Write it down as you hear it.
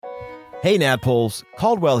Hey Nadpoles,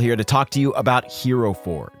 Caldwell here to talk to you about Hero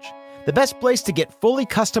Forge, the best place to get fully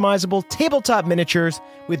customizable tabletop miniatures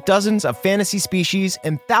with dozens of fantasy species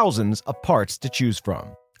and thousands of parts to choose from.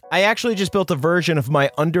 I actually just built a version of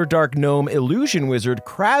my Underdark Gnome illusion wizard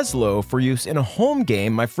Kraslow for use in a home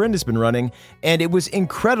game my friend has been running, and it was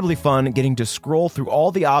incredibly fun getting to scroll through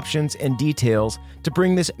all the options and details to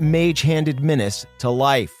bring this mage-handed menace to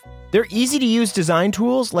life. Their easy-to-use design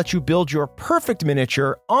tools let you build your perfect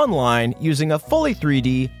miniature online using a fully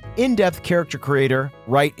 3D, in-depth character creator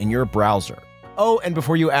right in your browser. Oh, and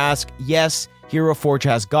before you ask, yes, Hero Forge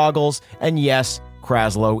has goggles, and yes,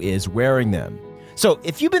 Kraslow is wearing them. So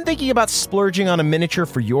if you've been thinking about splurging on a miniature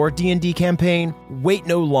for your D&D campaign, wait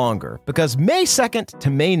no longer, because May 2nd to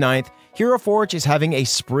May 9th, Hero Forge is having a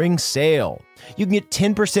spring sale. You can get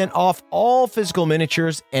 10% off all physical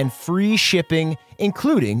miniatures and free shipping,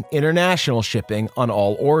 including international shipping on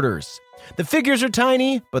all orders. The figures are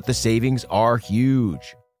tiny, but the savings are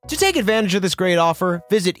huge. To take advantage of this great offer,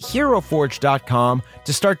 visit HeroForge.com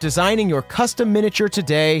to start designing your custom miniature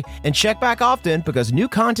today and check back often because new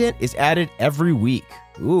content is added every week.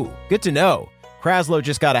 Ooh, good to know. Kraslow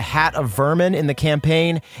just got a hat of vermin in the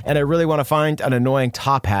campaign, and I really want to find an annoying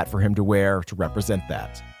top hat for him to wear to represent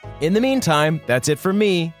that. In the meantime, that's it from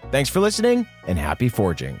me. Thanks for listening, and happy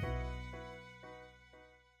forging.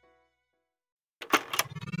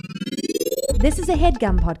 This is a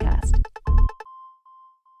HeadGum podcast.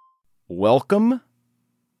 Welcome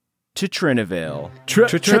to Trinivale.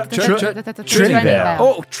 Trinivale.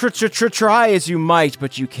 Oh, try as you might,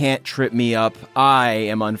 but you can't trip me up. I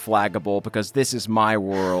am unflaggable because this is my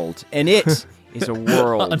world, and it is a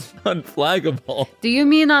world. Unflaggable. Do you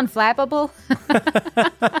mean unflappable?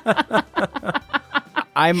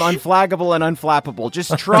 I'm unflaggable and unflappable.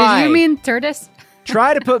 Just try. Did you mean Turtis?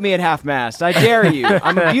 Try to put me at half-mast. I dare you.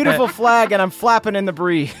 I'm a beautiful flag, and I'm flapping in the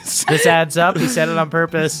breeze. This adds up. He said it on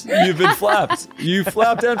purpose. You've been flapped. You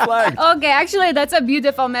flapped and flagged. Okay, actually, that's a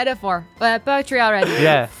beautiful metaphor. But poetry already.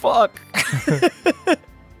 Yeah. Fuck.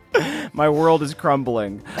 My world is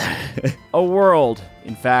crumbling. A world,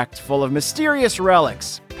 in fact, full of mysterious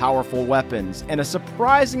relics, powerful weapons, and a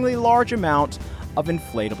surprisingly large amount of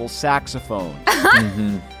inflatable saxophones.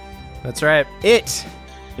 That's right. It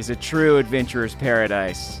is a true adventurer's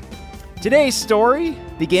paradise. Today's story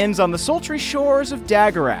begins on the sultry shores of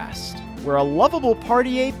Daggerast, where a lovable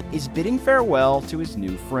party ape is bidding farewell to his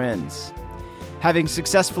new friends. Having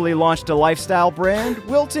successfully launched a lifestyle brand,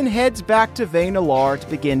 Wilton heads back to Vainalar to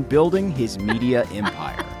begin building his media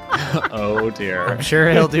empire. Oh, dear. I'm sure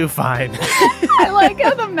he'll do fine. I like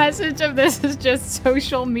how the message of this is just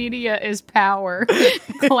social media is power.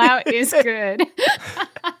 Clout is good.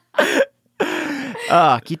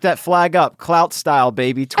 Keep that flag up. Clout style,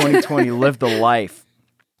 baby. 2020, live the life.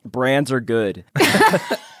 Brands are good.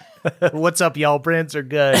 What's up, y'all? Brands are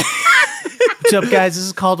good. What's up, guys? This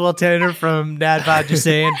is Caldwell Tanner from NADVOD just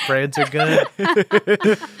saying brands are good.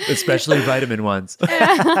 Especially vitamin ones.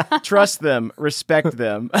 Trust them. Respect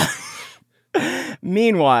them.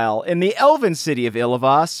 Meanwhile, in the elven city of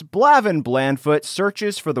Ilivas, Blavin Blandfoot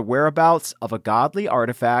searches for the whereabouts of a godly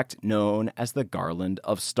artifact known as the Garland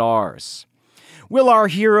of Stars. Will our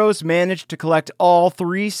heroes manage to collect all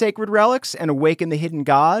 3 sacred relics and awaken the hidden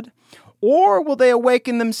god? Or will they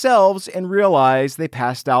awaken themselves and realize they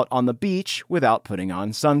passed out on the beach without putting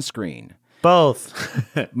on sunscreen? Both.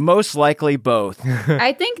 Most likely both.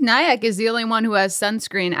 I think Nyack is the only one who has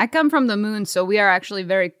sunscreen. I come from the moon, so we are actually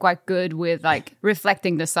quite good with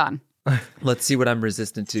reflecting the sun. Let's see what I'm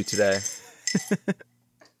resistant to today.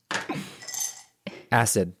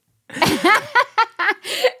 Acid.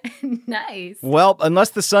 Nice. Well,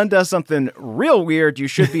 unless the sun does something real weird, you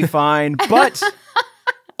should be fine, but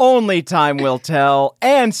only time will tell.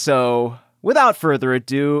 And so, without further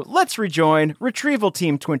ado, let's rejoin Retrieval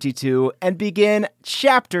Team 22 and begin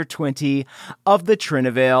Chapter 20 of the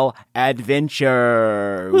Trinivale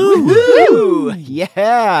Adventure. Woohoo!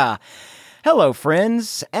 Yeah! Hello,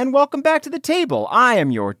 friends, and welcome back to the table. I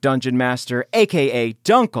am your Dungeon Master, a.k.a.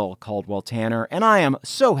 Dunkel Caldwell Tanner, and I am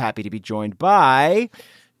so happy to be joined by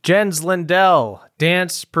Jens Lindell,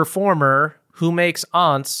 dance performer who makes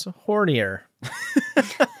aunts hornier.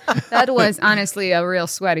 That was honestly a real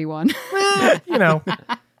sweaty one. You know.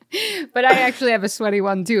 But I actually have a sweaty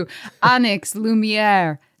one too. Onyx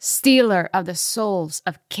Lumiere, stealer of the souls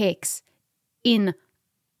of cakes in...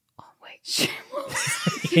 Oh, wait.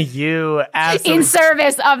 You absolutely... In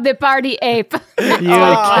service of the party ape.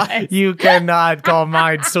 You cannot call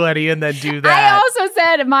mine sweaty and then do I that. also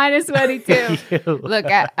said mine is sweaty too. You. Look,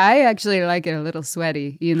 I actually like it a little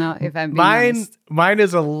sweaty, if I'm being honest. Mine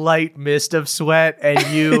is a light mist of sweat, and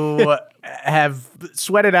you have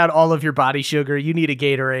sweated out all of your body sugar. You need a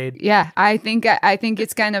Gatorade. Yeah, I think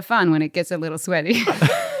it's kind of fun when it gets a little sweaty.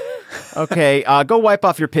 Okay, go wipe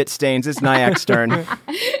off your pit stains. It's Nyak's turn.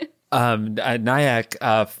 Nyack,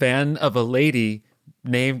 fan of a lady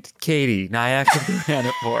named Katie. Nyack ran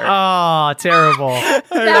it for. Oh, terrible.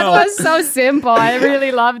 That was so simple. I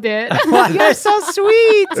really loved it. You're so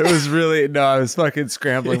sweet. It was really, no, I was fucking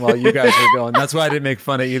scrambling while you guys were going. That's why I didn't make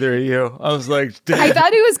fun of either of you. I was like, damn. I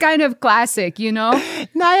thought it was kind of classic, you know?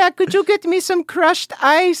 Nyack, could you get me some crushed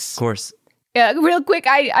ice? Of course. Yeah, real quick,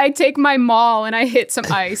 I take my maul and I hit some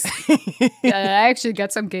ice. Yeah, I actually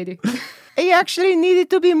got some, Katie. I actually needed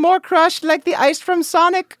to be more crushed like the ice from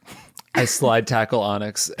Sonic. I slide tackle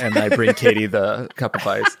Onyx and I bring Katie the cup of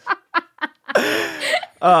ice.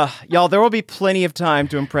 Y'all, there will be plenty of time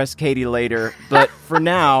to impress Katie later. But for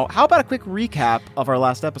now, how about a quick recap of our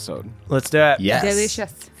last episode? Let's do it. Yes.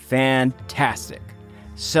 Delicious. Fantastic.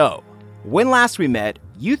 So, when last we met,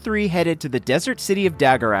 you three headed to the desert city of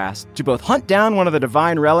Daggerast to both hunt down one of the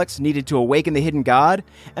divine relics needed to awaken the hidden god,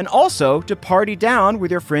 and also to party down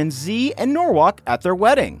with your friends Z and Norwalk at their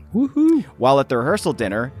wedding. Woohoo! While at the rehearsal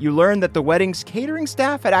dinner, you learned that the wedding's catering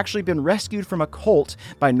staff had actually been rescued from a cult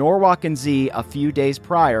by Norwalk and Z a few days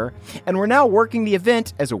prior, and were now working the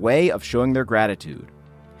event as a way of showing their gratitude.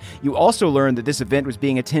 You also learned that this event was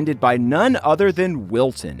being attended by none other than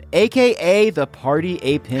Wilton, aka the party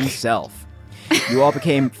ape himself. You all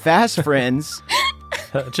became fast friends.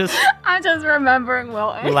 Just I'm just remembering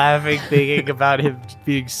Wilton. laughing, thinking about him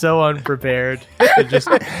being so unprepared and just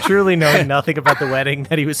truly knowing nothing about the wedding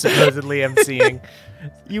that he was supposedly emceeing.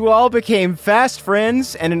 You all became fast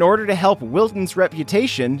friends, and in order to help Wilton's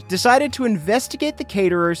reputation, decided to investigate the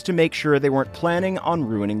caterers to make sure they weren't planning on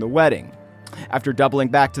ruining the wedding. After doubling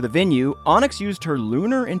back to the venue, Onyx used her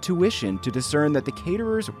lunar intuition to discern that the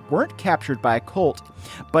caterers weren't captured by a cult,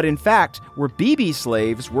 but in fact were BB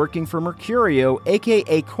slaves working for Mercurio,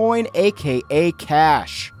 aka Coin, aka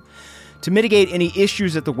Cash. To mitigate any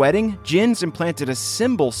issues at the wedding, Jins implanted a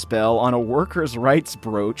symbol spell on a workers' rights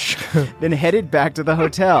brooch, then headed back to the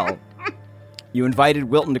hotel. You invited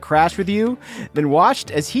Wilton to crash with you, then watched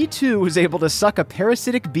as he too was able to suck a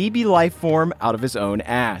parasitic BB life form out of his own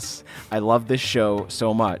ass. I love this show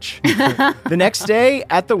so much. The next day,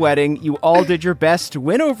 at the wedding, you all did your best to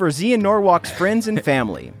win over Z and Norwalk's friends and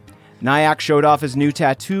family. Nyack showed off his new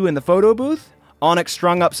tattoo in the photo booth, Onyx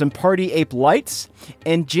strung up some party ape lights,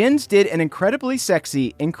 and Jins did an incredibly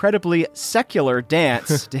sexy, incredibly secular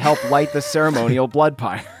dance to help light the ceremonial blood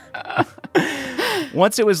pyre.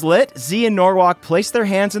 Once it was lit, Z and Norwalk placed their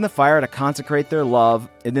hands in the fire to consecrate their love,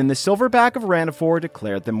 and then the Silverback of Ranafor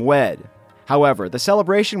declared them wed. However, the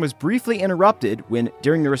celebration was briefly interrupted when,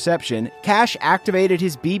 during the reception, Cash activated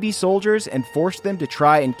his BB soldiers and forced them to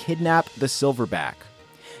try and kidnap the Silverback.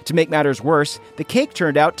 To make matters worse, the cake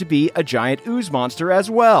turned out to be a giant ooze monster as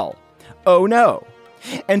well. Oh no!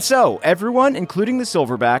 And so, everyone, including the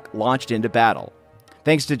Silverback, launched into battle.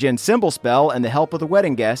 Thanks to Jin's symbol spell and the help of the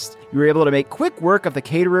wedding guests, you were able to make quick work of the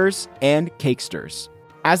caterers and cakesters.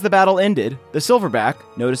 As the battle ended, the Silverback,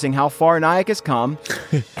 noticing how far Nyack has come,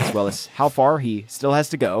 as well as how far he still has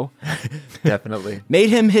to go, Definitely. made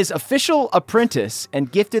him his official apprentice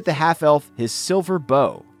and gifted the half-elf his silver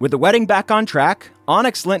bow. With the wedding back on track,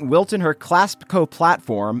 Onyx lent Wilton her Claspco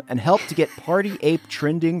platform and helped to get Party Ape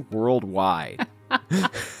trending worldwide.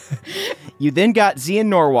 You then got Z and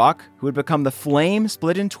Norwalk, who had become the flame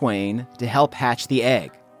split in twain, to help hatch the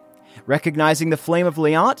egg. Recognizing the flame of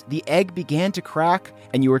Leont, the egg began to crack,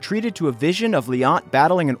 and you were treated to a vision of Leont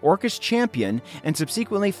battling an Orcish champion and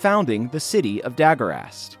subsequently founding the city of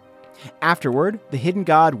Daggerast. Afterward, the hidden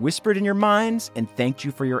god whispered in your minds and thanked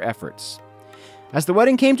you for your efforts. As the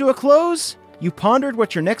wedding came to a close, you pondered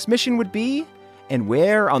what your next mission would be and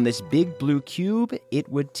where on this big blue cube it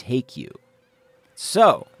would take you.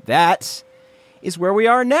 So, that is where we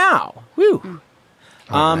are now. Whew.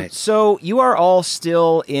 Right. So, you are all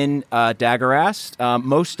still in Daggerast.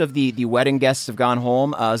 Most of the wedding guests have gone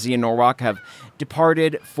home. Z and Norwalk have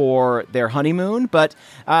departed for their honeymoon, but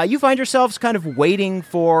you find yourselves kind of waiting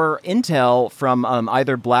for intel from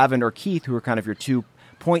either Blavin or Keith, who are kind of your 2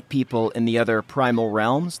 point people in the other primal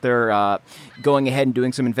realms. They're going ahead and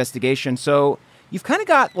doing some investigation. So, you've kind of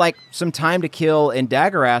got, like, some time to kill in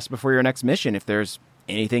Daggerast before your next mission, if there's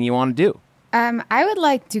anything you want to do. I would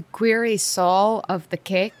like to query Saul of the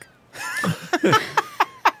cake.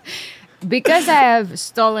 Because I have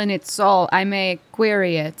stolen its soul, I may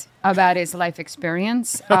query it about its life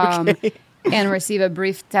experience and receive a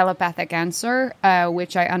brief telepathic answer,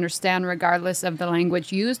 which I understand regardless of the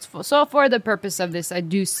language used. So for the purpose of this, I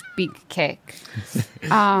do speak cake.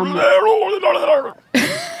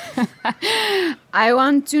 I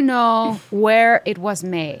want to know where it was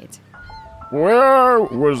made. Where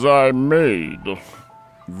was I made?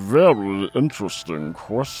 Very interesting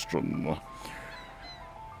question.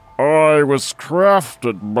 I was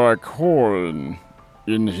crafted by Corin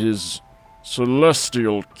in his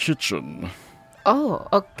celestial kitchen, Oh,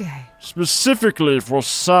 okay. specifically for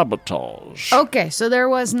sabotage. Okay, so there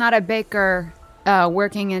was not a baker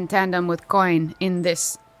working in tandem with Coin in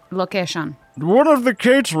this location. One of the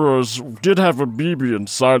caterers did have a BB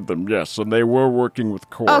inside them, yes, and they were working with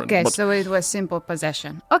Corin. Okay, but so it was simple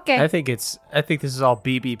possession. Okay. I think this is all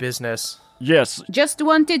BB business. yes, Just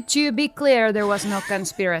wanted to be clear there was no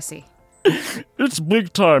conspiracy. it's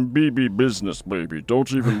big time BB business, baby.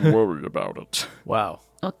 Don't even worry about it. Wow.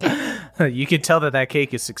 Okay. You can tell that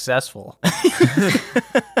cake is successful.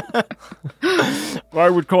 I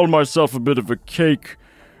would call myself a bit of a cake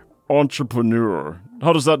entrepreneur.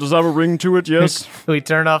 Does that have a ring to it? Yes. We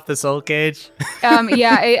turn off the soul cage.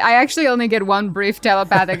 Yeah, I actually only get one brief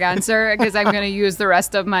telepathic answer because I'm going to use the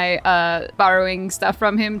rest of my borrowing stuff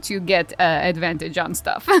from him to get advantage on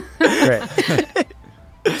stuff. Great.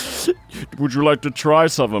 Would you like to try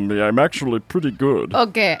some of me? I'm actually pretty good.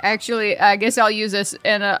 Okay, actually, I guess I'll use this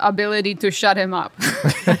an ability to shut him up.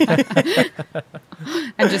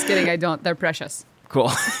 I'm just kidding, I don't. They're precious.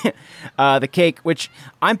 Cool. The cake, which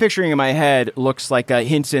I'm picturing in my head, looks like a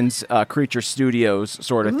Hinson's Creature Studios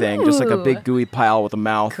sort of thing, just like a big gooey pile with a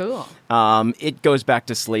mouth. Cool. It goes back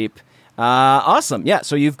to sleep. Awesome. Yeah,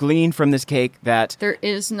 so you've gleaned from this cake that, There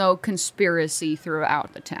is no conspiracy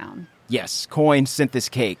throughout the town. yes, Coin sent this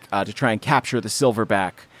cake to try and capture the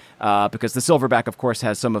silverback, because the silverback, of course,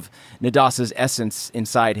 has some of Nadas's essence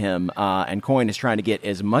inside him, and Coin is trying to get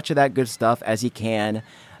as much of that good stuff as he can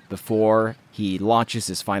before he launches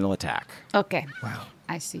his final attack. Okay. Wow.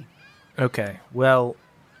 I see. Okay. Well,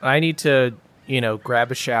 I need to,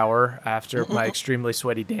 grab a shower after my extremely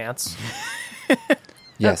sweaty dance.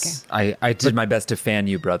 Yes, I did my best to fan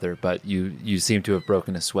you, brother, but you seem to have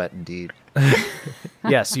broken a sweat indeed.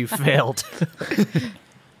 Yes, you failed.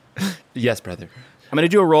 Yes, brother. I'm going to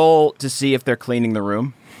do a roll to see if they're cleaning the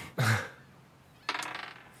room.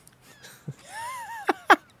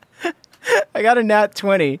 I got a nat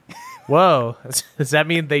 20. Whoa. Does that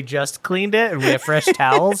mean they just cleaned it and we have fresh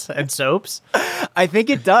towels and soaps? I think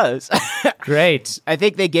it does. Great. I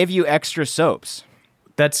think they gave you extra soaps.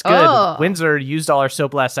 That's good. Oh. Windsor used all our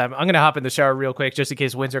soap last time. I'm going to hop in the shower real quick just in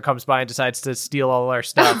case Windsor comes by and decides to steal all our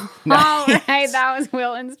stuff. All right, that was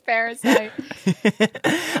Wilton's parasite.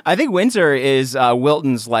 I think Windsor is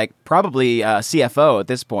Wilton's probably CFO at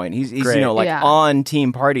this point. He's Great. Yeah. on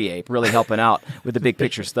Team Party Ape, really helping out with the big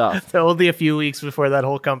picture stuff. Only a few weeks before that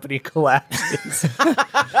whole company collapses.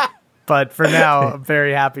 But for now, I'm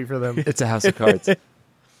very happy for them. It's a house of cards.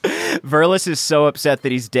 Verlis is so upset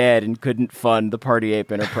that he's dead and couldn't fund the Party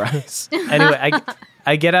Ape enterprise. Anyway,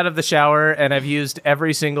 I get out of the shower and I've used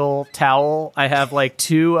every single towel. I have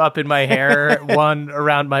 2 up in my hair, 1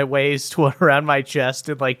 around my waist, 1 around my chest,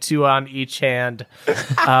 and 2 on each hand.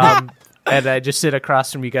 And I just sit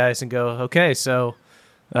across from you guys and go, okay, so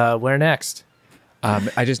where next?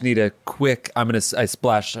 I just need a quick. I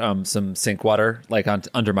splash some sink water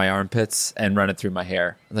under my armpits and run it through my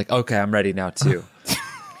hair. I'm like, okay, I'm ready now too.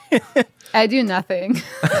 I do nothing.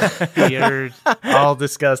 You're all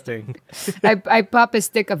disgusting. I pop a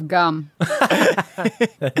stick of gum.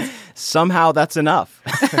 Somehow that's enough.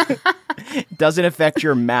 Doesn't affect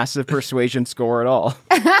your massive persuasion score at all.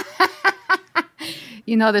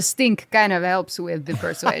 The stink kind of helps with the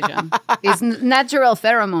persuasion. It's natural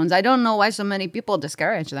pheromones. I don't know why so many people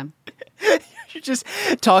discourage them. You're just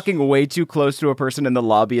talking way too close to a person in the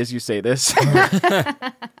lobby as you say this.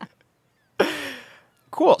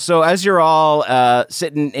 Cool. So as you're all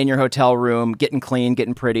sitting in your hotel room, getting clean,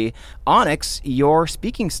 getting pretty, Onyx, your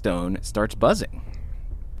speaking stone starts buzzing.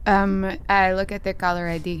 I look at the caller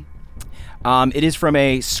ID. It is from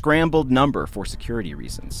a scrambled number for security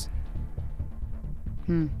reasons.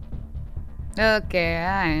 Okay,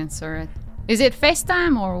 I answer it. Is it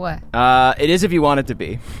FaceTime or what? It is if you want it to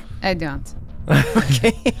be. I don't.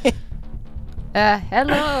 Okay.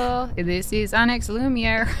 Hello, this is Onyx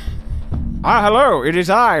Lumiere. Hello, it is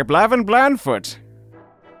I, Blavin Blandfoot.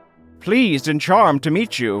 Pleased and charmed to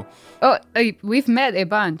meet you. Oh, we've met a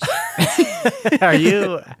bunch.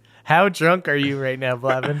 How drunk are you right now,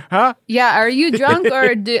 Blavin? Huh? Yeah, are you drunk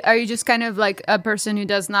or are you just kind of like a person who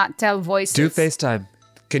does not tell voices? Do FaceTime.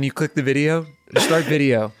 Can you click the video? Start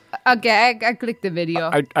video. Okay, I clicked the video.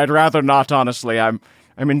 I'd rather not, honestly. I'm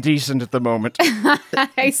I'm indecent at the moment.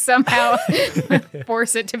 I somehow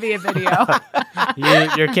force it to be a video.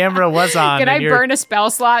 Your camera was on. Can I and you're- burn a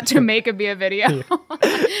spell slot to make it be a video?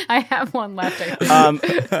 I have one left. I think.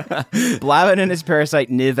 Blavin and his parasite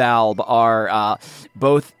Nivalb are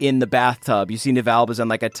both in the bathtub. You see Nivalb is in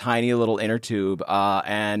like a tiny little inner tube,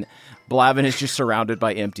 and Blavin is just surrounded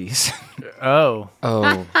by empties. Oh,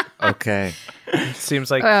 Oh, okay. seems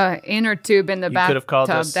like Inner tube in the You could have called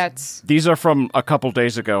bathtub. us- That's These are from a couple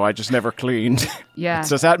days ago. I just never cleaned. yeah.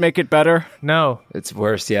 Does that make it better? no. It's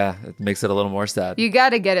worse, yeah. It makes it a little more sad. You got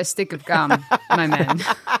to get a stick of gum, my man.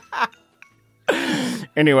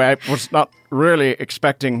 Anyway, I was not really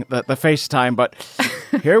expecting the FaceTime, but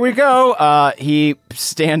here we go. He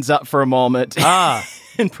stands up for a moment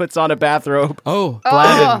and puts on a bathrobe. Oh,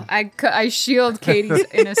 Oh, I shield Katie's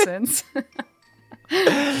innocence.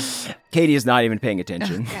 Katie is not even paying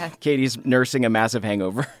attention. God. Katie's nursing a massive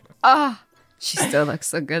hangover. She still looks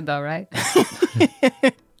so good, though, right?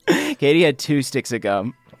 Katie had 2 sticks of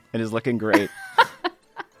gum and is looking great.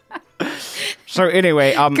 So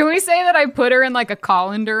anyway, Can we say that I put her in like a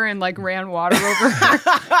colander and like ran water over her?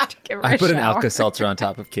 to give her I a put an shower? Alka-Seltzer on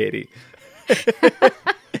top of Katie.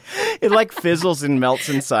 It like fizzles and melts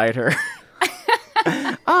inside her.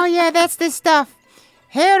 Oh, yeah, that's the stuff.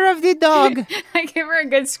 Hair of the dog. I give her a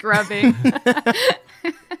good scrubbing.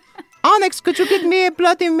 Onyx, could you get me a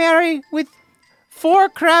Bloody Mary with 4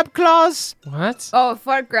 crab claws What? Oh,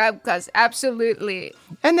 for grab class, absolutely.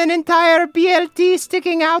 and an entire BLT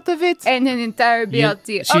sticking out of it? And an entire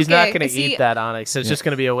BLT. She's not Okay, going to see, eat that, Onyx. It's just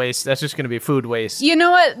going to be a waste. That's just going to be food waste. You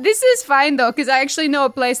know what? This is fine though, because I actually know a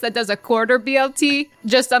place that does a quarter BLT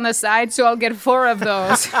just on the side, so I'll get 4 of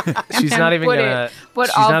those. She's not even going to. She's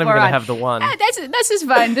not even going to have the one. This is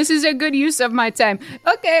fine. This is a good use of my time.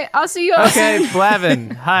 Okay, I'll see you. Okay,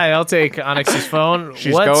 Blavin. Hi, I'll take Onyx's phone.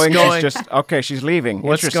 she's What's going. going? She's just okay. She's leaving.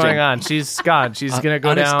 What's Interesting. going on? She's gone. She's going to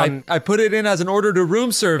go Onyx, down. I put it in as an order to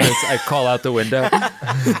room service. I call out the window.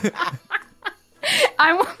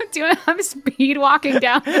 I'm speed walking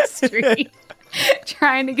down the street,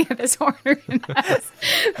 trying to get this order in as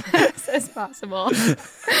fast as possible.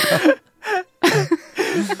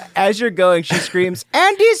 As you're going, she screams,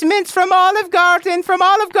 Andy's mints from Olive Garden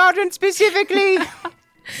specifically. Okay,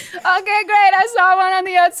 great. I saw one on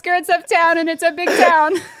the outskirts of town, and it's a big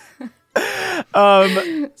town.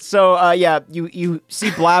 you see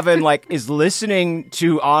Blavin like is listening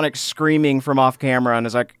to Onyx screaming from off camera and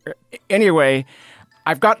is like, Anyway,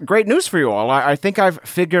 I've got great news for you all. I think I've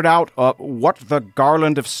figured out what the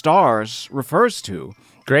Garland of Stars refers to.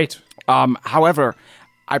 Great. However,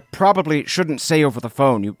 I probably shouldn't say over the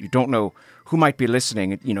phone. You don't know who might be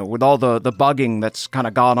listening. You know, with all the bugging that's kind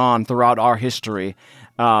of gone on throughout our history,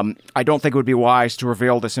 I don't think it would be wise to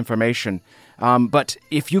reveal this information. But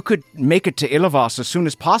if you could make it to Ilivas as soon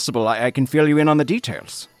as possible, I can fill you in on the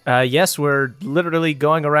details. Yes, we're literally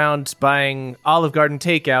going around buying Olive Garden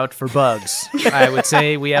takeout for bugs. I would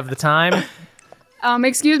say we have the time.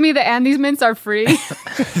 Excuse me, the Andes mints are free.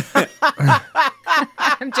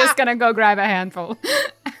 I'm just gonna go grab a handful.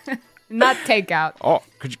 Not takeout. Oh,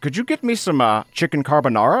 could you get me some chicken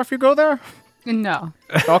carbonara if you go there? No.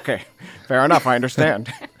 Okay, fair enough. I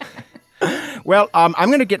understand. Well, I'm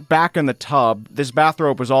going to get back in the tub. This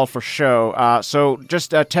bathrobe was all for show, so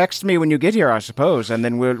just text me when you get here, I suppose, and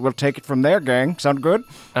then we'll take it from there, gang. Sound good?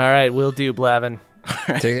 All right, we'll do, Blavin.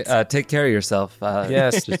 Take care of yourself.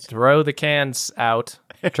 Yes, just throw the cans out.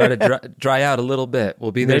 Try to dry out a little bit.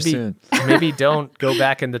 We'll be there soon. Maybe don't go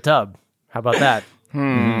back in the tub. How about that?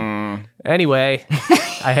 Anyway,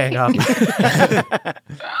 I hang up.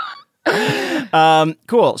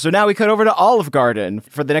 cool. So now we cut over to Olive Garden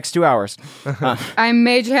for the next 2 hours. I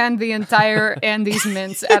mage hand the entire Andes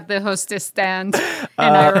mints at the hostess stand,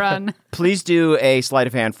 and I run. Please do a sleight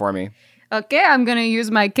of hand for me. Okay, I'm gonna use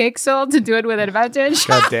my cake soul to do it with advantage.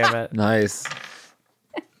 God damn it. Nice.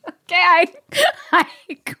 Okay, I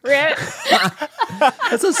crit.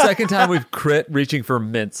 That's the second time we've crit reaching for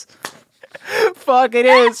mints. Fuck, it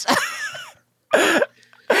is.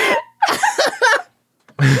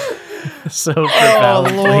 So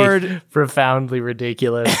profoundly, Lord. profoundly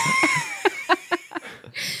ridiculous.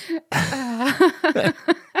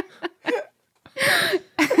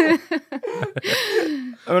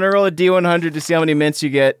 I'm going to roll a D100 to see how many mints you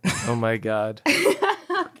get. Oh my god.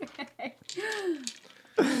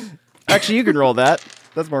 Actually, you can roll that.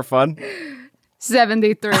 That's more fun.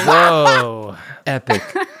 73. Whoa. Epic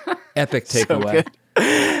takeaway.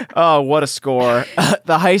 Oh, what a score.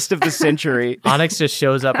 The heist of the century. Onyx just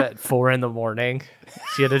shows up at 4 a.m.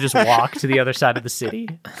 She had to just walk to the other side of the city.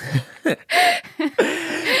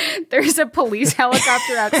 There's a police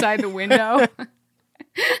helicopter outside the window.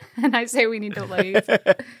 And I say we need to leave.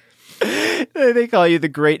 They call you the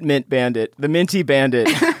Great Mint Bandit, the Minty Bandit.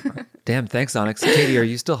 Damn, thanks, Onyx. Katie, are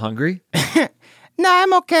you still hungry? No,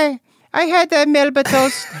 I'm okay. I had a Melba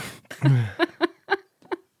toast.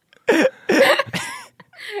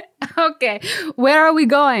 Okay, where are we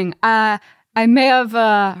going? I may have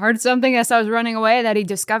heard something as I was running away that he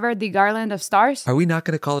discovered the garland of stars. Are we not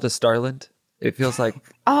going to call it a starland? It feels like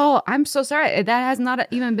Oh, I'm so sorry. That has not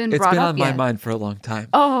even been it's brought been up on yet. my mind for a long time.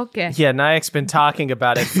 Oh, okay. Yeah, Nayak's been talking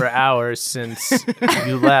about it for hours since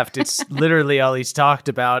you left. It's literally all he's talked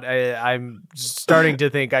about. I'm starting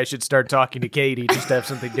to think I should start talking to Katie just to have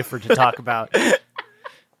something different to talk about.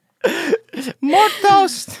 More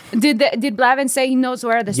toast. Did Blavin say he knows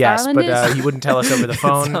where the Yes, starland but is? he wouldn't tell us over the It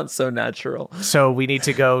phone. sounds so natural. So we need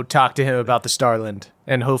to go talk to him about the Starland,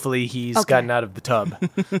 and hopefully he's Okay. gotten out of the tub.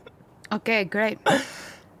 Okay, great.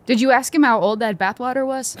 Did you ask him how old that bathwater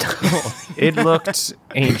was? It looked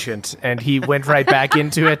ancient, and he went right back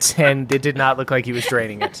into it, and it did not look like he was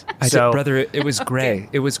draining it. Brother, it was gray.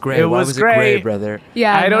 It was gray. It Why was was gray. it gray, brother?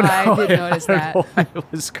 Yeah, I don't know. I did notice that. Why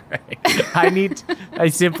it was gray. I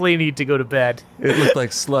simply need to go to bed. It looked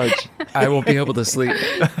like sludge. I won't be able to sleep.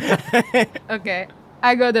 Okay,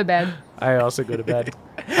 I go to bed. I also go to bed.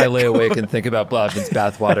 I lay awake and think about Blavin's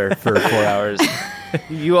bathwater for 4 hours.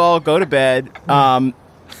 You all go to bed.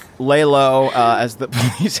 Lay low as the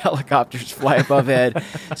police helicopters fly above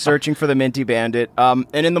searching for the Minty Bandit. And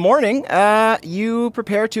in the morning, you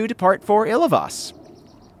prepare to depart for Ilivas.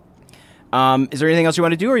 Is there anything else you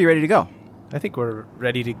want to do, or are you ready to go? I think we're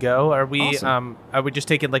ready to go. Are we? Awesome. Are we just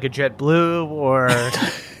taking like a JetBlue or?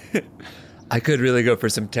 I could really go for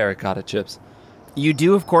some terracotta chips. You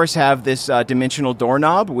do, of course, have this dimensional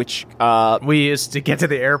doorknob, which We used to get to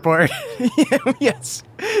the airport. yes,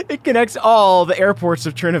 it connects all the airports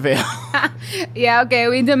of Trinivale. Yeah, okay,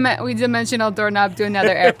 we dimensional doorknob to another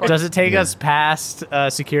airport. Does it take us past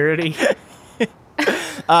security?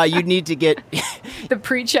 You'd need to get The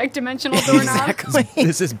pre-check dimensional doorknob?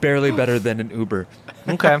 This is barely better than an Uber.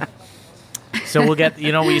 Okay. So we'll get.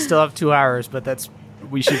 We still have 2 hours, but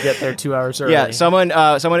we should get there 2 hours early. Yeah, someone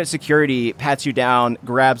at security pats you down,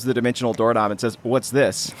 grabs the dimensional doorknob, and says, "What's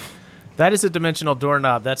this?" That is a dimensional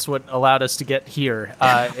doorknob. That's what allowed us to get here.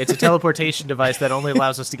 It's a teleportation device that only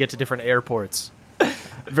allows us to get to different airports.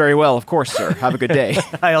 Very well, of course, sir. Have a good day.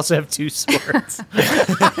 I also have 2 swords.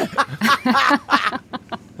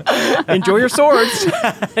 Enjoy your swords.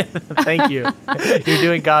 Thank you. You're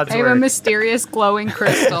doing God's I have a work. mysterious glowing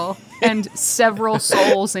crystal and several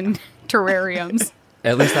souls in terrariums.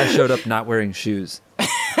 At least I showed up not wearing shoes.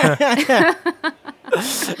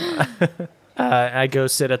 I go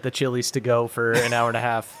sit at the Chili's to go for an hour and a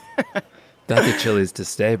half. Not the Chili's to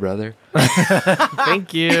stay, brother.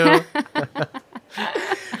 Thank you.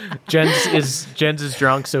 Jens is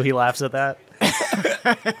drunk, so he laughs at that.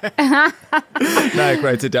 Nyack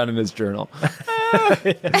writes it down in his journal.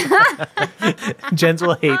 Jens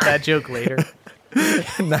will hate that joke later.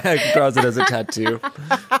 Nyack draws it as a tattoo.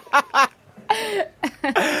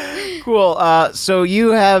 Cool. So you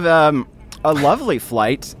have a lovely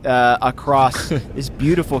flight across this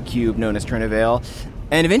beautiful cube known as Trinivale,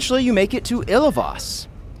 and eventually you make it to Ilivas,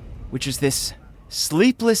 which is this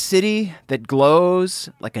sleepless city that glows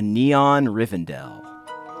like a neon Rivendell.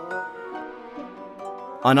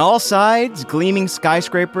 On all sides, gleaming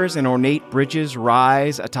skyscrapers and ornate bridges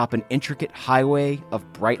rise atop an intricate highway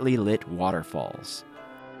of brightly lit waterfalls.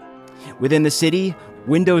 Within the city,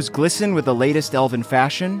 windows glisten with the latest elven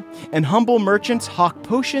fashion, and humble merchants hawk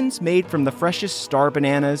potions made from the freshest star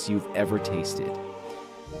bananas you've ever tasted.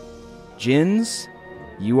 Jins,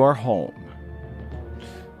 you are home.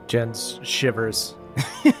 Jens shivers.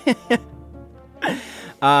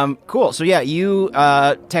 Cool. So yeah, you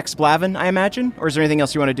text Blavin, I imagine? Or is there anything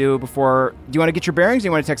else you want to do before... Do you want to get your bearings or do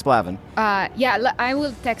you want to text Blavin? Yeah, I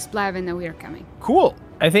will text Blavin that we are coming. Cool.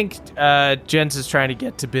 I think Jens is trying to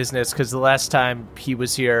get to business because the last time he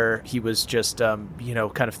was here, he was just,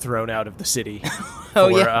 kind of thrown out of the city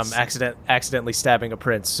for yes. accidentally stabbing a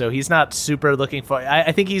prince. So he's not super looking for.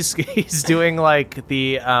 I think he's doing like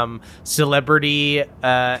the celebrity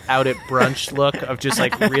out at brunch look of just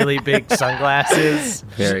like really big sunglasses.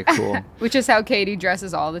 Very cool. Which is how Katie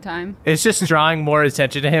dresses all the time. It's just drawing more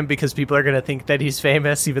attention to him because people are going to think that he's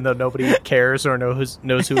famous, even though nobody cares or knows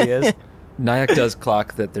who he is. Nyack does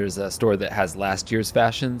clock that there's a store that has last year's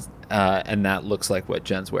fashions, and that looks like what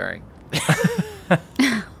Jen's wearing.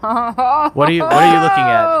 What are you looking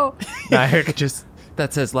at? Nyack? Just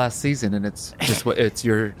that says last season, and it's just what it's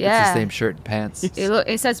your it's Yeah. the same shirt and pants.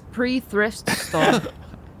 It says pre-thrift store.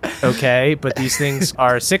 Okay, but these things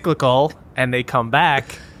are cyclical and they come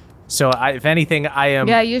back. So if anything, I am...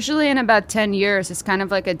 Yeah, usually in about 10 years. It's kind of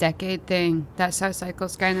like a decade thing. That's how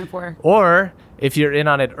cycles kind of work. Or if you're in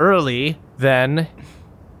on it early, then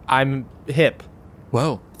I'm hip.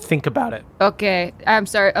 Whoa. Think about it. Okay, I'm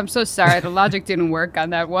sorry. I'm so sorry. The logic didn't work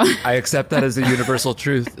on that one. I accept that as a universal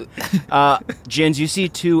truth. Jins, you see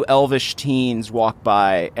two elvish teens walk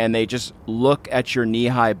by, and they just look at your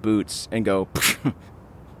knee-high boots and go,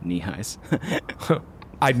 knee-highs.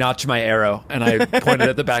 I notch my arrow, and I point it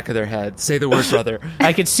at the back of their head. Say the word, brother.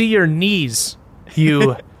 I can see your knees,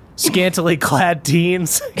 you scantily clad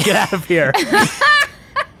teens. Get out of here.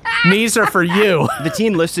 Knees are for you. The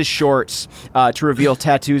teen lifts his shorts to reveal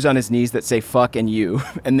tattoos on his knees that say fuck and you.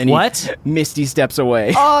 And then What? Misty steps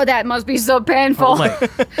away. Oh, that must be so painful. Oh my.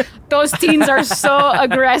 Those teens are so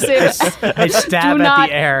aggressive. I stab Do at not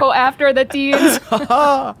the air. go after the teens.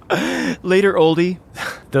 Later, oldie.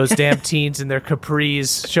 Those damn teens in their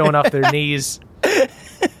capris showing off their knees.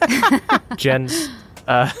 Jens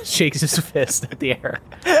shakes his fist at the air.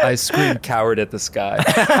 I scream coward at the sky.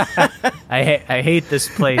 I hate this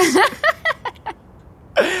place.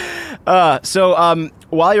 So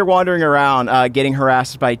while you're wandering around getting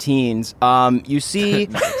harassed by teens, you see...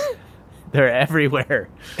 They're everywhere.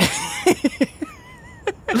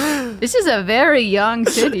 This is a very young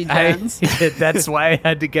city, Jens. That's why I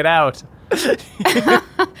had to get out.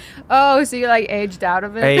 Oh, so you like aged out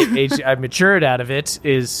of it? I matured out of it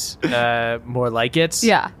is more like it.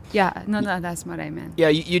 Yeah. No, that's what I meant. Yeah,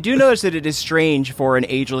 you do notice that it is strange for an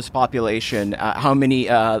ageless population how many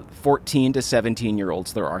 14 to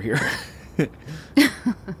 17-year-olds there are here.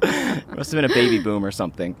 Must have been a baby boom or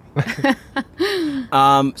something.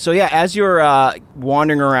 So yeah, as you're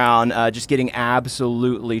wandering around, just getting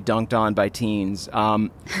absolutely dunked on by teens,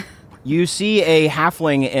 you see a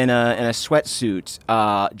halfling in a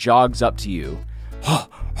sweatsuit jogs up to you.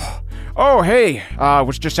 Oh, hey,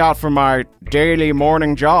 was just out for my daily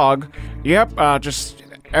morning jog. Yep, just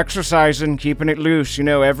exercising, keeping it loose,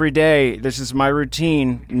 every day. This is my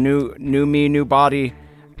routine. New me, new body.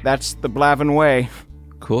 That's the Blavin way.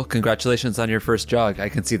 Cool. Congratulations on your first jog. I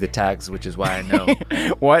can see the tags, which is why I know.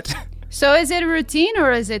 What? So is it routine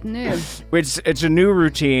or is it new? It's a new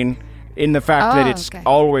routine in the fact that it's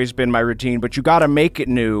always been my routine, but you gotta make it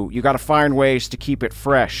new. You gotta find ways to keep it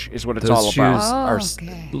fresh, is what it's Those all shoes about. are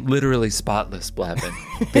literally spotless, Blavin.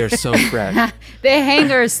 They're so fresh. The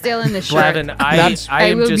hanger is still in the shirt. Blavin, I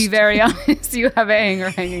am will just, be very honest. You have a hanger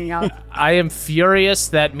hanging out. I am furious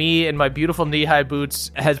that me in my beautiful knee-high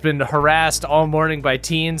boots has been harassed all morning by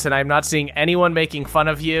teens, and I'm not seeing anyone making fun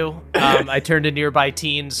of you. I turned to nearby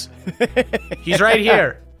teens. He's right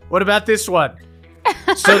here. What about this one?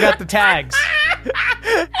 Still got the tags.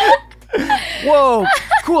 Whoa,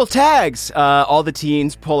 cool tags. All the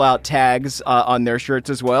teens pull out tags on their shirts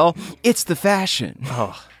as well. It's the fashion.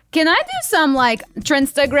 Can I do some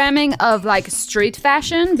Trendstagramming of street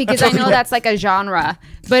fashion? Because I know that's a genre.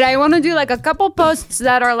 But I want to do a couple posts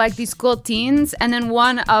that are these cool teens, and then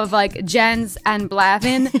one of Jens and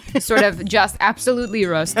Blavin sort of just absolutely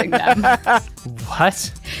roasting them.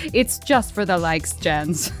 What? It's just for the likes,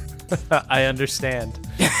 Jens. I understand.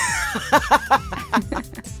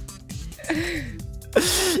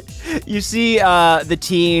 You see the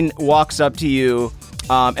teen walks up to you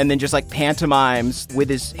and then just pantomimes with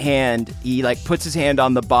his hand. He puts his hand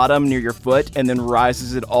on the bottom near your foot and then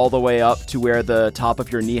rises it all the way up to where the top of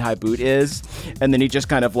your knee-high boot is. And then he just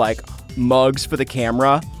kind of mugs for the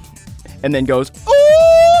camera and then goes,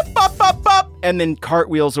 ooh, bop, bop, bop, and then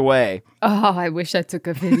cartwheels away. Oh, I wish I took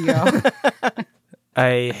a video.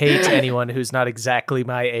 I hate anyone who's not exactly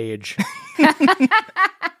my age.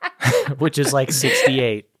 Which is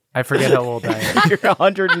 68. I forget how old I am. You're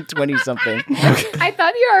 120 something. I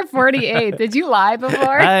thought you were 48. Did you lie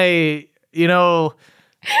before? At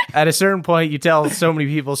a certain point, you tell so many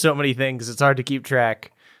people so many things, it's hard to keep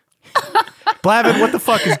track. Blavin, what the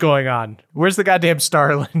fuck is going on? Where's the goddamn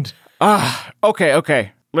Starland?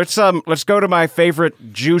 Okay. Let's go to my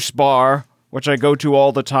favorite juice bar, which I go to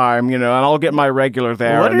all the time, and I'll get my regular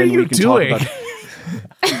there. What and are then you we can doing? Talk about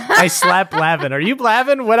I slap Blavin. Are you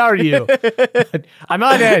Blavin? What are you? I'm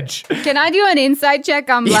on edge. Can I do an inside check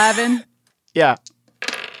on Blavin? Yeah.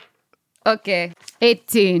 Okay.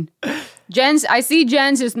 18. I see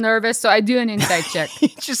Jens is nervous, so I do an inside check.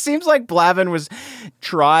 It just seems like Blavin was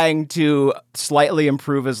trying to slightly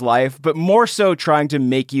improve his life, but more so trying to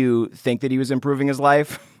make you think that he was improving his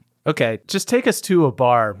life. Okay, just take us to a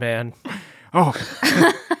bar, man. Oh,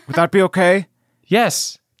 would that be okay?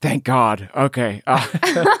 Yes. Thank God. Okay.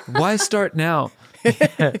 Why start now? He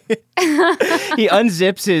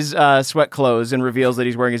unzips his sweat clothes and reveals that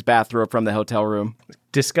he's wearing his bathrobe from the hotel room.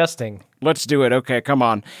 disgusting. Let's do it. Okay, come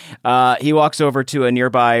on. He walks over to a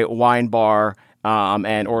nearby wine bar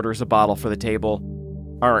and orders a bottle for the table.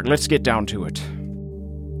 All right, let's get down to it.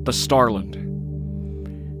 The Starland.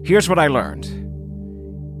 Here's what I learned.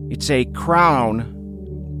 It's a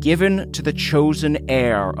crown given to the chosen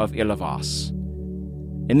heir of Ilivas.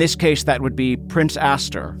 In this case, that would be Prince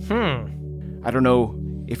Aster. I don't know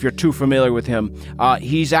if you're too familiar with him.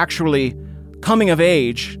 He's actually coming of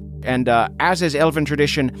age, and as is Elven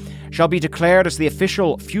tradition, shall be declared as the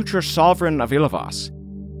official future sovereign of Ilivas.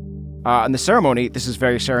 And the ceremony, this is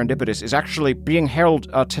very serendipitous, is actually being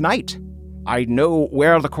held tonight. I know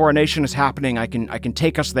where the coronation is happening. I can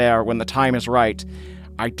take us there when the time is right.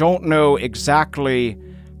 I don't know exactly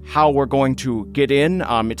how we're going to get in.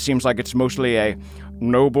 It seems like it's mostly a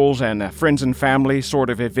nobles and friends and family sort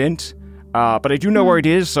of event. But I do know where it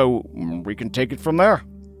is, so we can take it from there.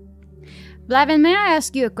 Blavin, may I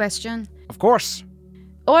ask you a question? Of course.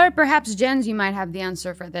 Or perhaps, Jens, you might have the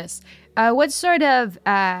answer for this. What is sort of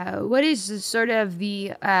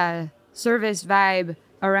the service vibe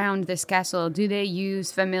around this castle? Do they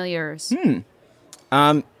use familiars?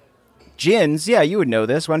 Jins, yeah, you would know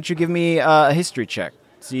this. Why don't you give me a history check?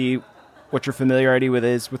 See what your familiarity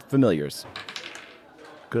is with familiars.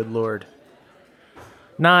 Good lord.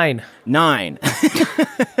 9.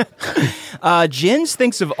 Jins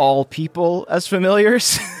thinks of all people as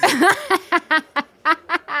familiars.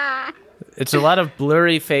 It's a lot of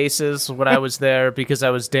blurry faces when I was there because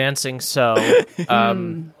I was dancing so.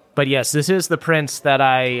 But yes, this is the prince that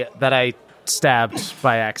I stabbed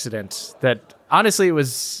by accident. That honestly, it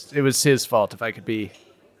was his fault, if I could be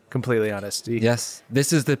completely honest. Yes,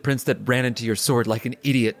 this is the prince that ran into your sword like an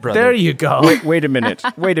idiot, brother. There you go. Wait a minute.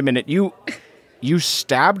 You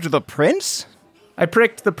stabbed the prince? I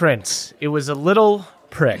pricked the prince. It was a little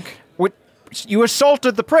prick. What? You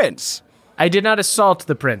assaulted the prince? I did not assault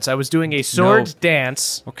the prince. I was doing a sword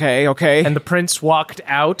dance. Okay. And the prince walked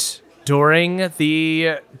out during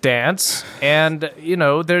the dance. And,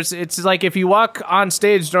 it's like if you walk on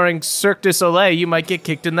stage during Cirque du Soleil, you might get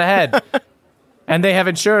kicked in the head. And they have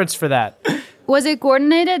insurance for that. Was it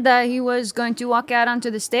coordinated that he was going to walk out onto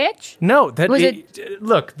the stage? No,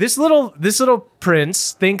 look, this little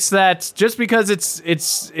prince thinks that just because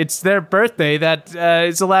it's their birthday that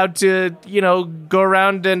is allowed to, go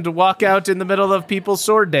around and walk out in the middle of people's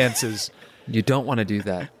sword dances. You don't want to do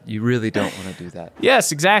that. You really don't want to do that.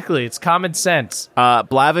 Yes, exactly. It's common sense.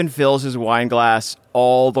 Blavin fills his wine glass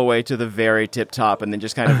all the way to the very tip top and then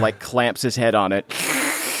just kind of like clamps his head on it.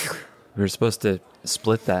 We were supposed to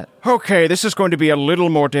split that. Okay, this is going to be a little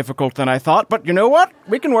more difficult than I thought, but you know what?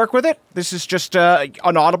 We can work with it. This is just an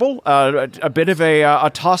audible, a bit of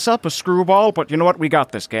a toss-up, a screwball, but you know what? We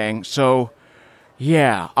got this, gang. So,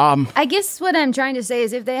 yeah. I guess what I'm trying to say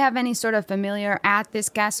is if they have any sort of familiar at this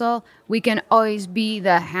castle, we can always be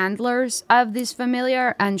the handlers of this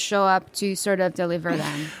familiar and show up to sort of deliver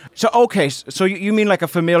them. So you mean like a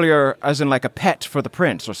familiar as in like a pet for the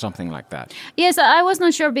prince or something like that? Yes, I was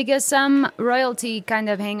not sure because some royalty kind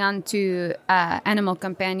of hang on to animal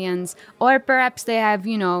companions, or perhaps they have,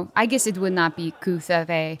 I guess it would not be couth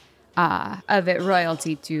of a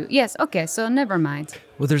royalty to. Yes, okay, so never mind.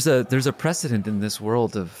 Well, there's a precedent in this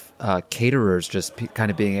world of caterers just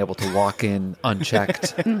kind of being able to walk in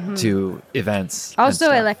unchecked to events.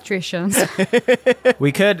 Also electricians.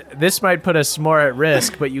 This might put us more at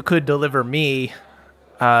risk, but you could deliver me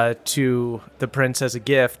to the prince as a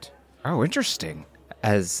gift. Oh, interesting.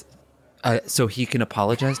 So he can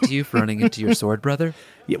apologize to you for running into your sword brother?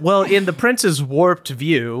 Yeah, well, in the prince's warped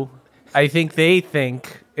view, I think they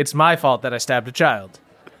think it's my fault that I stabbed a child.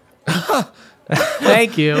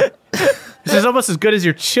 Thank you. This is almost as good as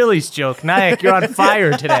your Chili's joke. Nyack, you're on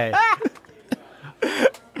fire today.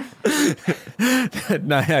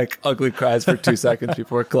 Nyack ugly cries for 2 seconds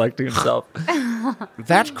before collecting himself.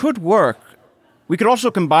 That could work. We could also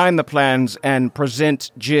combine the plans and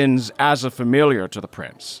present Jins as a familiar to the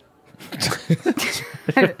prince.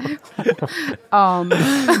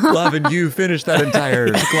 Lavin, you finished that entire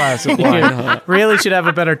glass of wine, huh? Really should have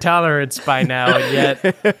a better tolerance by now, and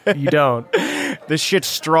yet you don't. This shit's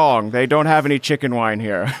strong. They don't have any chicken wine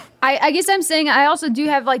here. I guess I'm saying I also do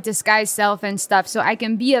have like disguise self and stuff, so I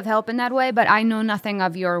can be of help in that way, but I know nothing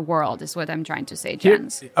of your world, is what I'm trying to say,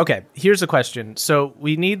 Jens. Okay, here's a question. So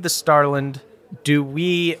we need the Starland. Do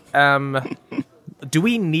we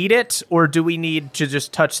need it, or do we need to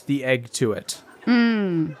just touch the egg to it?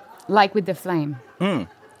 Like with the flame.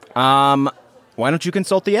 Why don't you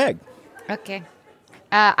consult the egg? Okay.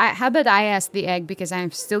 How about I ask the egg, because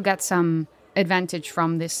I've still got some advantage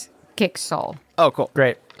from this kick soul. Oh, cool.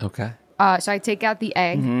 Great. Okay. So I take out the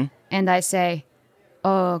egg, and I say,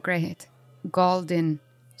 Oh, great. Golden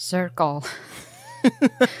circle.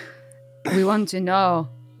 We want to know,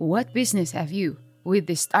 what business have you with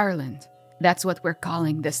the Starland? That's what we're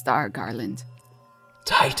calling the Star Garland.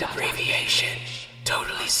 Tight abbreviation.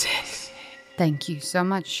 Totally sick. Thank you so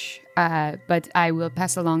much. But I will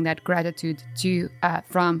pass along that gratitude to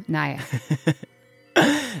from Nyack.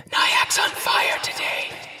 Nyack's on fire today.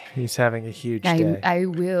 He's having a huge day. I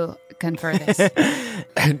will confer this.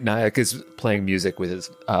 And Nyack is playing music with his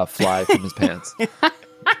fly from his pants.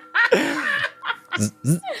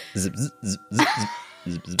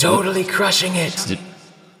 Totally crushing it.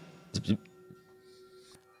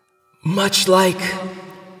 Much like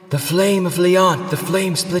the flame of Leont, the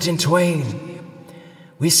flame split in twain.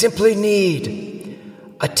 We simply need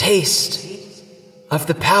a taste of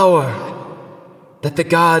the power that the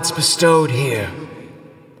gods bestowed here.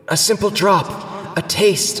 A simple drop, a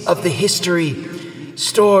taste of the history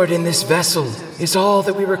stored in this vessel is all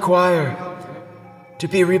that we require to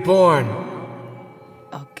be reborn.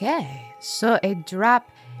 Okay, so a drop.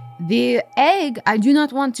 The egg, I do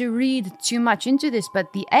not want to read too much into this,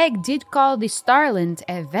 but the egg did call the Starland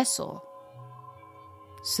a vessel.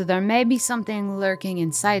 So there may be something lurking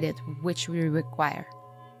inside it, which we require.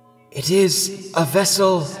 It is a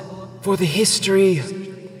vessel for the history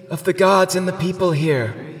of the gods and the people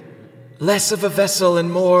here. Less of a vessel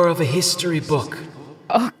and more of a history book.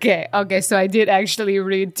 Okay, so I did actually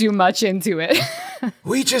read too much into it.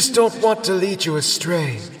 We just don't want to lead you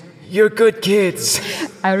astray. You're good kids.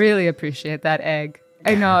 I really appreciate that egg.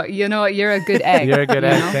 I know, you're a good egg. You're a good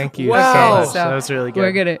egg. Thank you Wow. so much. So That was really good.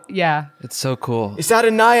 We're gonna, yeah. It's so cool. Is that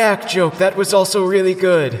a Nyack joke? That was also really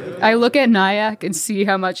good. I look at Nyack and see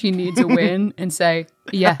how much he needs to win and say,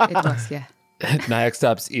 yeah, it was, yeah. Nyack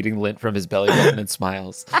stops eating lint from his belly button and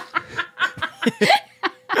smiles.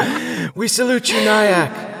 We salute you,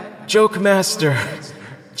 Nyack. Joke master.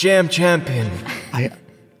 Jam champion.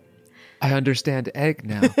 I understand egg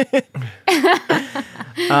now.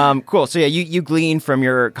 Cool. So yeah, you glean from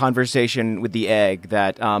your conversation with the egg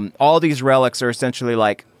that all these relics are essentially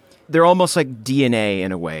like, they're almost like DNA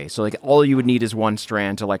in a way. So like all you would need is one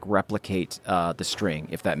strand to like replicate the string,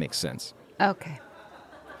 if that makes sense. Okay.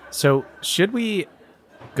 So, should we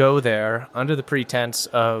go there under the pretense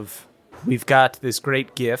of we've got this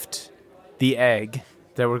great gift, the egg,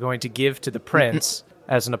 that we're going to give to the prince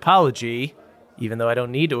as an apology, even though I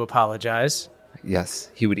don't need to apologize? Yes,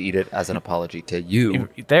 he would eat it as an apology to you.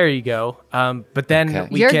 There you go. But then Okay.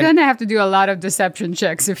 we You're can... gonna have to do a lot of deception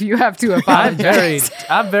checks if you have to apologize.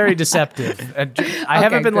 I'm very deceptive. And I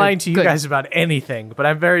haven't been good, lying to you good. guys about anything, but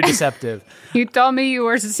I'm very deceptive. You told me you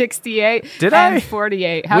were 68 Did and I?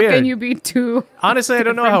 48. How Weird. can you be two? Honestly, I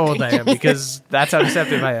don't know how old I am because that's how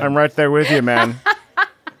deceptive I am. I'm right there with you, man.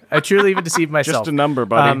 I truly even deceive myself. Just a number,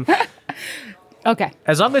 buddy. Okay.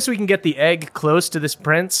 As long as we can get the egg close to this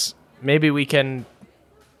prince, maybe we can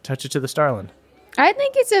touch it to the Starland. I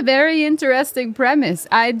think it's a very interesting premise.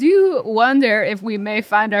 I do wonder if we may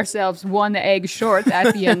find ourselves one egg short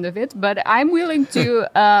at the end of it, but I'm willing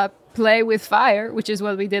to play with fire, which is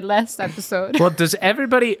what we did last episode. Well, does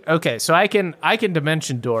everybody... Okay, so I can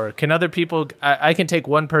dimension door. Can other people... I can take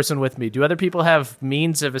one person with me. Do other people have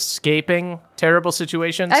means of escaping terrible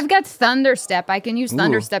situations? I've got Thunderstep. I can use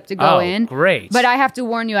Thunderstep to go in. Great. But I have to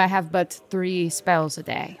warn you, I have but 3 spells a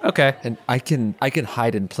day. Okay. And I can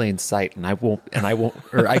hide in plain sight, and I won't,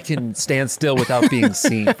 or I can stand still without being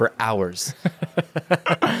seen for hours.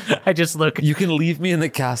 I just look... You can leave me in the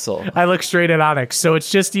castle. I look straight at Onyx, so it's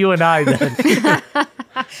just you and I then.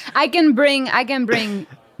 I can bring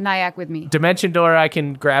Nyack with me. Dimension door, I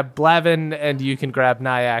can grab Blavin, and you can grab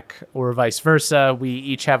Nyack, or vice versa. We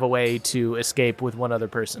each have a way to escape with one other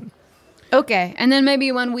person. Okay, and then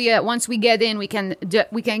maybe when we once we get in, we can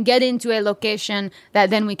get into a location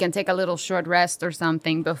that then we can take a little short rest or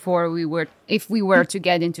something before if we were to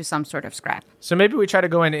get into some sort of scrap. So maybe we try to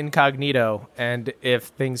go in incognito, and if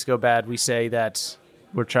things go bad, we say that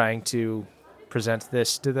we're trying to present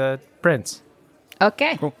this to the prince.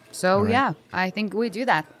 Okay, so yeah, I think we do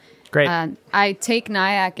that. Great. I take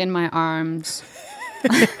Nyack in my arms,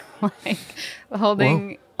 like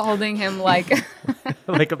holding him like.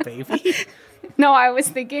 Like a baby? No, I was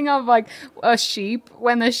thinking of like a sheep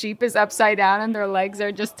when the sheep is upside down and their legs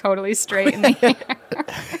are just totally straight in the air.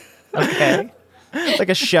 Okay. Like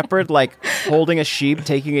a shepherd, like holding a sheep,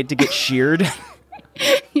 taking it to get sheared.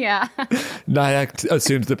 Yeah. Nyack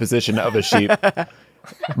assumes the position of a sheep.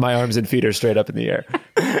 My arms and feet are straight up in the air.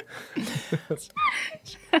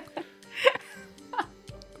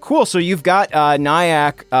 Cool. So you've got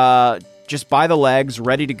Nyack just by the legs,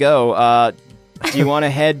 ready to go. Do you want to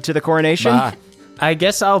head to the coronation? I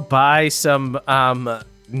guess I'll buy some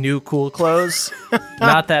new cool clothes.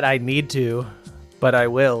 Not that I need to, but I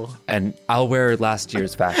will. And I'll wear last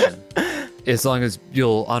year's fashion, as long as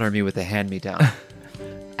you'll honor me with a hand-me-down.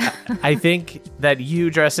 I think that you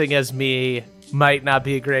dressing as me might not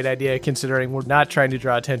be a great idea, considering we're not trying to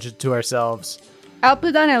draw attention to ourselves. I'll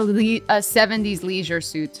put on a 70s leisure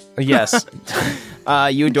suit. Yes.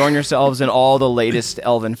 You adorn yourselves in all the latest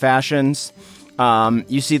elven fashions.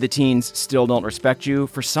 You see the teens still don't respect you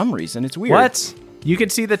for some reason. It's weird. What? You can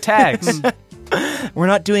see the tags. We're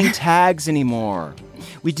not doing tags anymore.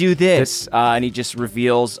 We do this. And he just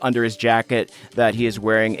reveals under his jacket that he is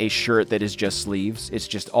wearing a shirt that is just sleeves. It's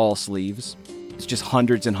just all sleeves. It's just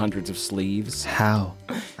hundreds and hundreds of sleeves. How?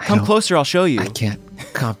 Come closer, I'll show you. I can't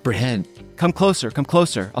comprehend. Come closer,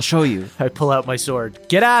 I'll show you. I pull out my sword.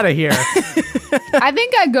 Get out of here. I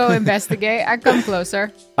think I go investigate. I come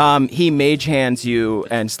closer. He mage hands you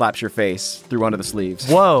and slaps your face through one of the sleeves.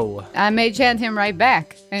 Whoa. I mage hand him right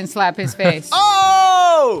back and slap his face.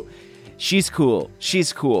 Oh! She's cool.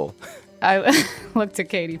 I look to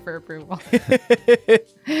Katie for approval.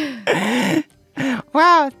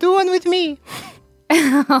 Wow, do one with me.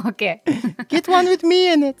 Okay. Get one with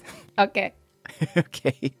me in it. Okay.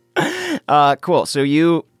 Okay. Cool. So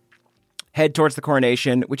you head towards the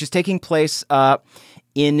coronation, which is taking place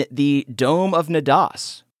in the Dome of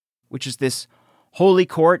Nadas, which is this holy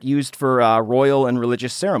court used for royal and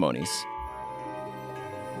religious ceremonies.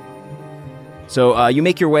 So you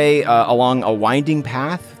make your way along a winding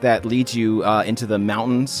path that leads you into the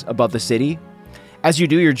mountains above the city. As you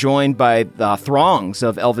do, you're joined by the throngs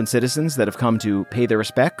of elven citizens that have come to pay their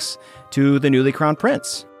respects to the newly crowned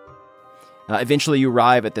prince. Eventually, you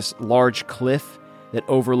arrive at this large cliff that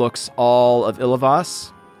overlooks all of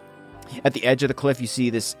Ilavas. At the edge of the cliff, you see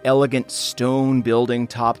this elegant stone building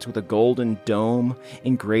topped with a golden dome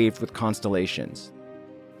engraved with constellations.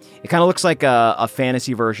 It kind of looks like a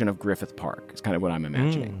fantasy version of Griffith Park. It's kind of what I'm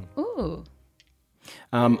imagining. Ooh.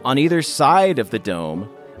 On either side of the dome,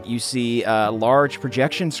 you see large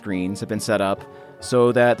projection screens have been set up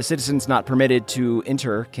so that the citizens not permitted to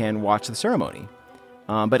enter can watch the ceremony.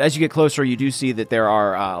 But as you get closer, you do see that there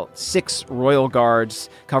are 6 royal guards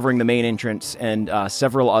covering the main entrance and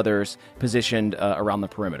several others positioned around the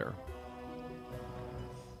perimeter.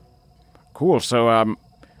 Cool. So,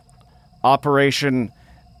 Operation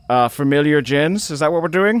Familiar Gins, is that what we're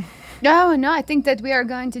doing? No, I think that we are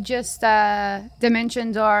going to just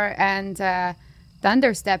Dimension Door and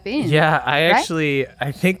Thunder step in. Yeah, right?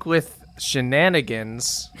 I think with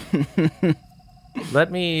shenanigans...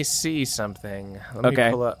 Let me see something. Let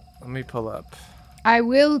me pull up. I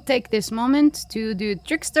will take this moment to do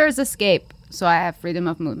Trickster's Escape, so I have freedom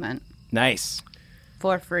of movement. Nice.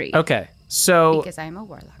 For free. Okay, so... Because I'm a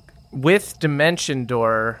warlock. With Dimension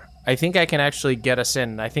Door, I think I can actually get us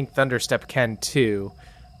in. I think Thunderstep can too.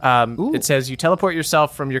 It says you teleport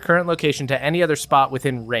yourself from your current location to any other spot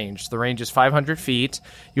within range. The range is 500 feet.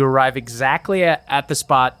 You arrive exactly at the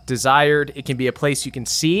spot desired. It can be a place you can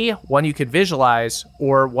see, one you could visualize,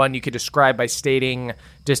 or one you could describe by stating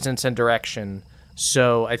distance and direction.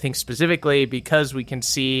 So I think specifically because we can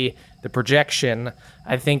see the projection,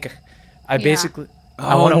 I think I basically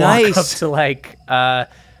I want to walk up to like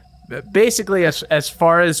basically as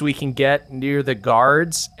far as we can get near the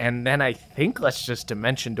guards, and then I think let's just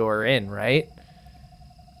Dimension Door in, right?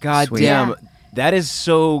 God damn, that is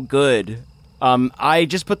so good. I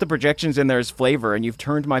just put the projections in there as flavor, and you've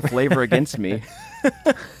turned my flavor against me.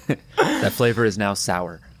 That flavor is now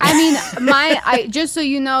sour. I mean, just so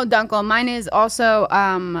you know, Dunkel, mine is also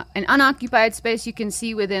an unoccupied space you can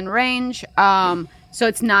see within range. So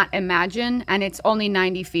it's not Imagine, and it's only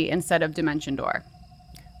 90 feet instead of Dimension Door.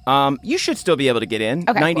 You should still be able to get in.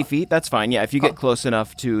 Okay, 90 cool. feet, that's fine. Yeah, if you get close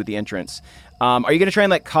enough to the entrance. Are you going to try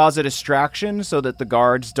and cause a distraction so that the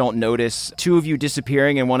guards don't notice 2 of you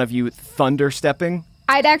disappearing and 1 of you thunder stepping?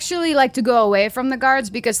 I'd actually like to go away from the guards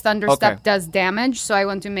because Thunderstep does damage, so I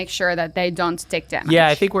want to make sure that they don't take damage. Yeah,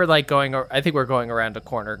 I think we're going around a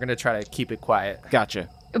corner. Going to try to keep it quiet. Gotcha.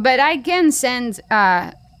 But I can send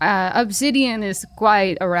Obsidian is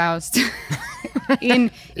quite aroused in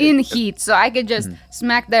heat, so I could just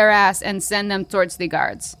smack their ass and send them towards the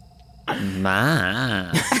guards.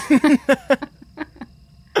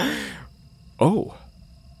 Oh.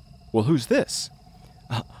 Well, who's this?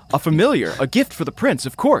 A familiar, a gift for the prince,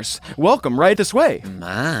 of course. Welcome right this way.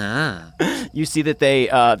 You see that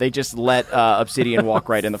they just let Obsidian walk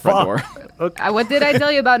right in the front door. What did I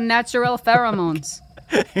tell you about natural pheromones?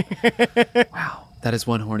 Wow, that is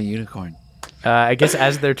one horny unicorn. I guess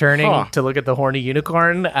as they're turning to look at the horny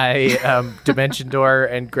unicorn, I Dimension Door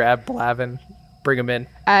and grab Blavin. bring him in.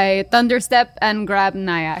 I thunderstep and grab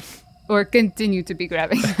Nyack, or continue to be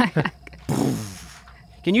grabbing Nyack.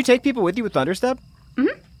 Can you take people with you with Thunderstep?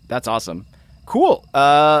 Mm-hmm. That's awesome. Cool.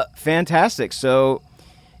 Fantastic. So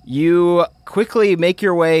you quickly make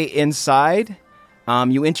your way inside.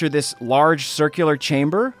 You enter this large circular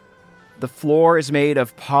chamber. The floor is made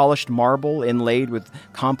of polished marble inlaid with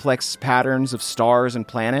complex patterns of stars and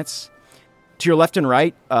planets. To your left and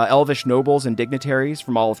right, elvish nobles and dignitaries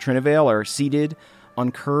from all of Trinivale are seated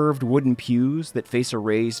on curved wooden pews that face a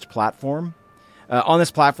raised platform. On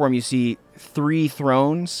this platform, you see 3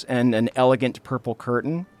 thrones and an elegant purple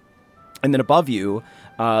curtain. And then above you,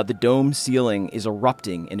 the dome ceiling is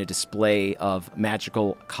erupting in a display of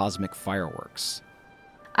magical cosmic fireworks.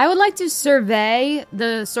 I would like to survey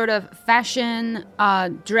the sort of fashion,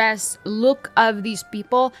 dress, look of these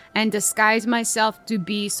people and disguise myself to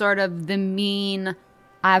be sort of the mean,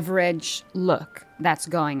 average look that's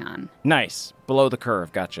going on. Nice. Below the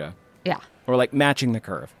curve. Gotcha. Yeah. Or like matching the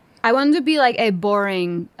curve. I want to be like a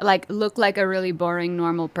boring, like look like a really boring,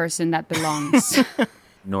 normal person that belongs.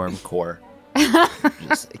 Normcore.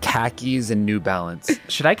 Just khakis and New Balance.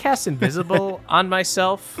 Should I cast Invisible on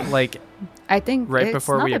myself? Like, I think right it's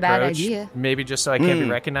before not we a bad approach? idea. Maybe just so I can't be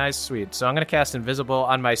recognized? Sweet. So I'm going to cast Invisible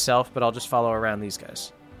on myself, but I'll just follow around these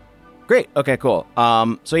guys. Great. Okay, cool.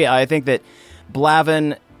 So yeah, I think that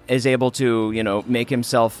Blavin is able to, make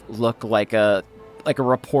himself look like a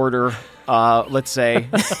reporter, let's say.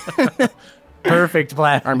 Perfect,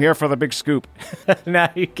 Vlad. I'm here for the big scoop.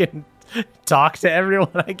 Now you can talk to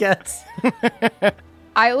everyone, I guess.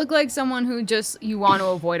 I look like someone who just you want to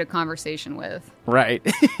avoid a conversation with. Right.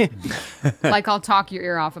 Like I'll talk your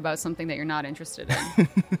ear off about something that you're not interested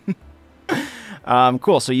in.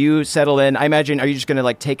 Cool. So you settle in. I imagine, are you just going to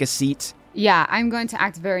like take a seat? Yeah, I'm going to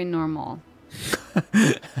act very normal.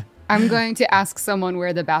 I'm going to ask someone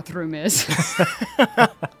where the bathroom is.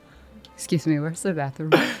 Excuse me, where's the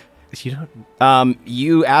bathroom? You don't.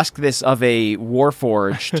 You ask this of a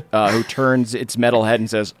Warforged who turns its metal head and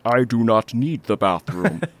says, "I do not need the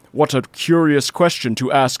bathroom." What a curious question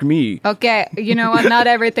to ask me. Okay, you know what? Not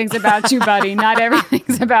everything's about you, buddy. Not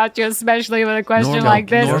everything's about you, especially with a question like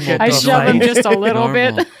this. I shove him just a little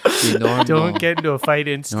bit. Don't get into a fight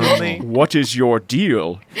instantly. What is your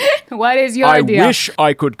deal? What is your deal? I wish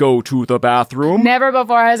I could go to the bathroom. Never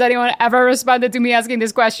before has anyone ever responded to me asking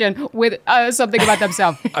this question with something about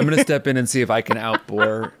themselves. I'm going to step in and see if I can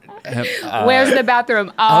outbore him. Where's the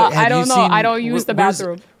bathroom? I don't know. I don't use the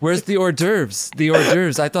bathroom. Where's the hors d'oeuvres? The hors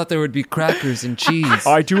d'oeuvres. I thought there would be crackers and cheese.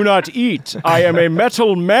 I do not eat. I am a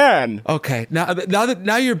metal man. Okay,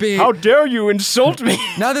 now you're being. How dare you insult me?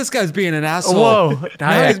 Now this guy's being an asshole. Whoa!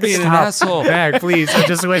 Now he's being an asshole. Nyack, please. I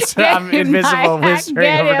just whisper. I'm invisible, Nyack,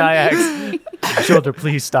 whispering over Nyack's shoulder.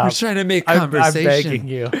 Please stop. We're trying to make conversation. I'm begging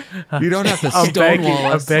you. You don't have to I'm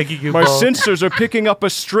stonewall us. begging you. My both. sensors are picking up a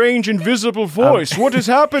strange invisible voice. What is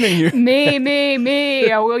happening here? Me.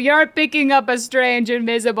 Well, you're picking up a strange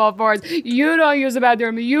invisible force. You don't use the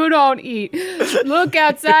bathroom. You don't eat. Look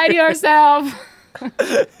outside yourself.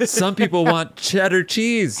 Some people want cheddar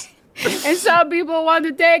cheese. And some people want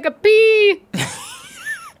to take a pee.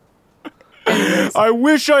 I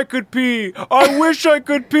wish I could pee. I wish I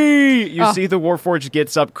could pee. You see the Warforged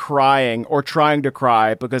gets up crying or trying to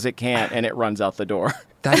cry because it can't, and it runs out the door.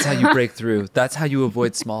 That's how you break through. That's how you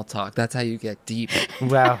avoid small talk. That's how you get deep.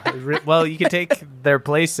 Wow. Well, you can take their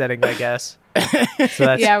place setting, I guess. So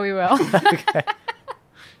that's, Yeah, we will. Okay.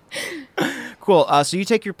 Cool. So you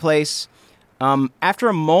take your place. After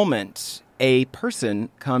a moment, a person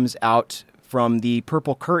comes out from the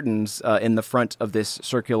purple curtains in the front of this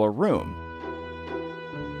circular room.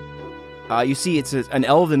 You see it's an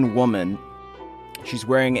elven woman. She's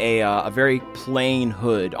wearing a very plain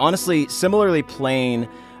hood. Honestly, similarly plain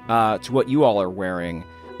to what you all are wearing.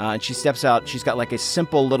 And she steps out. She's got like a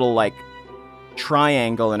simple little like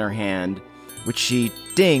triangle in her hand, which she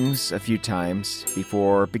dings a few times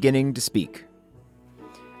before beginning to speak.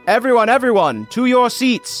 Everyone, to your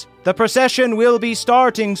seats. The procession will be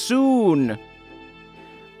starting soon.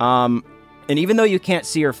 And even though you can't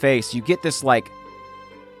see her face, you get this like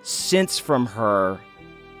sense from her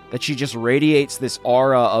that she just radiates this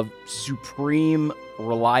aura of supreme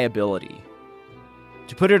reliability.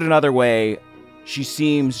 To put it another way, she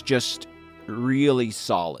seems just really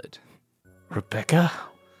solid. Rebecca?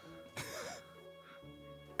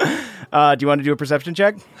 Do you want to do a perception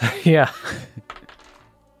check? Yeah.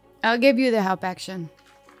 I'll give you the help action.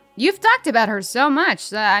 You've talked about her so much.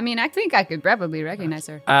 So, I mean, I think I could probably recognize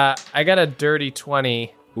her. I got a dirty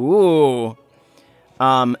 20. Ooh.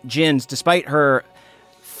 Jins, despite her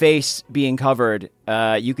face being covered,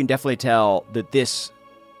 you can definitely tell that this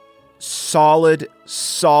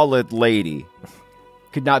solid lady.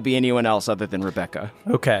 Could not be anyone else other than Rebecca.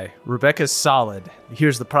 Okay, Rebecca's solid.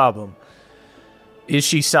 Here's the problem. Is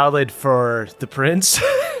she solid for the prince,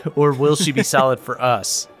 or will she be solid for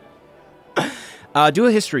us? Do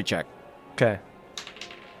a history check. Okay.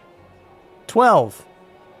 12.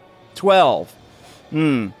 12.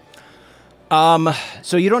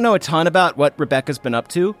 So you don't know a ton about what Rebecca's been up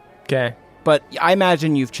to, Okay. but I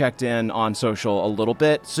imagine you've checked in on social a little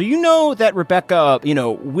bit. So you know that Rebecca,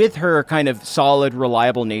 with her kind of solid,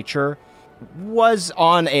 reliable nature, was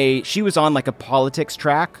on like a politics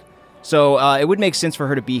track. So it would make sense for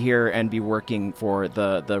her to be here and be working for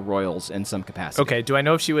the royals in some capacity. Okay, do I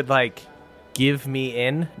know if she would, give me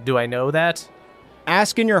in? Do I know that?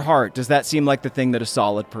 Ask in your heart, does that seem like the thing that a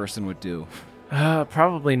solid person would do?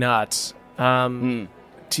 Probably not.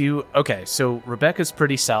 Okay, so Rebecca's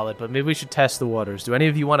pretty solid, but maybe we should test the waters. Do any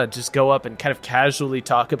of you want to just go up and kind of casually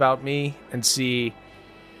talk about me and see?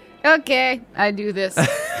 Okay, I do this.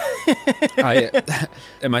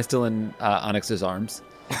 Am I still in Onyx's arms?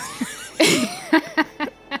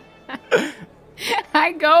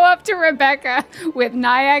 I go up to Rebecca with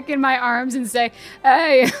Nyack in my arms and say,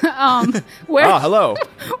 "Hey, hello.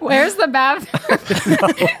 Where's the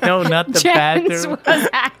bathroom?" No, not the Jens bathroom. was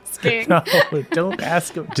asking. No, don't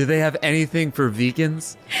ask him. Do they have anything for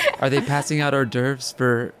vegans? Are they passing out hors d'oeuvres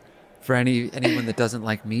for anyone that doesn't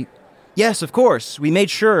like meat? Yes, of course. We made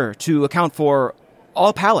sure to account for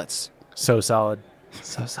all palates. So solid.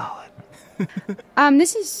 So solid.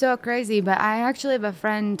 This is so crazy, but I actually have a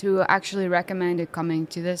friend who actually recommended coming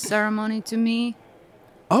to this ceremony to me.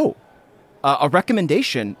 Oh, a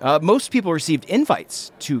recommendation. Most people received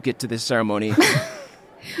invites to get to this ceremony.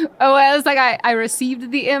 Oh, well, it's like I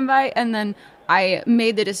received the invite and then I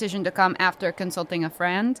made the decision to come after consulting a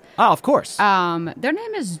friend. Ah, of course. Their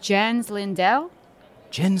name is Jens Lindell.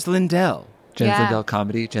 Jens Lindell. Jens Yeah. Lindell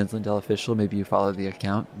Comedy, Jens Lindell Official. Maybe you follow the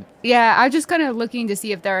account. Yeah, I'm just kind of looking to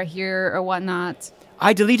see if they're here or whatnot.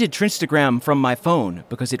 I deleted Trinstagram from my phone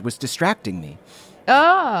because it was distracting me.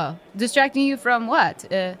 Oh, distracting you from what?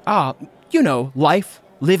 Life.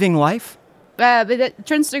 Living life. But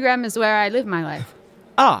Trinstagram is where I live my life.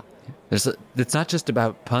 It's not just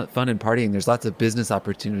about fun and partying. There's lots of business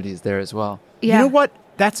opportunities there as well. Yeah. You know what?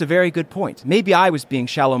 That's a very good point. Maybe I was being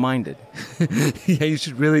shallow-minded. Yeah, you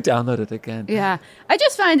should really download it again. Yeah, I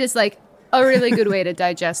just find it's like a really good way to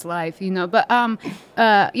digest life, But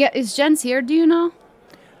is Jens here? Do you know?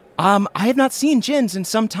 I have not seen Jens in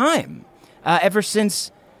some time. Ever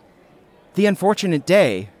since the unfortunate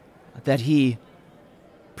day that he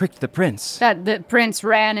pricked the prince. That the prince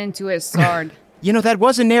ran into his sword. That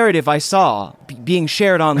was a narrative I saw being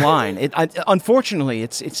shared online. Unfortunately,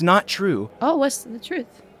 it's not true. Oh, what's the truth?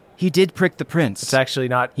 He did prick the prince. It's actually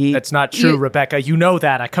not. That's not true, Rebecca. You know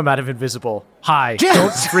that. I come out of invisible. Hi.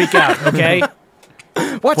 Don't freak out, okay?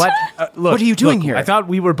 What? Look, what are you doing here? I thought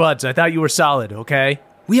we were buds. I thought you were solid, okay?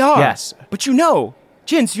 We are. Yes. But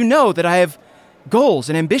Jens, that I have goals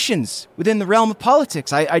and ambitions within the realm of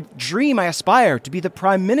politics. I dream, I aspire to be the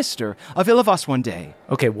prime minister of Illavos one day.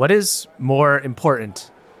 Okay, what is more important?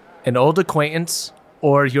 An old acquaintance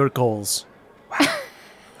or your goals?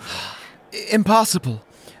 Impossible.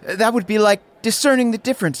 That would be like discerning the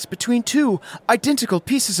difference between two identical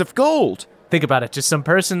pieces of gold. Think about it. Just some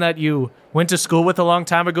person that you went to school with a long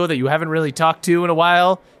time ago that you haven't really talked to in a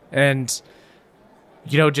while and,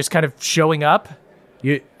 just kind of showing up.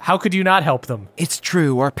 How could you not help them? It's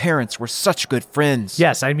true. Our parents were such good friends.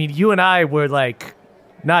 Yes, I mean, you and I were,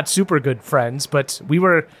 not super good friends, but we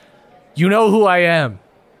were... You know who I am.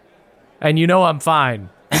 And you know I'm fine.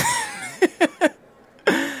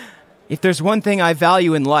 If there's one thing I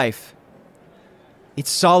value in life, it's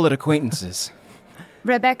solid acquaintances.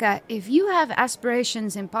 Rebecca, if you have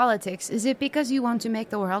aspirations in politics, is it because you want to make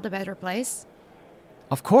the world a better place?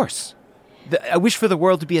 Of course. I wish for the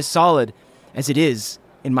world to be as solid as it is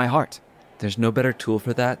in my heart. There's no better tool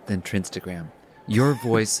for that than Trinstagram. Your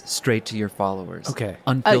voice straight to your followers. Okay.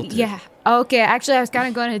 Unfiltered. Yeah. Okay, actually, I was kind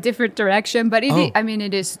of going a different direction, but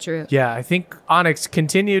it is true. Yeah, I think, Onyx,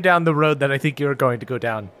 continue down the road that I think you're going to go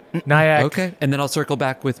down. Nyack. Okay, and then I'll circle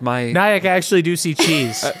back with my... Nyack, I actually do see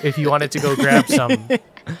cheese, if you wanted to go grab some.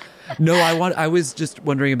 No, I was just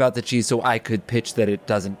wondering about the cheese so I could pitch that it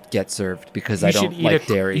doesn't get served because I don't like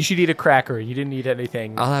dairy. You should eat a cracker. You didn't eat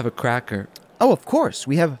anything. I'll have a cracker. Oh, of course.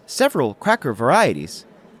 We have several cracker varieties.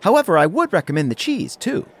 However, I would recommend the cheese,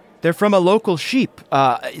 too. They're from a local sheep.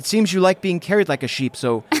 It seems you like being carried like a sheep,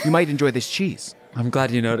 so you might enjoy this cheese. I'm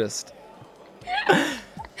glad you noticed. Go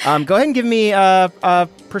ahead and give me a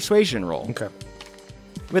persuasion roll. Okay.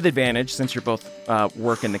 With advantage, since you're both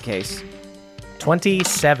working the case.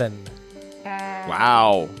 27.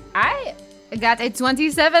 Wow. I got a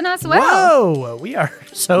 27 as well. Whoa, we are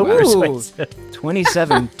so persuasive.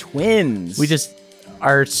 27 twins. We just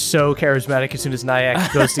are so charismatic as soon as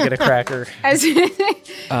Nyack goes to get a cracker.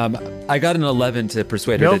 I got an 11 to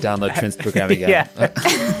persuade her to download Trin's program again. Yeah.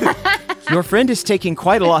 Your friend is taking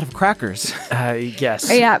quite a lot of crackers. Yes.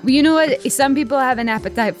 Yeah, but you know what? Some people have an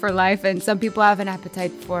appetite for life, and some people have an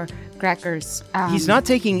appetite for crackers. He's not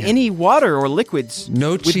taking any water or liquids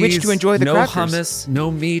No with cheese, which to enjoy the no crackers. hummus, no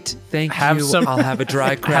meat. Thank Have you. some- I'll have a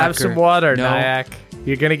dry cracker. Have some water, no, Nyack.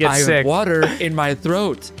 You're going to get I sick. have water in my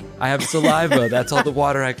throat. I have saliva. That's all the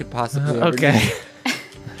water I could possibly ever Okay.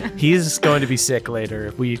 need. He's going to be sick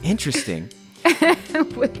later. Interesting.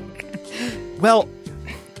 Well,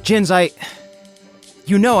 Jins,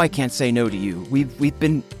 you know I can't say no to you. We've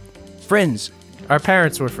been friends, Our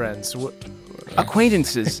parents were friends.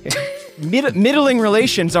 acquaintances, middling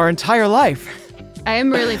relations our entire life. I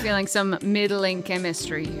am really feeling some middling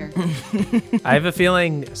chemistry here. I have a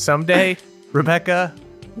feeling someday, Rebecca,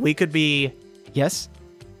 we could be Yes?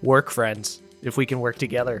 work friends if we can work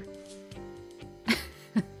together.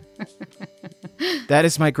 That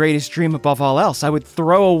is my greatest dream above all else. I would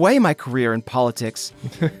throw away my career in politics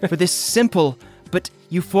for this simple but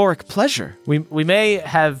euphoric pleasure. We may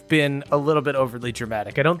have been a little bit overly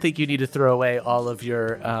dramatic. I don't think you need to throw away all of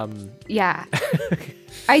your Yeah.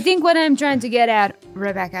 I think what I'm trying to get at,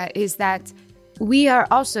 Rebecca, is that we are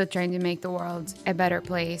also trying to make the world a better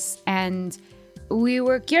place. And we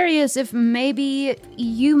were curious if maybe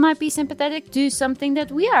you might be sympathetic to something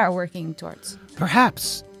that we are working towards.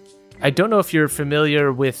 Perhaps. I don't know if you're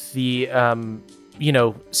familiar with the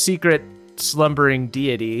secret slumbering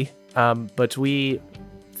deity, but we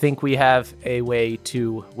think we have a way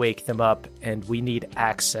to wake them up, and we need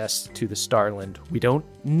access to the Starland. We don't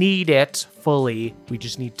need it fully. We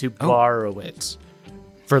just need to borrow it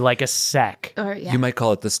for like a sec. Or yeah. You might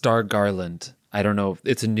call it the Star Garland. I don't know.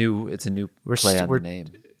 It's a new play on the name.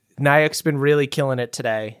 Nyack's been really killing it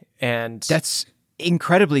today, and That's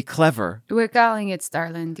incredibly clever. We're calling it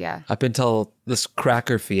Starland, yeah. Up until this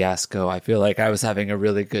cracker fiasco, I feel like I was having a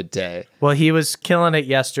really good day. well, he was killing it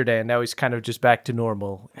yesterday, and now he's kind of just back to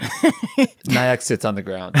normal. Nyack sits on the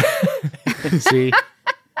ground. See,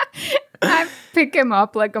 I pick him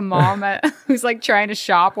up like a mom who's like trying to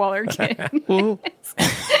shop while her kid.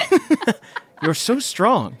 You're so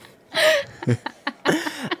strong.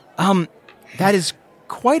 That is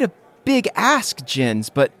quite a big ask, Jins,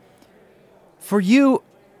 but for you,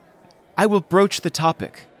 I will broach the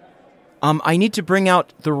topic. I need to bring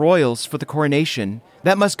out the royals for the coronation.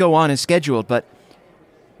 That must go on as scheduled, but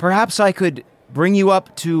perhaps I could bring you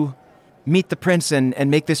up to meet the prince and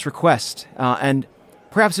make this request. And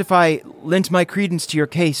perhaps if I lent my credence to your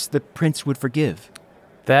case, the prince would forgive.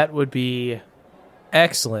 that would be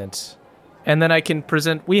excellent. And then I can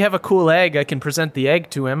present. We have a cool egg. I can present the egg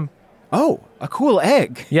to him. Oh, a cool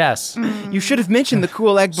egg. Yes. You should have mentioned the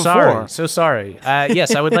cool egg before. Sorry. So sorry.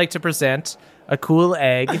 Yes, I would like to present a cool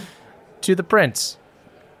egg to the prince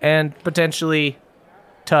and potentially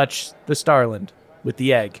touch the Starland with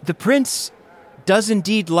the egg. The prince does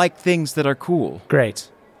indeed like things that are cool.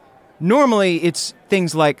 Great. Normally, it's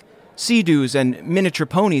things like sea-doos and miniature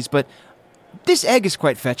ponies, but this egg is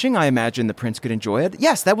quite fetching. I imagine the prince could enjoy it.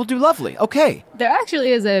 Yes, that will do lovely. Okay. There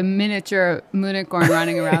actually is a miniature unicorn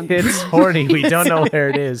running around. It's horny. We don't know where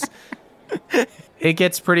it is. It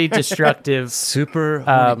gets pretty destructive. Super.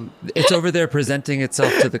 It's over there presenting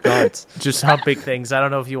itself to the guards. Just humping things. I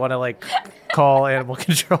don't know if you want to like call animal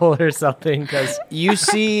control or something, because You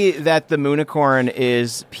see that the Moonicorn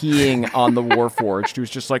is peeing on the Warforged, who's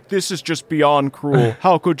just like, this is just beyond cruel.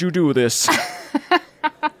 How could you do this?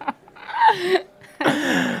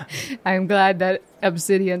 I'm glad that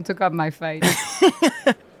Obsidian took up my fight.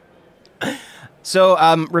 So,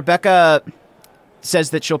 Rebecca says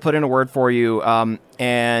that she'll put in a word for you,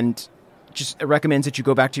 and just recommends that you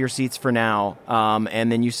go back to your seats for now,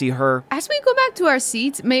 and then you see her. As we go back to our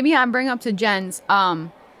seats, maybe I bring up to Jens.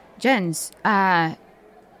 Jens,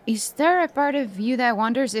 is there a part of you that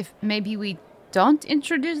wonders if maybe we don't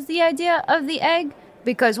introduce the idea of the egg?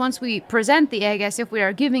 Because once we present the egg as if we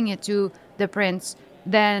are giving it to the prince,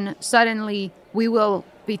 then suddenly we will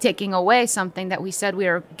be taking away something that we said we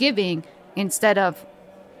are giving instead of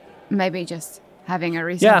maybe just having a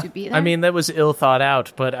reason to be there. I mean, that was ill thought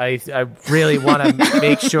out, but I really want to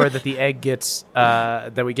make sure that the egg gets,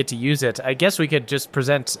 that we get to use it. I guess we could just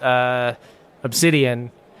present Obsidian.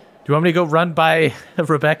 Do you want me to go run by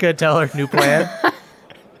Rebecca, tell her new plan?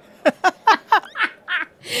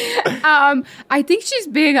 I think she's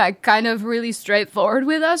being like kind of really straightforward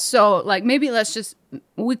with us. So like maybe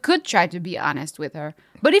we could try to be honest with her.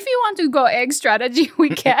 But if you want to go egg strategy, we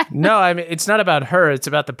can. No, I mean, it's not about her. It's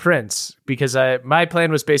about the prince. Because my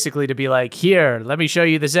plan was basically to be like, here, let me show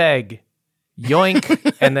you this egg.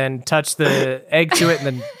 Yoink, and then touch the egg to it and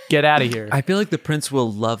then get out of here. I feel like the prince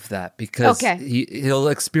will love that because he'll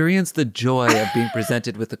experience the joy of being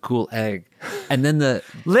presented with a cool egg, and then the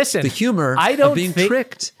humor of being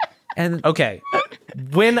tricked. And okay,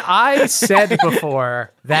 when I said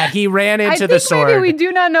before that he ran into the sword, maybe we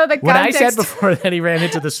do not know the context. When I said before that he ran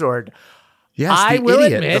into the sword, yes, I the will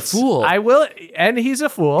idiot, admit, the fool. I will, and he's a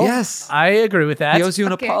fool. Yes, I agree with that. He owes you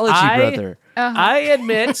an apology, brother. I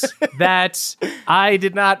admit that I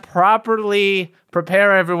did not properly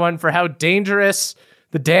prepare everyone for how dangerous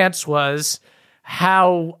the dance was,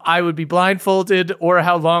 how I would be blindfolded, or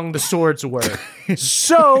how long the swords were.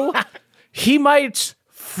 So he might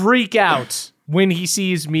freak out when he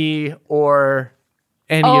sees me or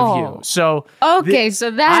any of you. So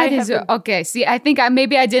so that is okay. See, I think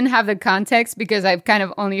maybe I didn't have the context because I've kind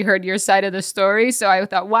of only heard your side of the story. So I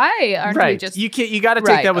thought, why aren't we just you got to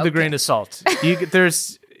take that with a grain of salt.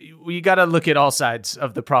 You got to look at all sides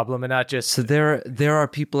of the problem and not just. So there are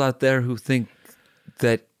people out there who think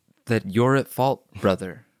that you're at fault,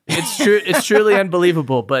 brother. It's true. It's truly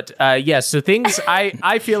unbelievable. But yes, so things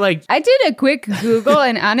I feel like I did a quick Google,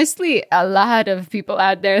 and honestly, a lot of people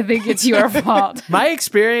out there think it's your fault. My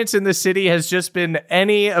experience in the city has just been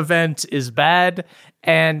any event is bad,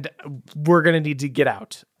 and we're gonna need to get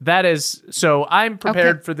out. That is so. I'm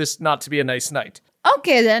prepared for this not to be a nice night.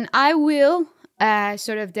 Okay, then I will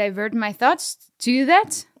sort of divert my thoughts to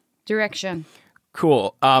that direction.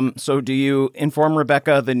 Cool. So do you inform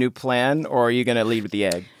Rebecca the new plan, or are you going to lead with the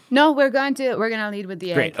egg? No, we're going to lead with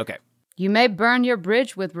the egg. Great. Okay. You may burn your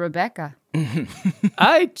bridge with Rebecca.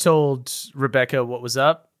 I told Rebecca what was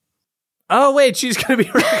up. Oh wait, she's going to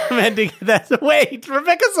be recommending that. Wait,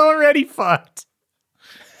 Rebecca's already fucked.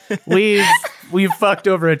 We've fucked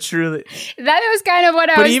over a truly. That was kind of what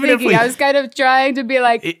I was thinking. I was kind of trying to be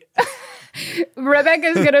like.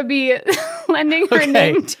 Rebecca's gonna be lending her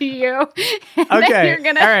name to you, and then you're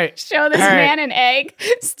gonna show this man an egg,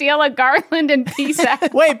 steal a garland, and peace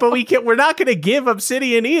out. Wait, but we're not gonna give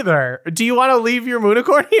obsidian either. Do you want to leave your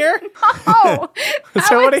moonicorn here? Oh,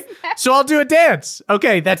 so I'll do a dance.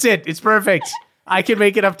 Okay, that's it. It's perfect. I can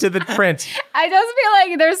make it up to the prince. I just feel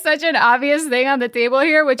like there's such an obvious thing on the table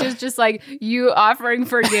here, which is just like you offering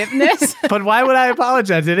forgiveness. But why would I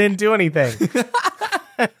apologize? I didn't do anything.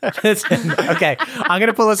 Okay, I'm going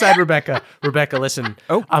to pull aside Rebecca. Rebecca, listen.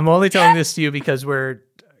 I'm only telling this to you because we're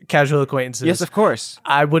casual acquaintances. Yes, of course.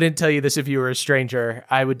 I wouldn't tell you this if you were a stranger.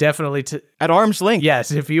 I would definitely... At arm's length.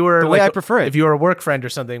 Yes, if you were... The way I prefer it. If you were a work friend or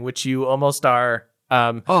something, which you almost are...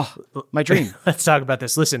 my dream. Let's talk about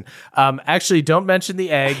this. Listen, actually, don't mention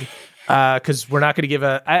the egg because we're not going to give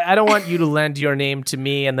I don't want you to lend your name to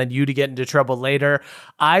me and then you to get into trouble later.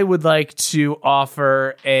 I would like to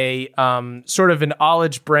offer a sort of an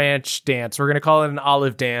olive branch dance. We're going to call it an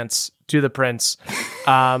olive dance to the prince.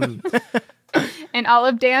 An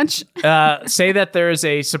olive dance? Say that there is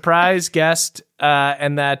a surprise guest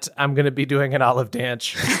and that I'm going to be doing an olive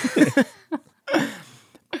dance.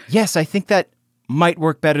 Yes, I think that might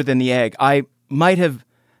work better than the egg. I might have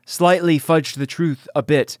slightly fudged the truth a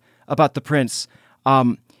bit about the prince.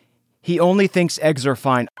 He only thinks eggs are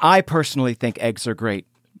fine. I personally think eggs are great.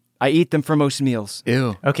 I eat them for most meals.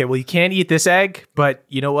 Ew. Okay, well, you can't eat this egg, but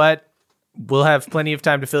you know what? We'll have plenty of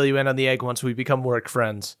time to fill you in on the egg once we become work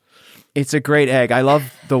friends. It's a great egg. I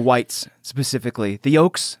love the whites specifically. The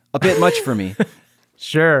yolks, a bit much for me.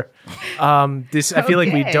 Sure. I feel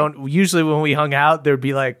like we don't... Usually when we hung out, there'd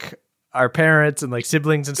be like... Our parents and like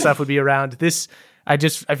siblings and stuff would be around. I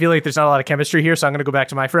feel like there's not a lot of chemistry here, so I'm going to go back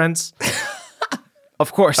to my friends.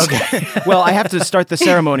 Of course. Okay. Well, I have to start the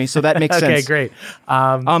ceremony, so that makes sense. Okay, great.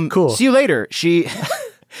 Cool. See you later. She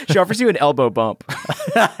offers you an elbow bump.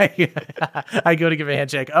 I go to give a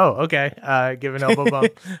handshake. Oh, okay. Give an elbow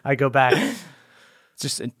bump. I go back. It's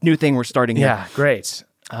just a new thing we're starting here. Yeah, great.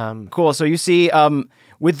 Cool. So you see,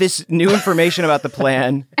 with this new information about the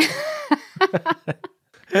plan...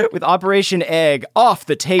 With Operation Egg off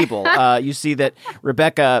the table, you see that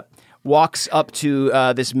Rebecca walks up to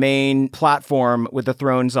this main platform with the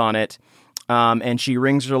thrones on it, and she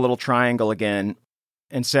rings her little triangle again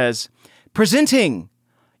and says, "Presenting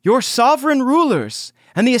your sovereign rulers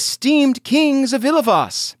and the esteemed kings of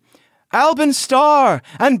Ilivas, Alban Star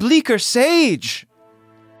and Bleaker Sage."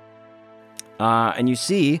 And you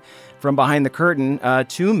see, from behind the curtain,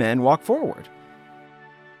 two men walk forward.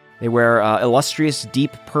 They wear illustrious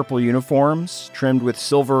deep purple uniforms trimmed with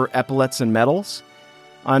silver epaulets and medals.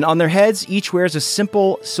 On their heads, each wears a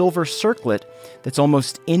simple silver circlet that's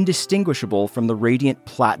almost indistinguishable from the radiant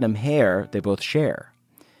platinum hair they both share.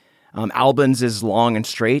 Albin's is long and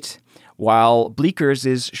straight, while Bleeker's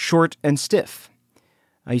is short and stiff.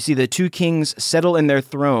 You see the two kings settle in their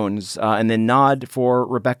thrones and then nod for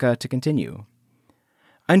Rebecca to continue.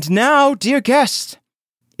 And now, dear guest,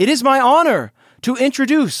 it is my honor to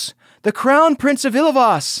introduce the Crown Prince of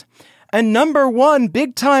Ilovas and #1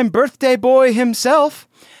 big-time birthday boy himself,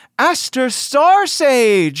 Aster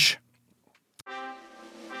Starsage.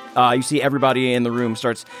 You see everybody in the room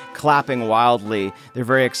starts clapping wildly. They're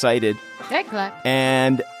very excited. They clap.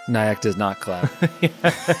 And Nyack does not clap.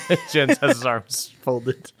 Jens has his arms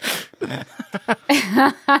folded.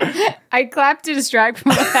 I clap to distract from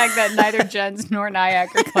the fact that neither Jens nor Nyack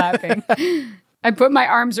are clapping. I put my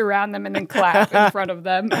arms around them and then clap in front of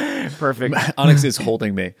them. Perfect. Onyx is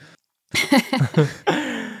holding me.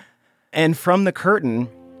 And from the curtain,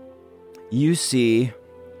 you see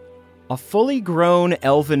a fully grown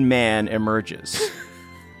elven man emerges.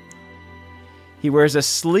 He wears a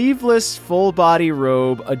sleeveless full-body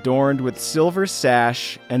robe adorned with silver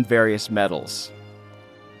sash and various medals.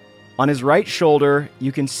 On his right shoulder,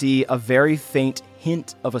 you can see a very faint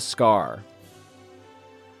hint of a scar.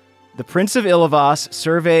 The Prince of Ilovas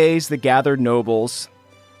surveys the gathered nobles,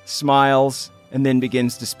 smiles, and then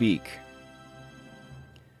begins to speak.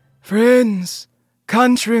 Friends,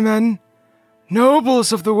 countrymen,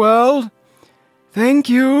 nobles of the world, thank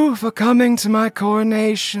you for coming to my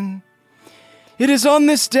coronation. It is on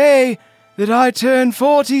this day that I turn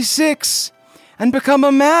 46 and become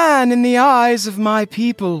a man in the eyes of my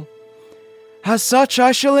people. As such,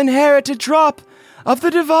 I shall inherit a drop of the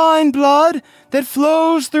divine blood that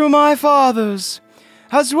flows through my fathers,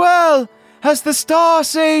 as well as the Star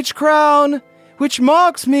Sage crown, which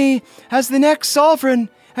marks me as the next sovereign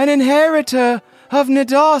and inheritor of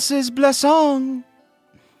Nidas's blessing.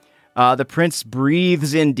 The prince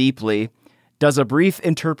breathes in deeply, does a brief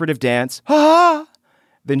interpretive dance,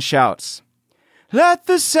 then shouts, "Let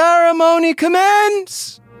the ceremony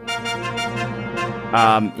commence!"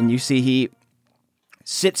 And you see he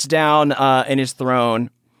sits down in his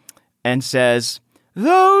throne and says,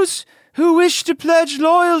 "Those who wish to pledge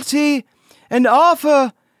loyalty and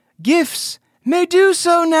offer gifts may do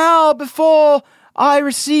so now before I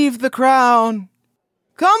receive the crown.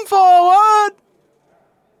 Come forward!"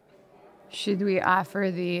 Should we offer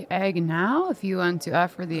the egg now if you want to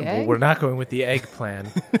offer the egg? Well, we're not going with the egg plan.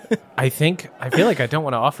 I feel like I don't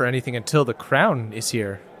want to offer anything until the crown is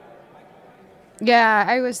here. Yeah,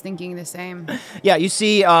 I was thinking the same. Yeah, you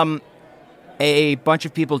see a bunch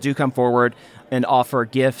of people do come forward and offer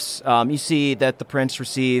gifts. You see that the prince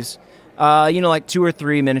receives, like 2 or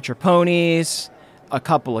 3 miniature ponies, a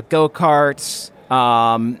couple of go-karts.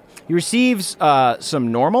 He receives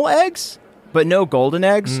some normal eggs, but no golden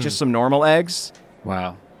eggs, just some normal eggs.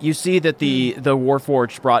 Wow. You see that the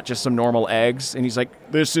Warforged brought just some normal eggs, and he's like,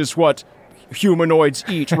 "This is what humanoids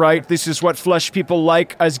eat, right? This is what flesh people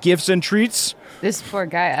like as gifts and treats." This poor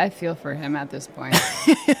guy, I feel for him at this point.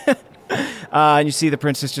 And you see the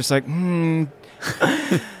princess just like,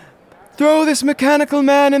 "Throw this mechanical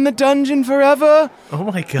man in the dungeon forever. Oh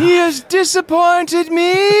my god. He has disappointed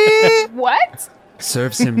me." What?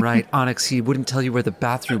 Serves him right. Onyx, he wouldn't tell you where the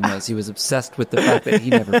bathroom was. He was obsessed with the fact that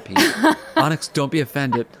he never peed. Onyx, don't be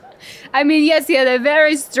offended. I mean, yes, he had a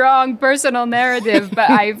very strong personal narrative,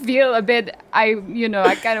 but I feel a bit, I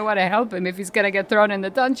kind of want to help him if he's going to get thrown in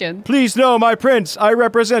the dungeon. "Please know, my prince, I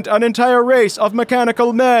represent an entire race of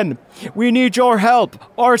mechanical men. We need your help.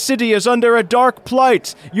 Our city is under a dark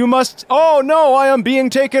plight. You must... Oh, no, I am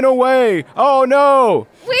being taken away. Oh, no."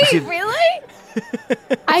 Wait, really?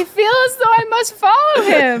 I feel as though I must follow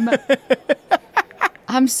him.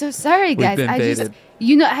 I'm so sorry, guys. We've been baited.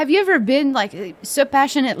 Have you ever been so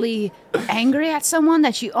passionately angry at someone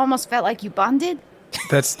that you almost felt like you bonded?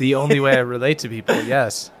 That's the only way I relate to people,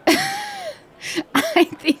 yes. I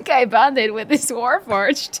think I bonded with this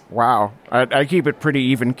Warforged. Wow. I keep it pretty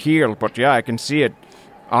even keel, but yeah, I can see it.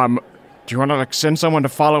 Do you want to send someone to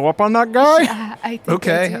follow up on that guy? I think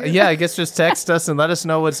okay. Yeah, I guess just text us and let us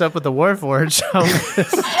know what's up with the Warforged. I'm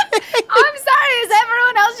sorry, is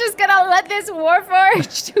everyone else just gonna let this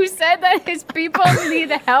Warforged who said that his people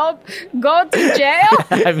need help go to jail?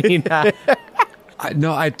 I mean,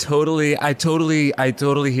 no, I totally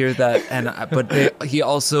hear that, but he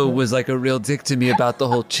also was like a real dick to me about the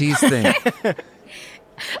whole cheese thing.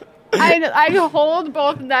 I hold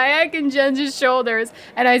both Nyack and Jens' shoulders,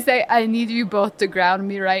 and I say, "I need you both to ground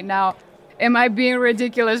me right now. Am I being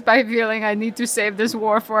ridiculous by feeling I need to save this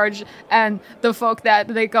Warforged and the folk that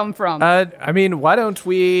they come from?" I mean, why don't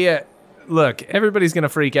we Look, everybody's going to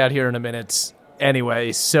freak out here in a minute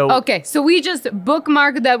anyway, so... Okay, so we just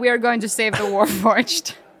bookmark that we are going to save the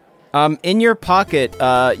Warforged. In your pocket,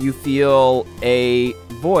 you feel a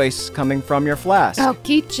voice coming from your flask. Oh,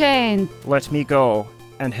 Keychain. Let me go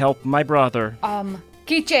and help my brother.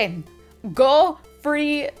 Keychain, go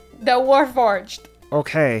free the Warforged.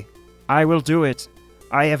 Okay, I will do it.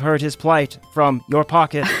 I have heard his plight from your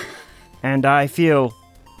pocket, and I feel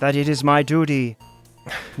that it is my duty,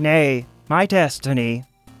 nay, my destiny,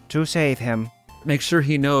 to save him. Make sure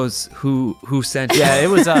he knows who sent you. Yeah, it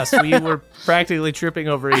was us. We were practically tripping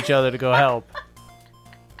over each other to go help.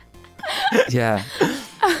 Yeah.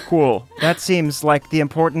 Cool. That seems like the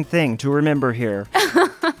important thing to remember here.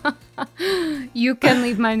 You can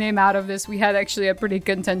leave my name out of this. We had actually a pretty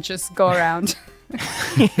contentious go-around.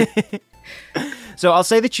 So I'll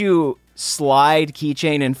say that you slide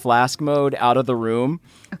Keychain in flask mode out of the room,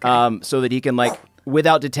 so that he can, like,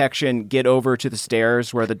 without detection, get over to the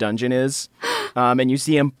stairs where the dungeon is. And you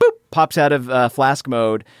see him, boop, pops out of flask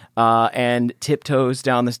mode and tiptoes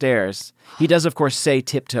down the stairs. He does, of course, say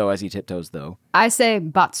tiptoe as he tiptoes, though. I say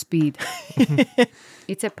butt speed.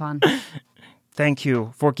 It's a pun. Thank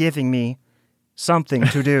you for giving me something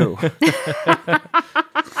to do.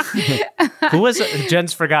 Who was it?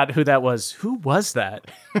 Jen's forgot who that was. Who was that?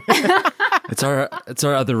 It's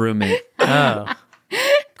our other roommate. Oh.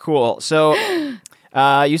 Cool. So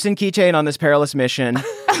you send Keychain on this perilous mission.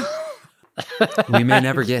 We may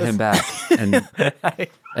never get him back, and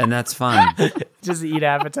that's fine. Just eat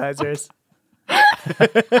appetizers.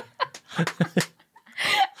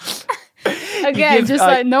 Again, just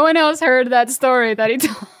like no one else heard that story that he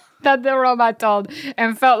told, that the robot told,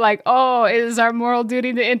 and felt like, oh, it is our moral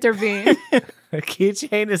duty to intervene.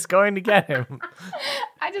 Keychain is going to get him.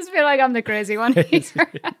 I just feel like I'm the crazy one here.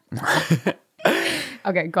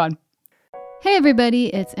 Okay, go on. Hey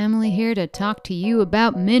everybody, it's Emily here to talk to you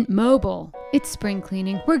about Mint Mobile. It's spring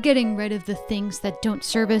cleaning. We're getting rid of the things that don't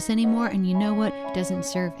serve us anymore, and you know what doesn't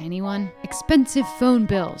serve anyone? Expensive phone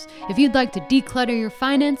bills. If you'd like to declutter your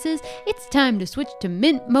finances, it's time to switch to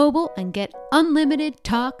Mint Mobile and get unlimited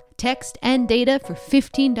talk, text, and data for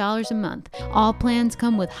 $15 a month. All plans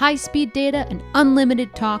come with high-speed data and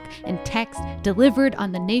unlimited talk and text delivered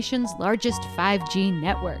on the nation's largest 5G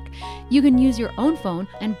network. You can use your own phone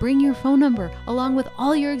and bring your phone number along with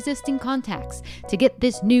all your existing contacts. To get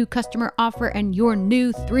this new customer offer and your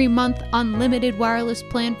new 3-month unlimited wireless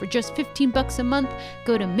plan for just $15 a month,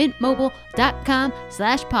 go to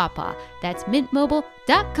mintmobile.com/pawpaw. That's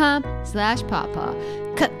mintmobile.com/pawpaw.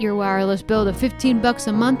 Cut your wireless bill to $15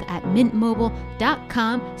 a month at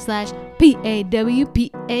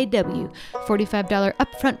mintmobile.com/PAWPAW. $45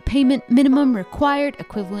 upfront payment minimum required,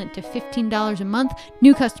 equivalent to $15 a month.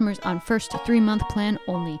 New customers on first 3-month plan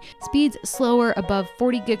only. Speeds slower above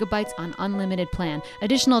 40 gigabytes on unlimited plan.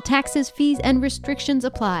 Additional taxes, fees, and restrictions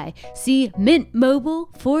apply. See Mint Mobile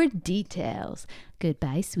for details.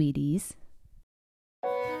 Goodbye, sweeties.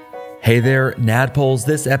 Hey there, Nadpoles.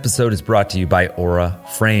 This episode is brought to you by Aura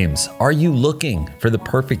Frames. Are you looking for the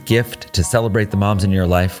perfect gift to celebrate the moms in your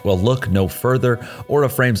life? Well, look no further. Aura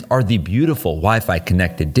Frames are the beautiful Wi-Fi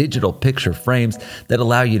connected digital picture frames that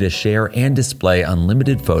allow you to share and display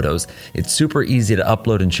unlimited photos. It's super easy to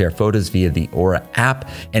upload and share photos via the Aura app.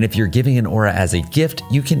 And if you're giving an Aura as a gift,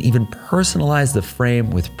 you can even personalize the frame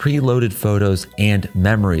with preloaded photos and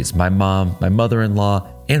memories. My mom, my mother-in-law,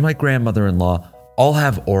 and my grandmother-in-law all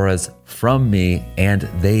have Auras from me, and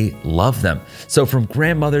they love them. So from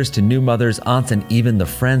grandmothers to new mothers, aunts, and even the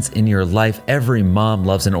friends in your life, every mom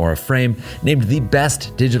loves an Aura frame. Named the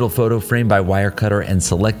best digital photo frame by Wirecutter and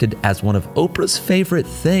selected as one of Oprah's favorite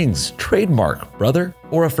things. Trademark, brother.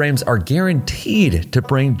 Aura frames are guaranteed to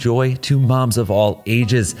bring joy to moms of all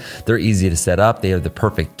ages. They're easy to set up, they are the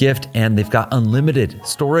perfect gift, and they've got unlimited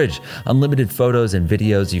storage, unlimited photos and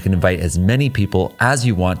videos. You can invite as many people as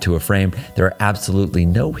you want to a frame. There are absolutely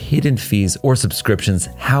no hidden fees or subscriptions.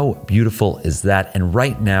 How beautiful is that? And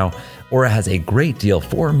right now, Aura has a great deal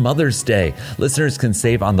for Mother's Day. Listeners can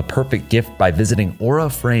save on the perfect gift by visiting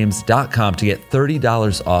auraframes.com to get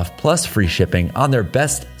 $30 off plus free shipping on their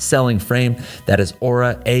best-selling frame. That is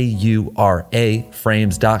Aura, A-U-R-A,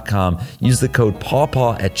 frames.com. Use the code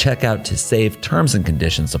PAWPAW at checkout to save. Terms and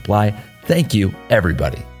conditions apply. Thank you,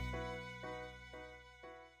 everybody.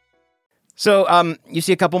 So you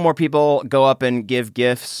see a couple more people go up and give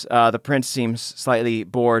gifts. The prince seems slightly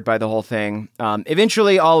bored by the whole thing.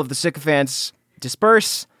 Eventually, all of the sycophants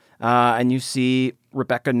disperse, and you see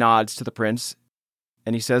Rebecca nods to the prince,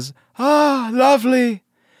 and he says, "Ah, lovely.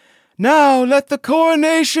 Now let the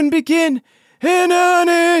coronation begin in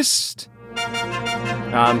earnest."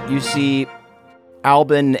 You see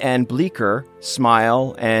Albin and Bleeker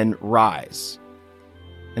smile and rise.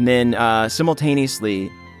 And then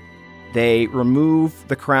simultaneously, they remove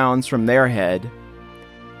the crowns from their head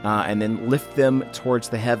and then lift them towards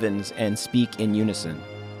the heavens and speak in unison.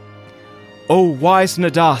 O wise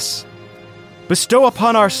Nadas, bestow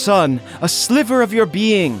upon our son a sliver of your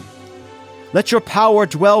being. Let your power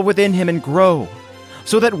dwell within him and grow,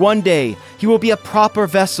 so that one day he will be a proper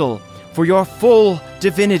vessel for your full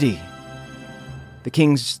divinity. The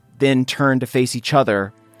kings then turn to face each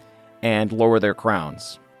other and lower their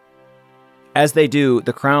crowns. As they do,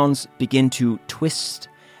 the crowns begin to twist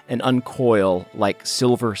and uncoil like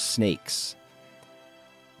silver snakes.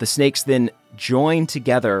 The snakes then join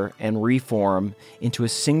together and reform into a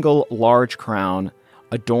single large crown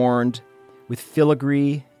adorned with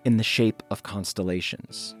filigree in the shape of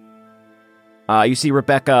constellations. You see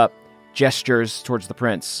Rebecca gestures towards the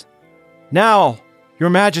prince. Now, your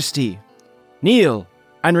majesty, kneel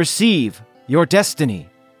and receive your destiny.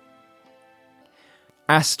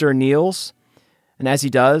 Aster kneels, and as he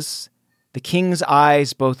does, the king's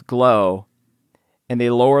eyes both glow, and they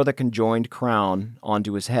lower the conjoined crown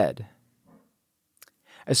onto his head.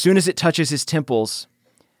 As soon as it touches his temples,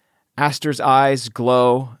 Aster's eyes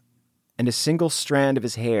glow, and a single strand of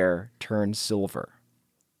his hair turns silver.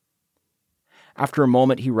 After a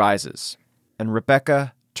moment, he rises, and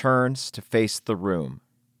Rebecca turns to face the room.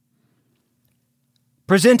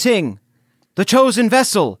 Presenting the chosen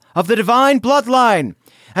vessel of the divine bloodline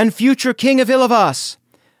and future king of Ilovas,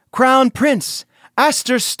 Crown Prince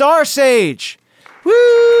Aster Starsage.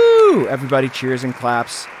 Woo! Everybody cheers and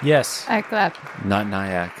claps. Yes. I clap. Not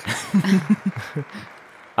Nyack.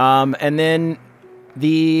 And then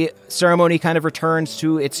the ceremony kind of returns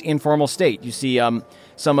to its informal state. You see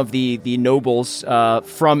some of the nobles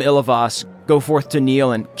from Ilovas go forth to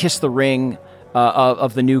kneel and kiss the ring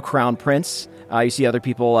of the new crown prince. You see other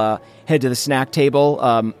people head to the snack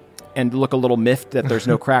table and look a little miffed that there's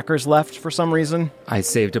no crackers left for some reason. I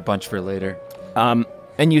saved a bunch for later.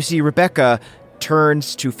 And you see Rebecca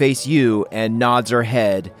turns to face you and nods her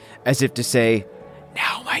head as if to say,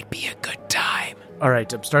 now might be a good time. All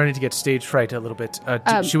right, I'm starting to get stage fright a little bit.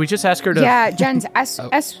 Should we just ask her to... Yeah, Jens,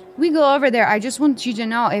 as we go over there, I just want you to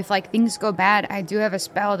know if things go bad, I do have a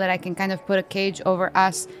spell that I can kind of put a cage over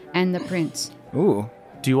us and the prince. Ooh.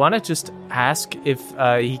 Do you want to just ask if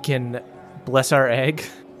he can bless our egg?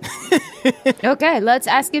 Okay, let's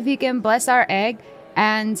ask if he can bless our egg.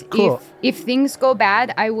 And cool. if things go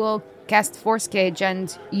bad, I will cast Force Cage,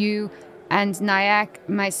 and you and Nyack,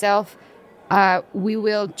 myself, we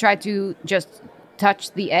will try to just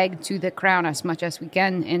touch the egg to the crown as much as we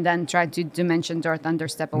can, and then try to Dimension Door Thunder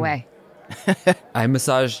step away. I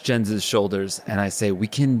massage Jens's shoulders and I say, we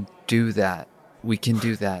can do that. We can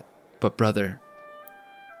do that. But brother,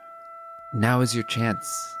 now is your chance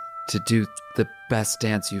to do the best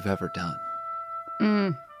dance you've ever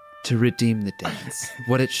done. To redeem the dance.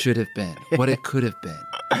 What it should have been. What it could have been.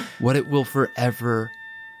 What it will forever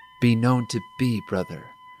be known to be, brother.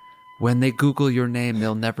 When they Google your name,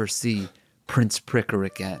 they'll never see Prince Pricker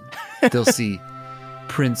again. They'll see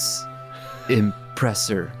Prince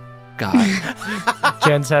Impressor Guy.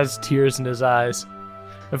 Jens has tears in his eyes.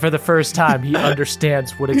 And for the first time, he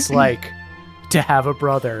understands what it's like to have a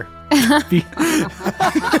brother.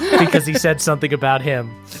 Because he said something about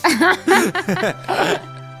him.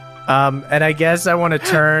 And I guess I want to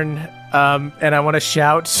turn and I want to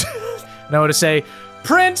shout and I want to say,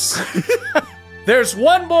 Prince, there's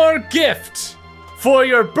one more gift for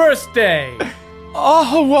your birthday.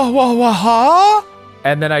 Oh,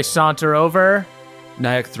 And then I saunter over.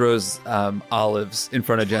 Nyack throws olives in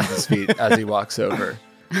front of Jens's feet as he walks over.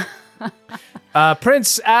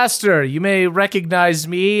 Prince Aster, you may recognize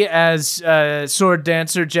me as sword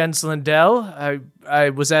dancer Jens Lindell.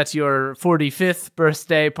 I was at your 45th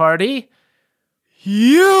birthday party.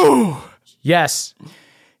 You! Yes.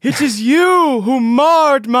 It is you who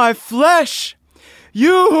marred my flesh.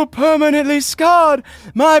 You who permanently scarred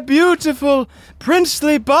my beautiful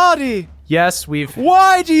princely body. Yes, we've...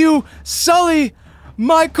 Why do you sully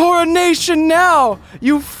my coronation now,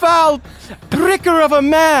 you foul pricker of a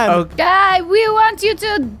man? Oh. We want you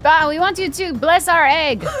to bless our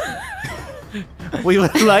egg. We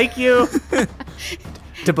would like you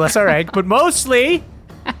to bless our egg, but mostly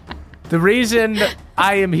the reason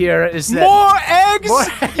I am here is that... More eggs?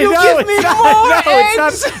 You give me more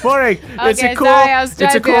eggs? It's not more egg. It's a cool, sorry, I was trying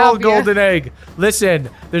it's a to cool help you. golden egg. Listen,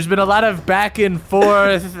 there's been a lot of back and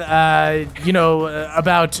forth,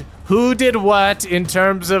 about who did what in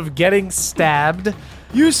terms of getting stabbed.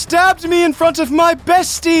 You stabbed me in front of my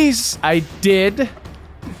besties. I did.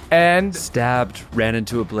 And stabbed, ran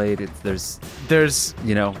into a blade. There's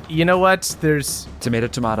you know what? There's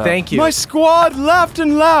tomato. Thank you. My squad laughed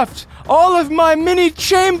and laughed. All of my mini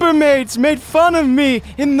chambermaids made fun of me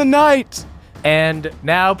in the night. And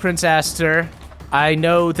now, Prince Aster, I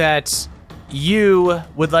know that you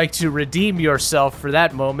would like to redeem yourself for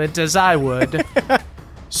that moment, as I would.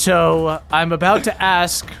 So I'm about to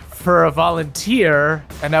ask for a volunteer,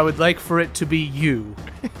 and I would like for it to be you.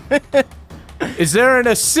 Is there an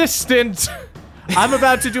assistant? I'm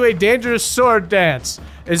about to do a dangerous sword dance.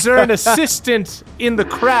 Is there an assistant in the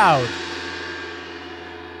crowd?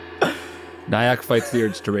 Nyack fights the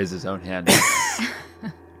urge to raise his own hand.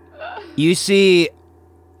 You see,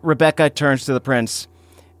 Rebecca turns to the prince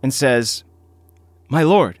and says, "My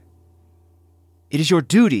lord, it is your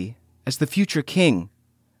duty as the future king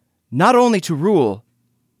not only to rule,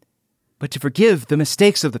 but to forgive the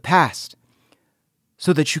mistakes of the past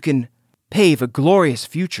so that you can pave a glorious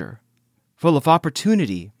future full of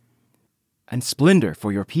opportunity and splendor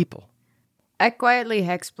for your people." I quietly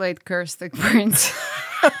hexblade curse the prince.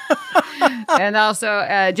 And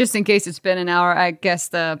also, just in case it's been an hour, I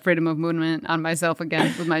guessed the freedom of movement on myself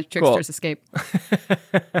again with my trickster's escape.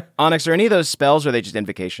 Onyx, are any of those spells or are they just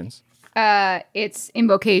invocations? It's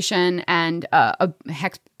invocation and a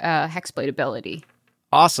hexblade ability.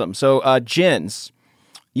 Awesome. So, Jins,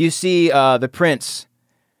 you see the prince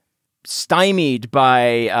stymied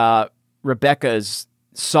by Rebecca's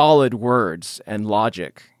solid words and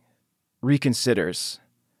logic, reconsiders.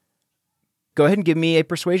 Go ahead and give me a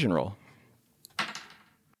persuasion roll.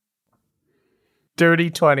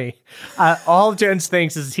 Dirty 20. All Jens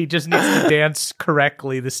thinks is he just needs to dance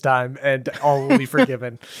correctly this time, and all will be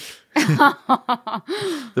forgiven.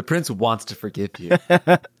 The prince wants to forgive you.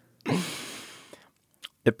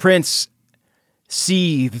 The prince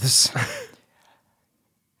seethes.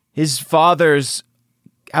 His fathers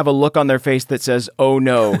have a look on their face that says, "Oh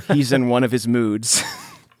no, he's in one of his moods."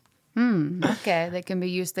 Okay, they can be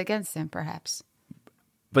used against him, perhaps.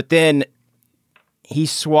 But then he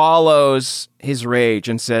swallows his rage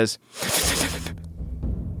and says,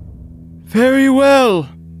 "Very well.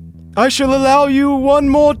 I shall allow you one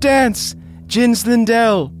more dance, Jins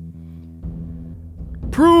Lindell.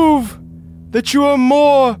 Prove that you are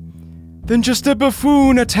more than just a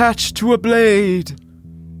buffoon attached to a blade.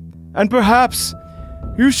 And perhaps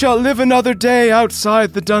you shall live another day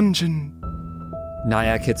outside the dungeon."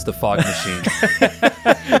 Nyack hits the fog machine.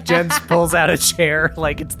 Jens pulls out a chair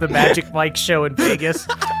like it's the Magic Mike show in Vegas.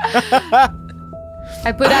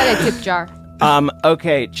 I put out a tip jar.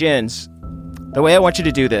 Okay, Jins, the way I want you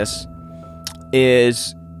to do this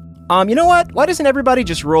is, you know what? Why doesn't everybody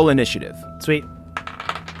just roll initiative? Sweet.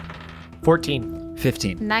 14.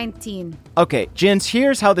 15. 19. Okay, Jins,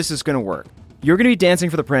 here's how this is going to work. You're going to be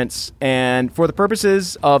dancing for the prince, and for the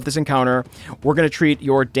purposes of this encounter, we're going to treat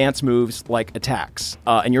your dance moves like attacks.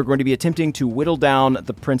 And you're going to be attempting to whittle down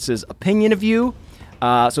the prince's opinion of you.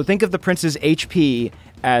 So think of the prince's HP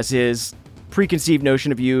as his preconceived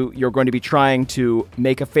notion of you. You're going to be trying to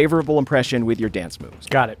make a favorable impression with your dance moves.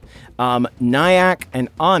 Got it. Nyack and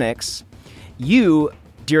Onyx, you,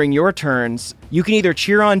 during your turns, you can either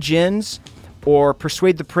cheer on Jins or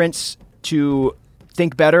persuade the prince to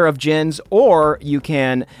think better of Jins, or you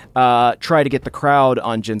can try to get the crowd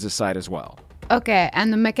on Jins' side as well. Okay,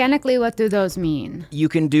 and mechanically, what do those mean? You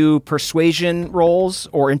can do persuasion rolls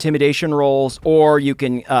or intimidation rolls, or you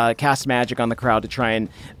can cast magic on the crowd to try and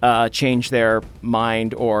change their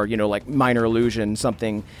mind, or, like minor illusion,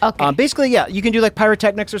 something. Okay. Basically, yeah, you can do like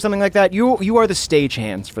pyrotechnics or something like that. You are the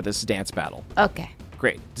stagehands for this dance battle. Okay.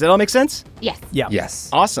 Great. Does that all make sense? Yes. Yeah. Yes.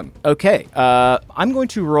 Awesome. Okay. I'm going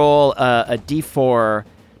to roll a d4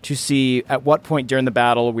 to see at what point during the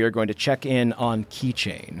battle we are going to check in on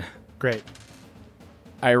Keychain. Great.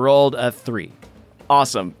 I rolled a 3.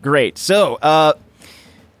 Awesome. Great. So,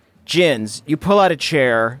 Jins, you pull out a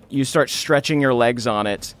chair, you start stretching your legs on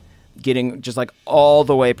it, getting just like all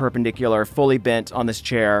the way perpendicular, fully bent on this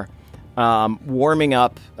chair, warming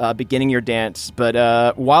up, beginning your dance.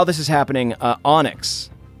 But while this is happening,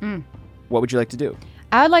 Onyx, what would you like to do?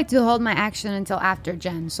 I would like to hold my action until after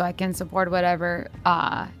Jen, so I can support whatever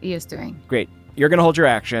he is doing. Great. You're going to hold your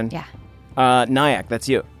action. Yeah. Nyack, that's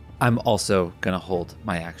you. I'm also going to hold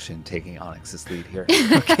my action, taking Onyx's lead here.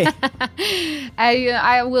 Okay.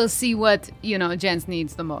 I will see what, Jen's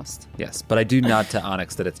needs the most. Yes, but I do nod to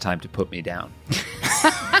Onyx that it's time to put me down.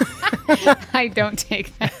 I don't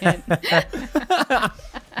take that hint.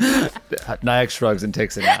 Nyack shrugs and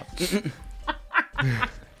takes a nap.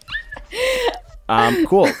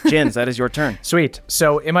 Cool. Jins, that is your turn. Sweet.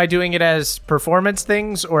 So am I doing it as performance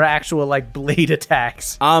things or actual like blade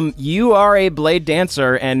attacks? You are a blade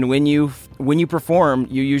dancer, and when you perform,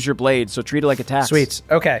 you use your blade, so treat it like attacks. Sweet.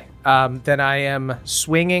 Okay. Then I am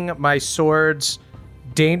swinging my swords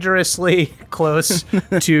dangerously close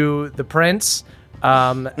to the prince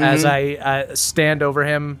as I stand over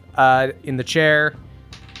him in the chair.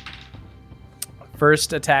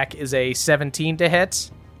 First attack is a 17 to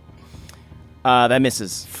hit. That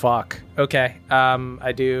misses. Fuck. Okay.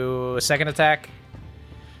 I do a second attack.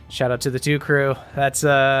 Shout out to the 2 crew. That's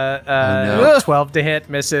 12 to hit,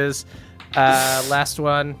 misses. Last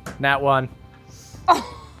one, nat 1.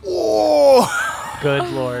 Oh. Good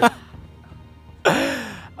lord.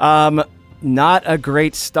 Not a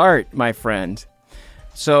great start, my friend.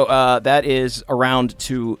 So that is a round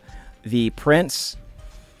to the prince.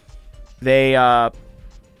 They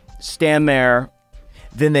stand there.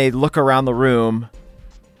 Then they look around the room,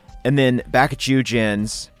 and then back at you,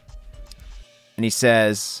 Jins, and he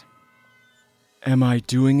says, Am I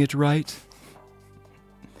doing it right?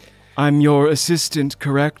 I'm your assistant,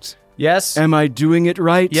 correct? Yes. Am I doing it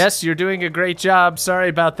right? Yes, you're doing a great job. Sorry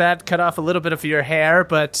about that. Cut off a little bit of your hair,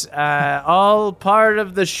 but all part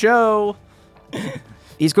of the show.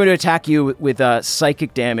 He's going to attack you with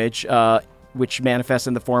psychic damage, which manifests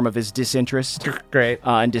in the form of his disinterest. Great.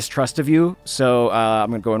 And distrust of you. So I'm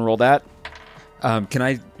going to go and roll that. Can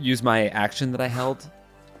I use my action that I held?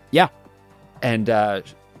 Yeah. And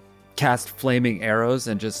cast flaming arrows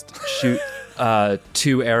and just shoot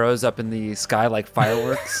 2 arrows up in the sky like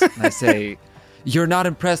fireworks? And I say, you're not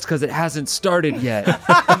impressed because it hasn't started yet.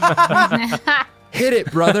 Hit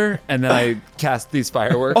it, brother. And then I cast these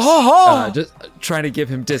fireworks. Just trying to give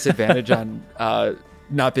him disadvantage on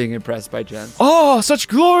not being impressed by Jen. Oh, such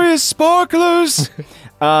glorious sparklers!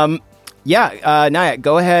 Naya,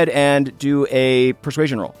 go ahead and do a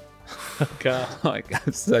persuasion roll. Oh, God. Oh my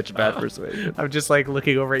God, such bad persuasion. I'm just like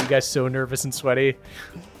looking over at you guys so nervous and sweaty.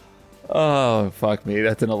 Oh, fuck me.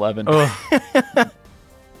 That's an 11. Oh.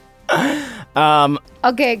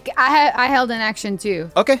 Okay, I held an action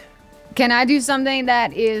too. Okay. Can I do something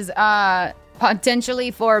that is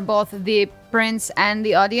potentially for both the prince and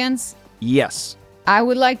the audience? Yes. I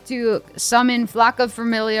would like to summon flock of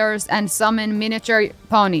familiars and summon miniature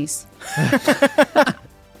ponies.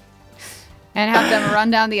 And have them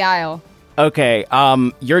run down the aisle. Okay,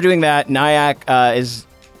 you're doing that. Nyack is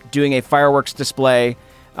doing a fireworks display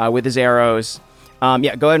with his arrows. Go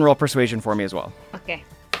ahead and roll persuasion for me as well. Okay.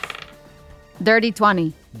 Dirty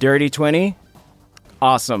 20. Dirty 20?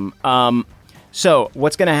 Awesome. So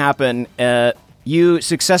what's going to happen, you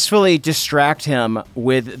successfully distract him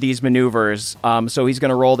with these maneuvers, so he's going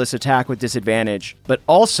to roll this attack with disadvantage. But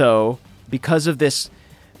also, because of this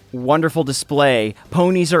wonderful display,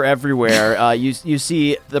 ponies are everywhere. You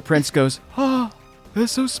see the prince goes, Oh, they're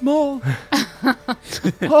so small.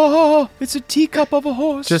 Oh, it's a teacup of a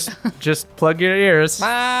horse. Just plug your ears.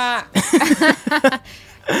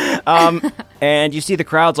 and you see the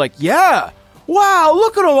crowd's like, yeah, wow,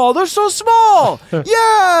 look at them all. They're so small.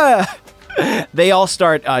 Yeah. They all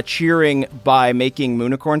start cheering by making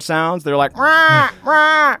moonicorn sounds. They're like, rah,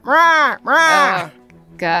 rah, rah, rah.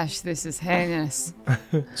 Gosh, this is heinous.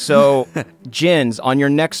 So, Jins, on your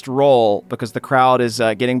next roll, because the crowd is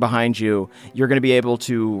getting behind you, you're going to be able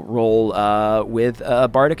to roll with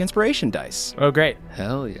Bardic Inspiration dice. Oh, great.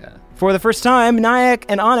 Hell yeah. For the first time, Nyack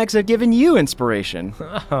and Onyx have given you inspiration.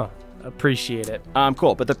 Appreciate it.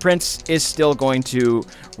 Cool, but the prince is still going to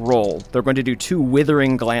roll. They're going to do 2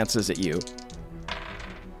 withering glances at you.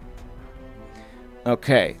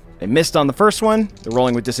 Okay, they missed on the first one. They're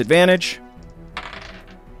rolling with disadvantage.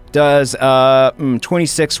 Does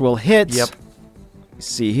 26 will hit. Yep. Let's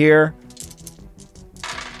see here.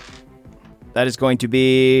 That is going to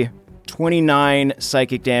be 29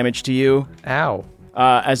 psychic damage to you. Ow.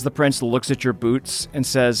 As the prince looks at your boots and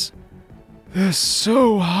says, They're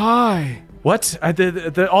so high. What?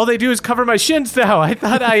 All they do is cover my shins now. I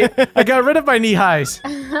thought I got rid of my knee highs.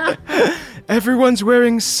 Everyone's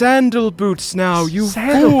wearing sandal boots now, you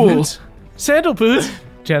Sandal fool. boots? Sandal boots?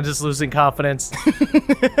 Jen's just losing confidence.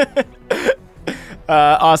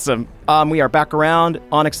 Awesome. We are back around.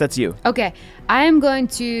 Onyx, that's you. Okay, I am going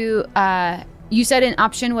to, you said an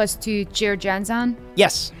option was to cheer Jens on?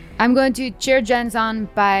 Yes. I'm going to cheer Jens on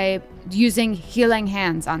by using healing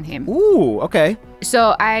hands on him. Ooh, okay.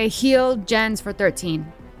 So I heal Jens for 13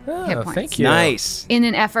 hit points. Thank you. Nice. In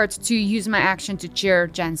an effort to use my action to cheer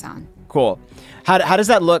Jens on. Cool. How does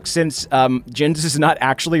that look since Jens is not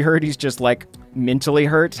actually hurt? He's just like mentally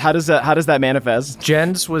hurt. How does that manifest?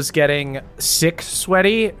 Jens was getting sick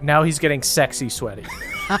sweaty. Now he's getting sexy sweaty.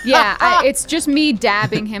 Yeah, it's just me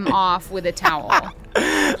dabbing him off with a towel.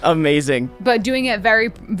 Amazing. But doing it very,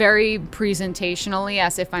 very presentationally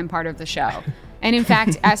as if I'm part of the show. And in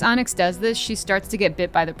fact, as Onyx does this, she starts to get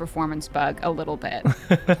bit by the performance bug a little bit.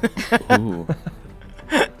 Ooh.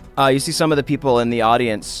 You see some of the people in the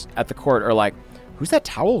audience at the court are like, who's that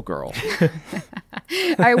towel girl?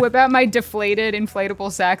 I whip out my deflated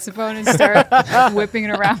inflatable saxophone and start whipping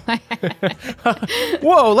it around my head.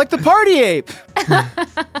 Whoa, like the party ape.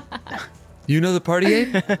 You know the party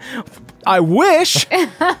ape? I wish.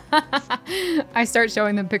 I start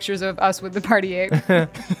showing them pictures of us with the party ape.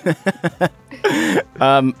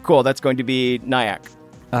 Cool, that's going to be Nyack.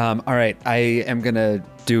 All right, I am going to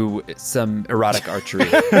do some erotic archery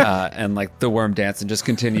and like the worm dance and just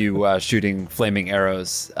continue shooting flaming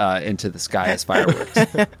arrows into the sky as fireworks.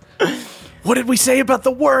 What did we say about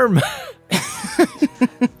the worm?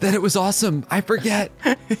 That it was awesome. I forget.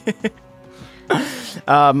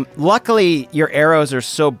 Luckily, your arrows are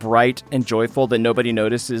so bright and joyful that nobody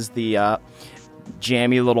notices the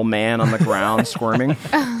jammy little man on the ground squirming.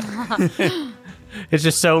 It's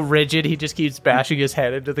just so rigid, he just keeps bashing his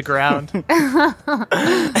head into the ground.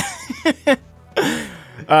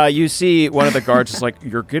 You see one of the guards is like,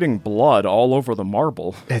 you're getting blood all over the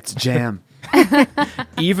marble. It's jam.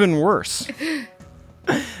 Even worse.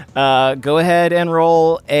 Go ahead and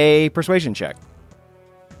roll a persuasion check.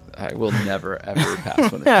 I will never, ever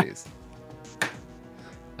pass one of these.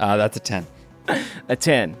 That's a 10. A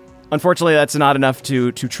 10. Unfortunately, that's not enough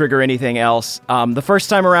to trigger anything else. The first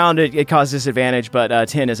time around, it caused disadvantage, but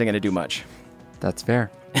 10 isn't going to do much. That's fair.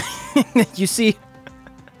 You see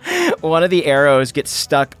one of the arrows gets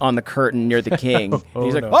stuck on the curtain near the king. And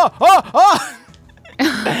he's like, no. oh!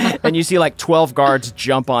 And you see like 12 guards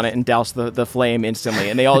jump on it and douse the flame instantly.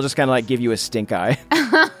 And they all just kind of like give you a stink eye.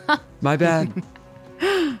 My bad.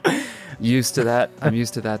 Used to that. I'm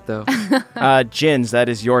used to that, though. Jins, that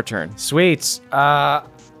is your turn. Sweet.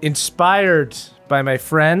 Inspired by my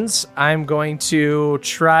friends, I'm going to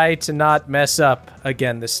try to not mess up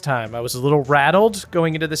again this time. I was a little rattled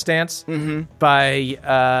going into this dance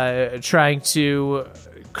by trying to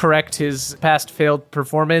correct his past failed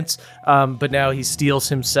performance, but now he steels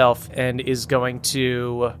himself and is going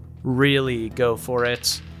to really go for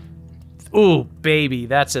it. Ooh, baby,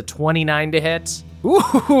 that's a 29 to hit.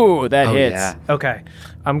 Ooh, that hits. Yeah. Okay.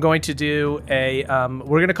 I'm going to do a,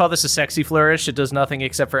 we're going to call this a sexy flourish. It does nothing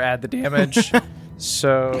except for add the damage.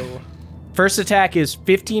 So, first attack is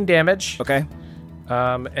 15 damage. Okay.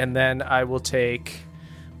 And then I will take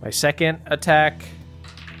my second attack.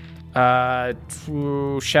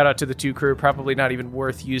 Shout out to the 2 crew. Probably not even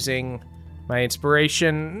worth using my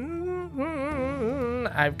inspiration.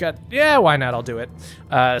 I've got, why not? I'll do it.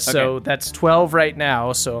 So that's 12 right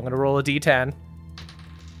now. So I'm going to roll a d10.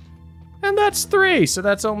 And that's 3, so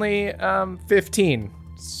that's only 15.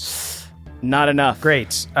 Not enough.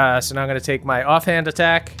 Great. So now I'm going to take my offhand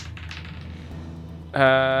attack.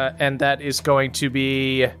 And that is going to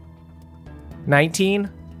be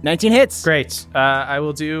 19. 19 hits. Great. I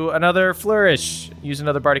will do another flourish. Use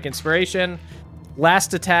another bardic inspiration.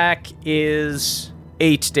 Last attack is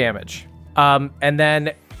 8 damage. And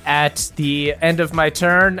then at the end of my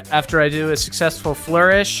turn, after I do a successful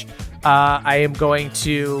flourish, I am going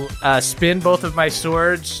to spin both of my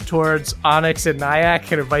swords towards Onyx and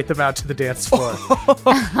Nyack and invite them out to the dance floor.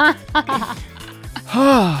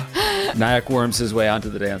 Nyack worms his way onto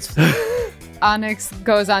the dance floor. Onyx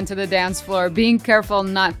goes onto the dance floor, being careful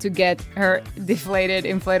not to get her deflated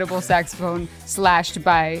inflatable saxophone slashed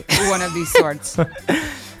by one of these swords.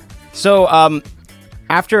 So,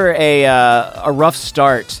 after a rough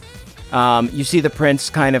start, you see the prince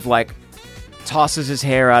kind of like tosses his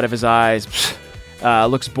hair out of his eyes,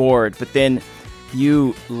 looks bored, but then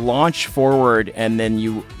you launch forward and then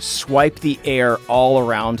you swipe the air all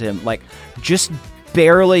around him, like just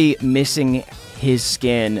barely missing his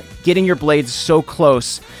skin, getting your blades so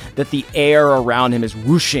close that the air around him is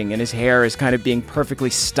whooshing and his hair is kind of being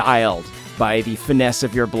perfectly styled by the finesse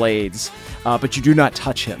of your blades, but you do not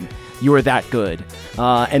touch him. You are that good.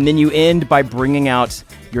 And then you end by bringing out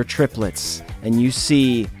your triplets, and you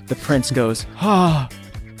see the prince goes, a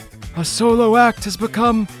solo act has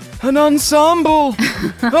become an ensemble.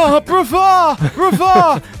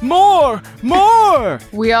 Brava, more.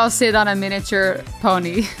 We all sit on a miniature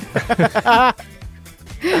pony.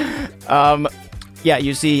 Yeah,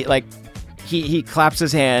 you see, like, he claps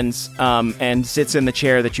his hands and sits in the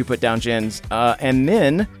chair that you put down, Jins, and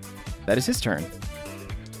then that is his turn.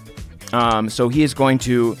 So he is going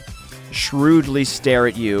to shrewdly stare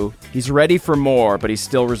at you. He's ready for more, but he's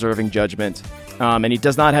still reserving judgment. And he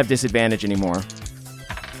does not have disadvantage anymore.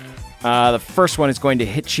 The first one is going to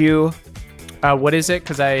hit you. What is it?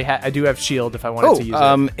 Because I do have shield if I wanted to use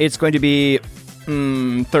it. It's going to be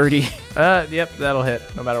 30. Yep, that'll hit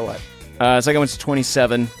no matter what. Second one's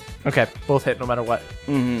 27. Okay, both hit no matter what.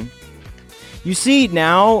 Mm-hmm. You see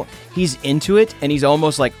now he's into it, and he's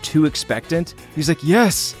almost like too expectant. He's like,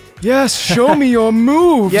 yes, show me your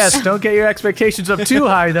moves. Yes, don't get your expectations up too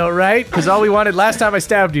high, though, right? Because all we wanted last time I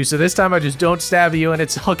stabbed you, so this time I just don't stab you, and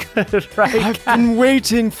it's all good, right? I've been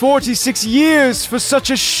waiting 46 years for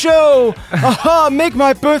such a show. Aha, make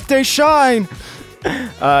my birthday shine.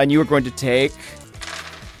 And you are going to take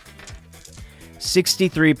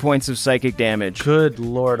 63 points of psychic damage. Good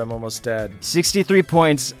lord, I'm almost dead. 63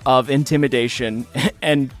 points of intimidation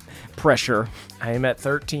and pressure. I am at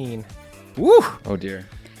 13. Woo! Oh, dear.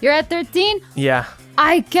 You're at 13? Yeah.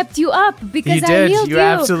 I kept you up because You I did. healed you. You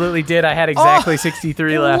absolutely did. I had exactly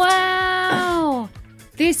 63 left. Wow.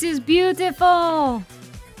 This is beautiful.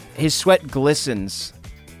 His sweat glistens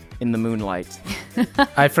in the moonlight.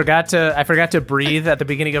 I forgot to breathe at the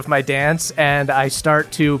beginning of my dance, and I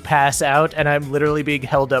start to pass out, and I'm literally being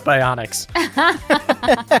held up by Onyx.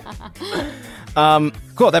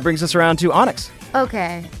 Cool. That brings us around to Onyx.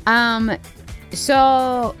 Okay.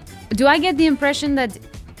 So do I get the impression that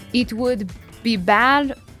it would be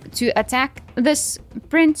bad to attack this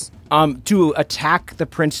prince? To attack the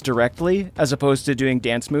prince directly, as opposed to doing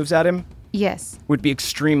dance moves at him, Yes. would be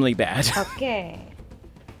extremely bad. Okay.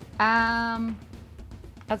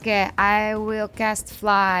 Okay, I will cast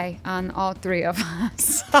fly on all three of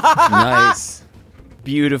us. Nice.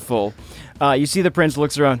 Beautiful. You see the prince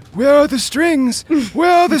looks around. Where are the strings?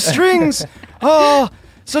 Where are the strings? Oh,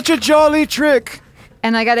 such a jolly trick.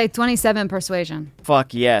 And I got a 27 persuasion.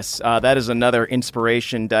 Fuck yes. That is another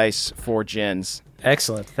inspiration dice for Jens.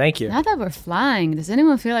 Excellent. Thank you. Now that we're flying, does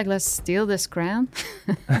anyone feel like let's steal this crown?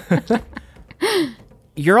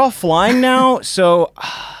 You're all flying now, so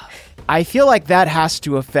I feel like that has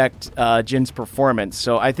to affect Jin's performance.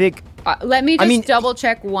 So I think... Let me just double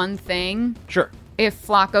check one thing. Sure. If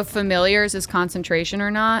Flock of Familiars is concentration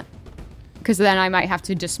or not. Because then I might have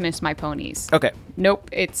to dismiss my ponies. Okay. Nope,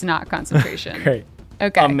 it's not concentration. Great.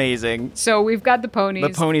 Okay. Amazing. So we've got the ponies. The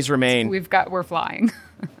ponies remain. We're flying.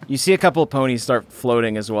 You see a couple of ponies start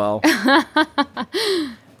floating as well.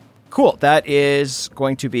 Cool. That is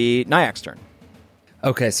going to be Nyak's turn.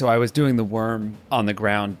 Okay, so I was doing the worm on the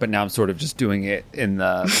ground, but now I'm sort of just doing it in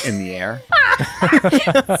the air.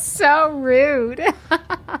 So rude.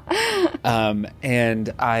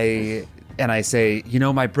 And I say,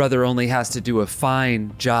 my brother only has to do a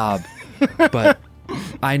fine job, but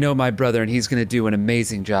I know my brother and he's going to do an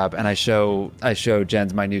amazing job. And I show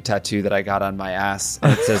Jens my new tattoo that I got on my ass.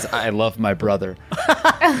 And it says, I love my brother.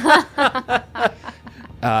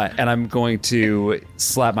 And I'm going to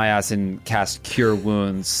slap my ass and cast Cure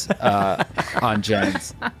Wounds on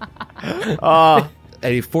Jens. A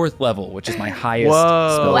 4th level, which is my highest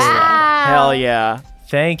spell slot. Hell yeah.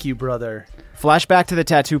 Thank you, brother. Flashback to the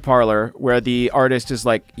tattoo parlor where the artist is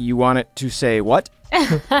like, you want it to say what?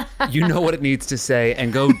 You know what it needs to say,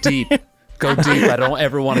 and go deep. Go deep. I don't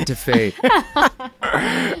ever want it to fade.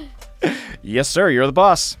 Yes, sir. You're the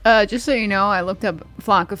boss. Just so you know, I looked up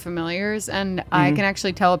Flock of Familiars, and I can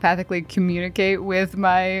actually telepathically communicate with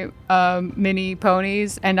my mini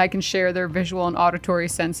ponies, and I can share their visual and auditory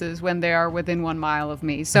senses when they are within 1 mile of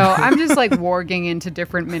me. So I'm just like warging into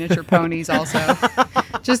different miniature ponies also,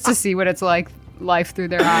 just to see what it's like, life through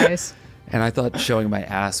their eyes. And I thought showing my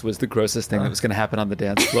ass was the grossest thing that was going to happen on the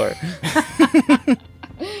dance floor.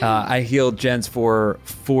 I healed Jens for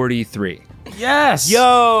 43. Yes. Yo.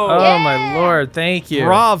 Oh, my Lord. Thank you.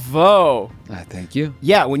 Bravo. Thank you.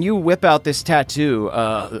 Yeah, when you whip out this tattoo,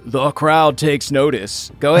 the crowd takes notice.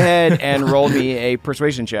 Go ahead and roll me a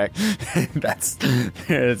persuasion check.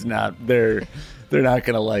 It's not. They're not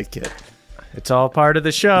going to like it. It's all part of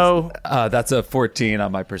the show. That's a 14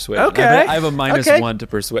 on my persuasion. Okay. I have a -1 to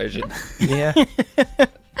persuasion. Yeah.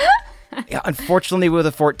 Yeah, unfortunately, with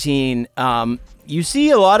a 14, you see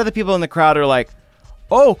a lot of the people in the crowd are like,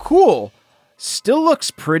 oh, cool. Still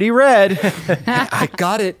looks pretty red. I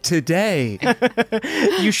got it today.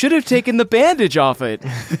 You should have taken the bandage off it.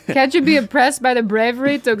 Can't you be impressed by the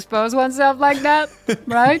bravery to expose oneself like that?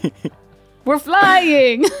 Right? We're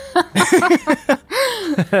flying.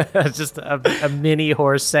 Just a mini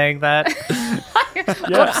horse saying that.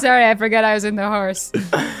 Oops, sorry, I forgot I was in the horse.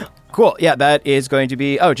 Cool. Yeah, that is going to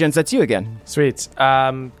be... Oh, Jens, that's you again. Sweet.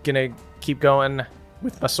 Gonna keep going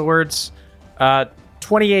with my swords.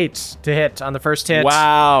 28 to hit on the first hit.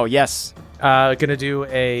 Wow, yes. Gonna do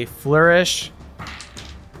a flourish.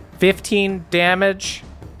 15 damage.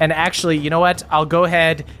 And actually, you know what? I'll go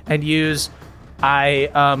ahead and use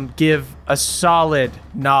I give a solid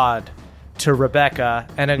nod to Rebecca,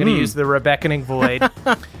 and I'm going to use the Rebeccaning Void.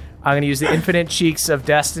 I'm going to use the Infinite Cheeks of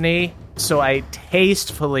Destiny, so I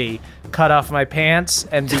tastefully cut off my pants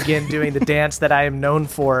and begin doing the dance that I am known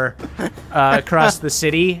for across the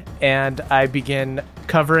city, and I begin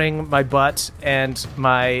covering my butt and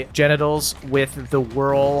my genitals with the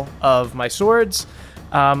whirl of my swords.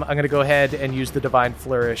 I'm going to go ahead and use the Divine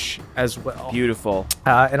Flourish as well. Beautiful.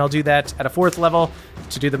 And I'll do that at a 4th level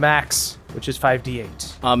to do the max, which is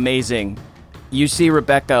 5d8. Amazing. You see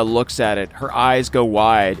Rebecca looks at it. Her eyes go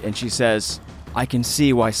wide, and she says, I can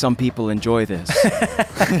see why some people enjoy this.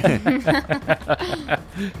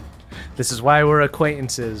 This is why we're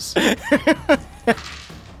acquaintances.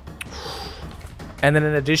 And then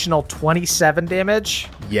an additional 27 damage.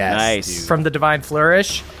 Yes. Nice. From the Divine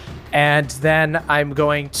Flourish. And then I'm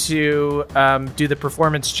going to do the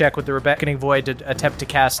performance check with the Rebeccaning Void to attempt to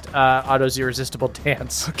cast Otto's Irresistible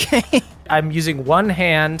Dance. Okay. I'm using one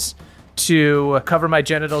hand to cover my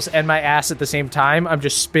genitals and my ass at the same time. I'm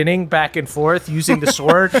just spinning back and forth using the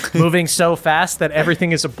sword, moving so fast that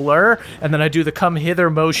everything is a blur. And then I do the come hither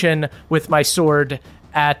motion with my sword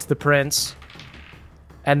at the prince.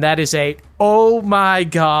 And that is oh my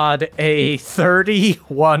god, a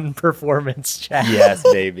 31 performance check. Yes,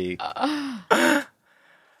 baby.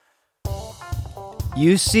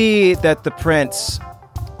 You see that the prince,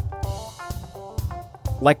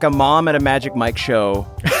 like a mom at a Magic Mike show,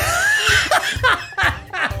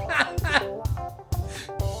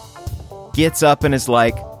 gets up and is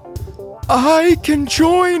like, I can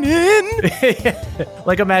join in.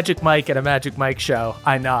 Like a Magic Mike at a Magic Mike show.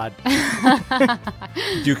 I nod.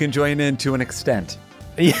 You can join in to an extent.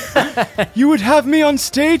 You would have me on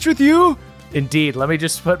stage with you? Indeed. Let me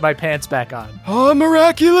just put my pants back on. Oh,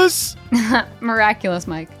 miraculous. Miraculous,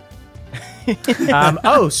 Mike.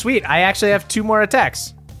 Oh, sweet. I actually have 2 more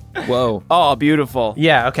attacks. Whoa. Oh, beautiful.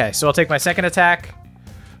 Yeah, okay. So I'll take my second attack.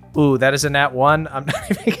 Ooh, that is a nat 1. I'm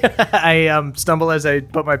not even gonna, I stumble as I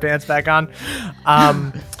put my pants back on.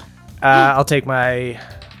 I'll take my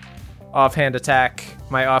offhand attack.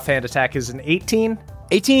 My offhand attack is an 18.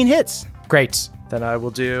 18 hits. Great. Then I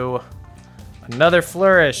will do another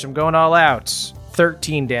flourish. I'm going all out.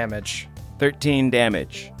 13 damage. 13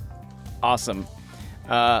 damage. Awesome.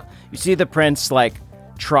 You see the prince,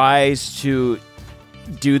 tries to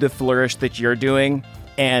do the flourish that you're doing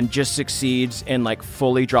and just succeeds in,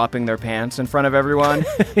 fully dropping their pants in front of everyone.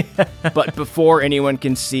 But before anyone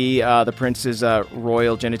can see the prince's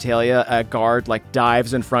royal genitalia, a guard,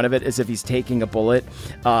 dives in front of it as if he's taking a bullet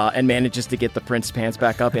and manages to get the prince's pants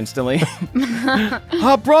back up instantly.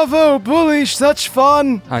 Bravo, bully, such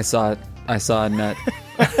fun! I saw it. I saw a nut.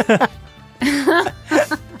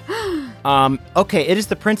 Okay, it is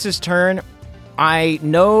the prince's turn. I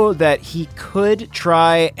know that he could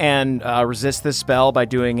try and resist this spell by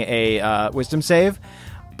doing a wisdom save,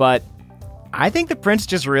 but I think the prince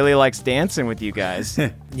just really likes dancing with you guys.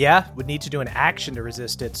 Yeah, would need to do an action to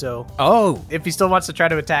resist it, so... Oh! If he still wants to try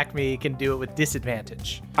to attack me, he can do it with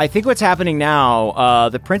disadvantage. I think what's happening now,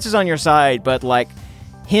 the prince is on your side, but,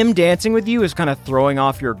 him dancing with you is kind of throwing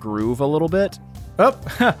off your groove a little bit. Oh,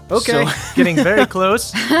 okay. Getting very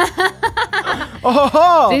close.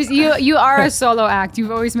 Oh! You are a solo act.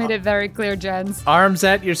 You've always made it very clear, Jens. Arms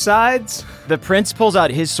at your sides. The prince pulls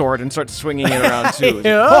out his sword and starts swinging it around too.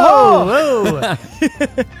 Oh!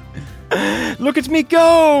 Look at me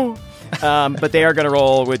go! But they are going to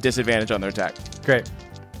roll with disadvantage on their attack. Great.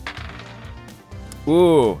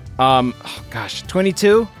 Ooh.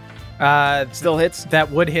 22? Still hits?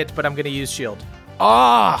 That would hit, but I'm going to use shield.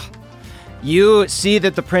 Ah! You see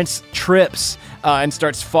that the prince trips and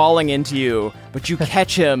starts falling into you, but you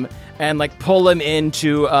catch him and pull him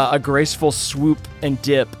into a graceful swoop and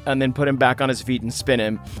dip, and then put him back on his feet and spin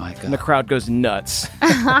him. My God. And the crowd goes nuts.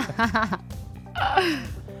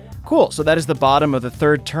 Cool. So that is the bottom of the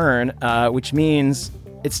third turn, which means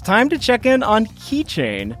it's time to check in on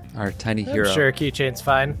Keychain. Our tiny hero. I'm sure Keychain's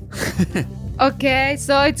fine. Okay,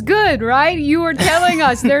 so it's good, right? You were telling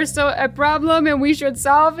us there's a problem and we should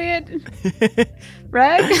solve it.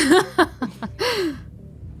 Right?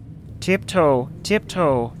 Tiptoe,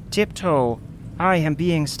 tiptoe, tiptoe. I am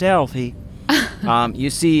being stealthy. You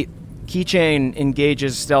see Keychain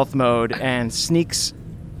engages stealth mode and sneaks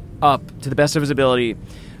up to the best of his ability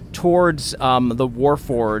towards the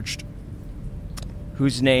Warforged,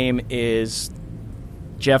 whose name is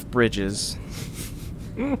Jeff Bridges.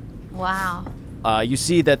 Wow. You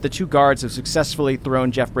see that the 2 guards have successfully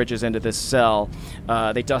thrown Jeff Bridges into this cell.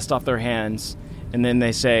 They dust off their hands, and then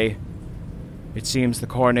they say, "It seems the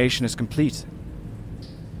coronation is complete.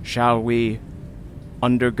 Shall we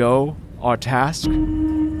undergo our task?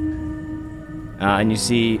 And you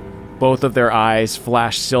see both of their eyes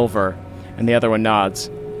flash silver, and the other one nods.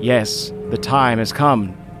 Yes, the time has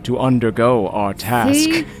come to undergo our task.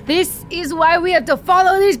 See, this is why we have to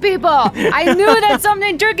follow these people. I knew that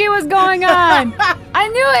something tricky was going on. I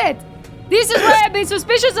knew it. This is why I've been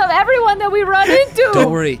suspicious of everyone that we run into.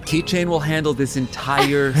 Don't worry, Keychain will handle this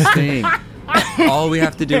entire thing. All we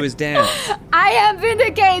have to do is dance. I am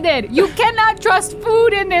vindicated. You cannot trust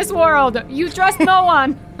food in this world. You trust no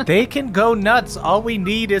one. They can go nuts. All we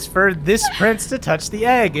need is for this prince to touch the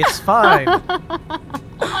egg. It's fine.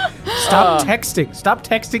 Stop texting. Stop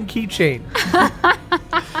texting Keychain.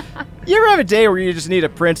 You ever have a day where you just need a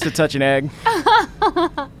prince to touch an egg?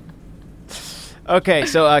 Okay,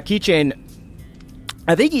 so Keychain,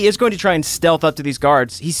 I think he is going to try and stealth up to these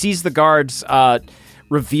guards. He sees the guards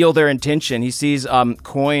reveal their intention. He sees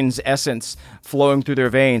Coin's essence flowing through their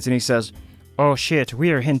veins, and he says, Oh shit,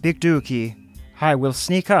 we're in Big Dookie. I will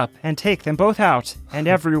sneak up and take them both out, and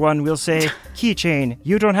everyone will say, Keychain,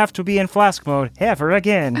 you don't have to be in flask mode ever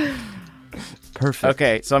again. Perfect.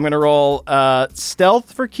 Okay, so I'm going to roll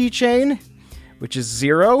stealth for Keychain, which is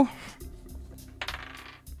 0.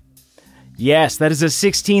 Yes, that is a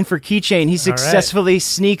 16 for Keychain. He successfully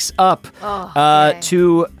sneaks up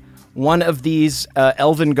to one of these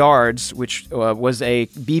elven guards, which was a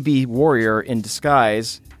BB warrior in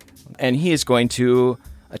disguise, and he is going to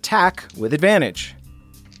attack with advantage.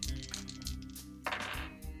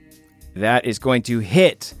 That is going to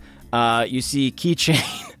hit. You see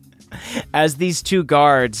Keychain as these two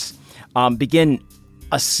guards begin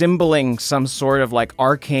assembling some sort of like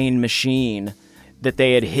arcane machine that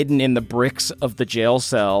they had hidden in the bricks of the jail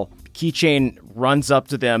cell. Keychain runs up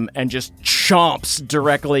to them and just chomps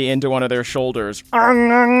directly into one of their shoulders. Oh!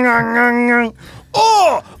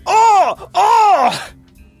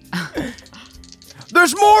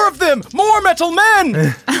 There's more of them! More metal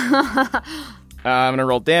men! I'm gonna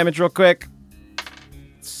roll damage real quick.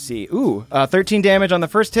 Let's see. 13 damage on the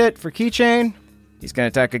first hit for Keychain. He's gonna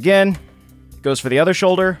attack again. Goes for the other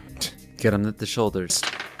shoulder. Get him at the shoulders.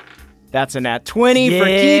 That's a nat 20 for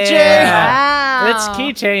Keychain. Wow. It's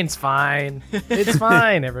Keychain's fine. It's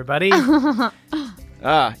fine, everybody.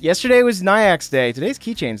 Yesterday was Nyak's day. Today's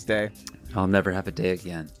Keychain's day. I'll never have a day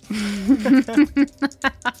again.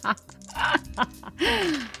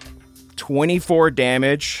 24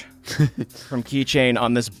 damage from Keychain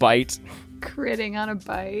on this bite. Critting on a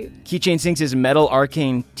bite. Keychain sinks his metal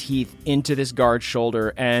arcane teeth into this guard's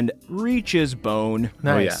shoulder and reaches bone.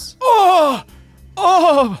 Nice. Oh!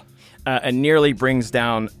 And nearly brings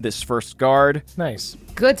down this first guard. Nice.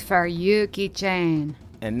 Good for you, Keychain.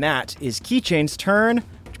 And that is Keychain's turn,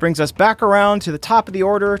 which brings us back around to the top of the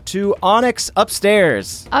order to Onyx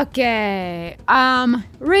upstairs. Okay.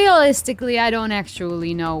 Realistically, I don't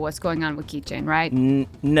actually know what's going on with Keychain, right?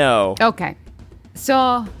 No. Okay.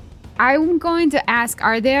 So, I'm going to ask,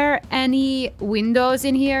 are there any windows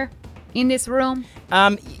in here? In this room?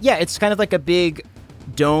 Yeah, it's kind of like a big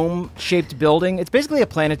dome-shaped building. It's basically a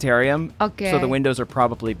planetarium. Okay. So the windows are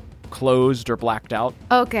probably closed or blacked out.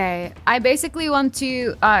 Okay. I basically want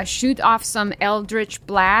to shoot off some eldritch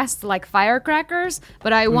blast, like firecrackers,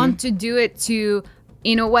 but I want to do it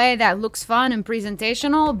in a way that looks fun and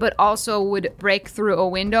presentational, but also would break through a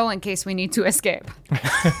window in case we need to escape.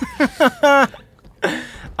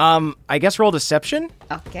 I guess roll deception.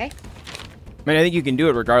 Okay. I mean, I think you can do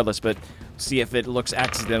it regardless, but see if it looks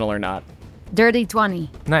accidental or not. Dirty 20.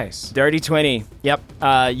 Nice. Dirty 20. Yep.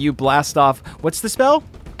 You blast off. What's the spell?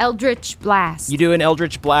 Eldritch blast. You do an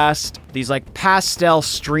Eldritch blast. These like pastel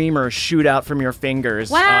streamers shoot out from your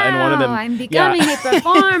fingers. Wow, and one of them, I'm becoming a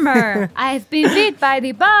performer. I've been bit by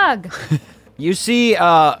the bug. You see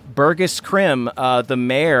Burgess Krim, the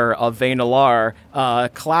mayor of Vainalar,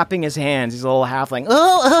 clapping his hands. He's a little halfling.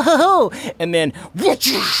 Oh, and then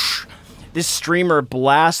whoosh, this streamer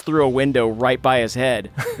blasts through a window right by his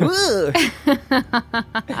head.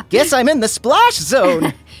 Guess I'm in the splash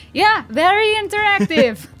zone. Yeah, very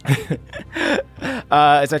interactive.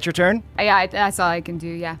 Is that your turn? Yeah, that's all I can do,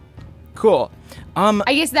 yeah. Cool.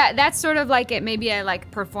 I guess that's sort of like maybe a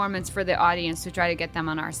like performance for the audience to try to get them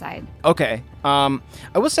on our side. Okay. I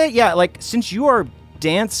will say, yeah, like since you are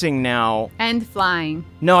dancing now. And flying.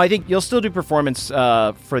 No, I think you'll still do performance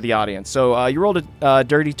for the audience. So you rolled a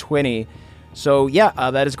dirty 20. So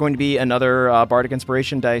yeah, that is going to be another Bardic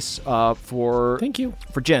Inspiration dice for. Thank you.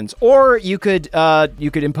 For Jens. Or you could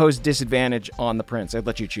impose disadvantage on the prince. I'd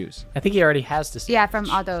let you choose. I think he already has this. Yeah, from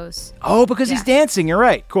Otto's. Oh, because he's dancing. You're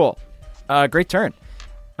right. Cool. Great turn.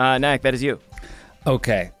 Nyack, that is you.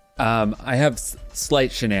 Okay. I have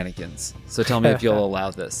slight shenanigans, so tell me if you'll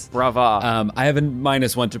allow this. Brava. I have a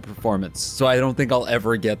 -1 to performance, so I don't think I'll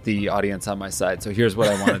ever get the audience on my side. So here's what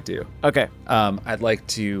I want to do. Okay. I'd like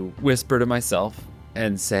to whisper to myself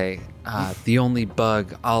and say, the only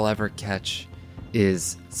bug I'll ever catch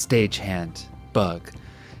is stagehand bug.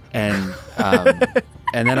 And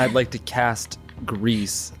and then I'd like to cast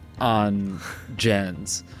grease on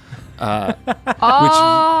Jens. To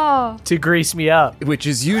grease me up. Which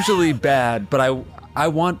is usually bad, but I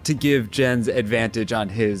want to give Jens advantage on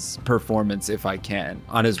his performance if I can,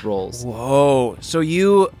 on his rolls. Whoa. So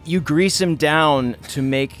you grease him down to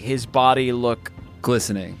make his body look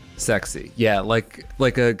glistening, sexy. Yeah, like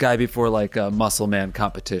a guy before like a muscle man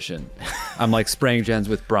competition. I'm like spraying Jens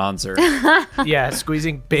with bronzer. Yeah,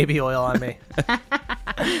 squeezing baby oil on me.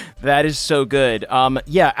 That is so good.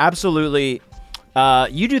 Yeah, absolutely.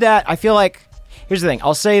 You do that. I feel like, here's the thing.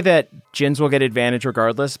 I'll say that Jins will get advantage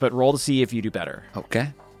regardless, but roll to see if you do better.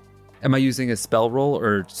 Okay. Am I using a spell roll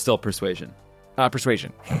or still persuasion?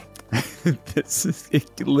 Persuasion.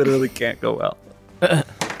 It literally can't go well.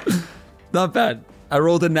 Not bad. I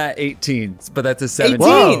rolled a nat 18, but that's a 17. 18?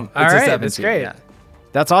 Whoa. All right, that's great. Yeah.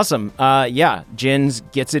 That's awesome. Yeah, Jins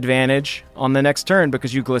gets advantage on the next turn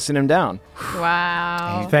because you glisten him down.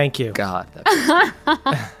 Wow. Thank you. God.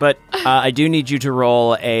 But I do need you to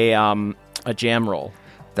roll a jam roll.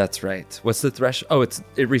 That's right. What's the threshold? Oh,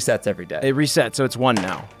 it resets every day. It resets, so it's 1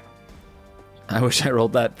 now. I wish I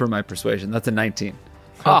rolled that for my persuasion. That's a 19.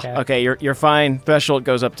 Okay, you're fine. Threshold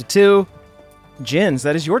goes up to 2. Jins,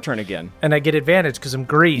 that is your turn again. And I get advantage because I'm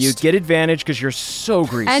greased. You get advantage because you're so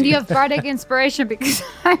greasy. And you have bardic inspiration because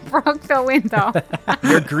I broke the window.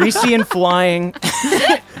 You're greasy and flying.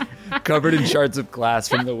 Covered in shards of glass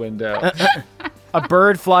from the window. A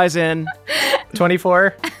bird flies in.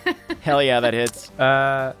 24. Hell yeah, that hits.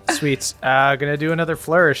 Sweets. Gonna do another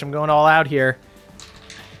flourish. I'm going all out here.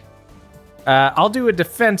 I'll do a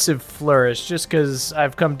defensive flourish just because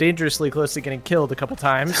I've come dangerously close to getting killed a couple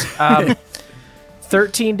times.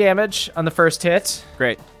 13 damage on the first hit.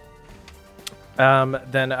 Great.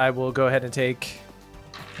 Then I will go ahead and take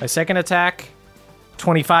my second attack.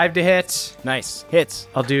 25 to hit. Nice. Hits.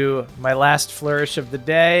 I'll do my last flourish of the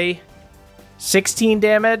day. 16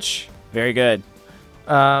 damage. Very good.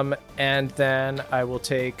 And then I will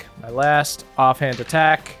take my last offhand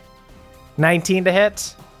attack. 19 to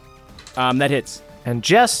hit. That hits. And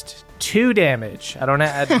just 2 damage. I don't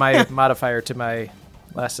add my modifier to my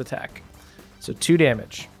last attack. So 2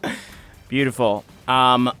 damage. Beautiful.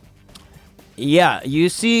 Yeah, you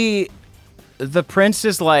see the prince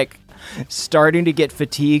is like starting to get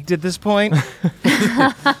fatigued at this point.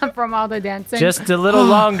 From all the dancing. Just a little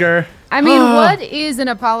longer. I mean, what is an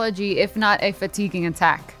apology if not a fatiguing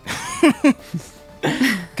attack?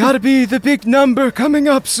 Gotta be the big number coming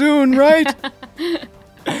up soon, right?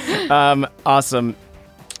 Awesome.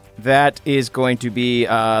 That is going to be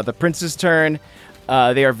the prince's turn.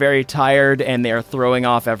 They are very tired and they are throwing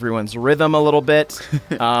off everyone's rhythm a little bit.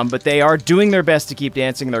 But they are doing their best to keep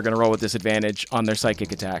dancing. They're going to roll with disadvantage on their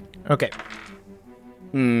psychic attack. Okay.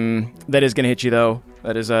 That is going to hit you, though.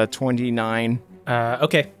 That is a 29.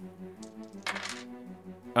 Okay.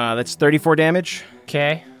 That's 34 damage.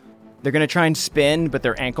 Okay. They're going to try and spin, but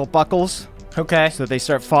their ankle buckles. Okay. So they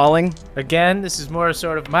start falling. Again, this is more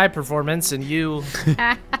sort of my performance, and you...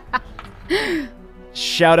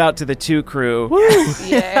 Shout out to the 2 crew.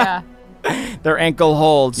 Yeah. Their ankle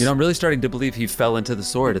holds. You know, I'm really starting to believe he fell into the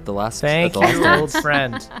sword at the last. Thank you, old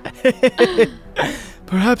friend.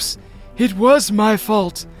 Perhaps it was my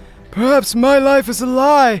fault. Perhaps my life is a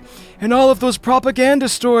lie, and all of those propaganda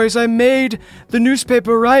stories I made the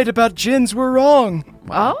newspaper write about Jins were wrong.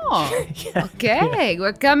 Oh, okay.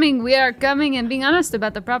 We are coming and being honest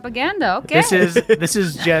about the propaganda. Okay. This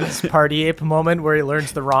is Jen's party ape moment where he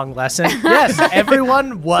learns the wrong lesson. Yes,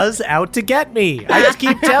 everyone was out to get me. I just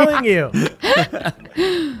keep telling you.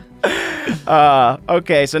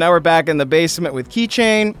 Okay, so now we're back in the basement with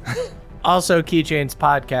Keychain. Also, Keychain's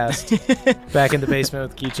podcast. Back in the basement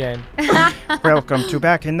with Keychain. Welcome to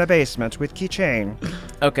Back in the Basement with Keychain.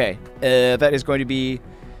 Okay, that is going to be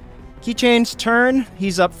Keychain's turn.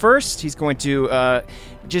 He's up first. He's going to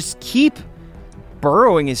just keep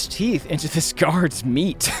burrowing his teeth into this guard's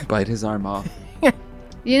meat. Bite his arm off.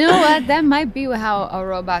 You know what? That might be how a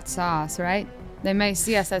robot saw us, right? They may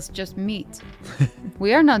see us as just meat.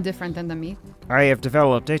 We are no different than the meat. I have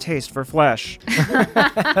developed a taste for flesh.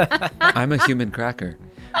 I'm a human cracker.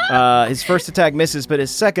 His first attack misses, but his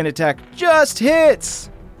second attack just hits.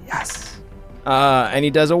 Yes. And he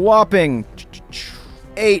does a whopping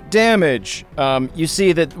 8 damage. You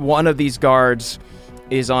see that one of these guards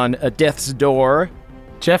is on a death's door,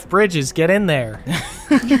 Jeff Bridges, get in there.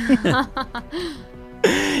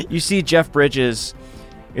 You see Jeff Bridges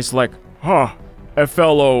is like, "Huh, a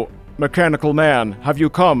fellow mechanical man, have you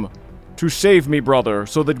come to save me, brother,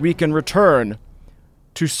 so that we can return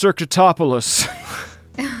to Circuitopolis?"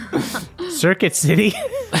 Circuit City?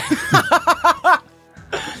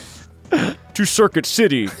 To Circuit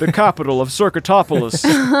City, the capital of Circuitopolis.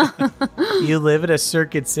 You live in a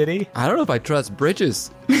Circuit City? I don't know if I trust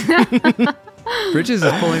Bridges. Bridges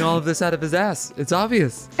is pulling all of this out of his ass. It's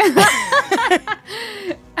obvious.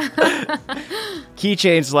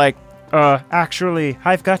 Keychain's like, Actually,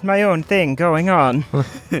 I've got my own thing going on.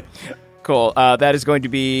 cool. That is going to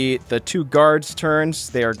be the 2 guards' turns.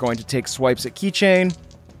 They are going to take swipes at Keychain.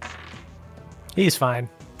 He's fine.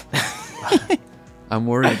 I'm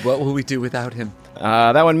worried. What will we do without him?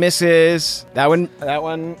 That one misses. That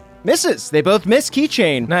one misses. They both miss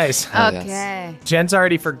Keychain. Nice. Okay. Yes. Jen's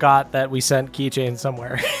already forgot that we sent Keychain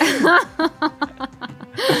somewhere.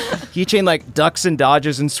 Keychain like ducks and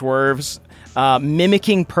dodges and swerves,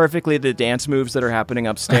 mimicking perfectly the dance moves that are happening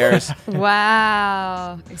upstairs.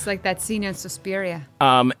 Wow. It's like that scene in Suspiria.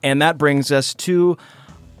 And that brings us to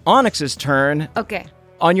Onyx's turn. Okay.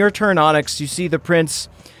 On your turn, Onyx, you see the prince,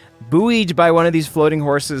 buoyed by one of these floating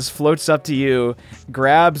horses, floats up to you,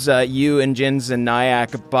 grabs you and Jins and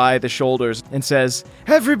Nyack by the shoulders, and says,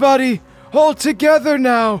 Everybody, all together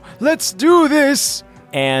now. Let's do this.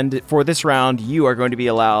 and for this round, you are going to be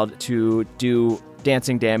allowed to do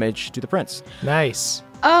dancing damage to the prince. Nice.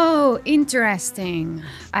 Oh, interesting.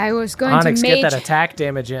 I was going Onyx, to get mage... that attack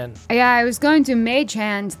damage in. Yeah, I was going to mage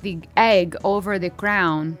hand the egg over the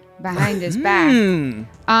crown behind his back.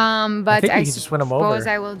 But think we I can just win him over. suppose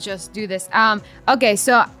I will just do this. Okay,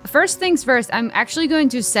 so first things first, I'm actually going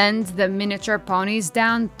to send the miniature ponies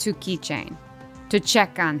down to Keychain to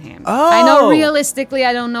check on him. I know realistically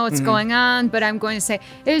I don't know what's going on, but I'm going to say,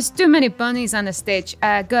 there's too many ponies on the stage.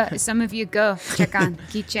 Go, some of you go check on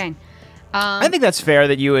Keychain. I think that's fair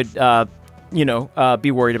that you would,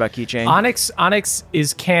 be worried about Keychain. Onyx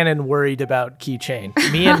is canon worried about Keychain.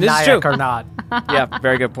 Me and This is Nyack true. are not. Yeah,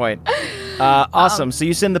 very good point. Awesome. So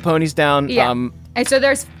you send the ponies down. Yeah. And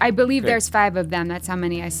so I believe there's 5 of them. That's how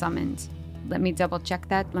many I summoned. Let me double check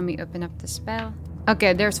that. Let me open up the spell.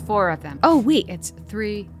 Okay, there's 4 of them. Oh, wait, it's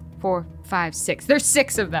 3, 4, 5, 6. There's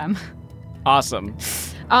 6 of them. Awesome.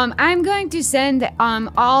 I'm going to send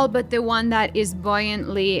all but the one that is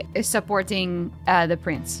buoyantly supporting the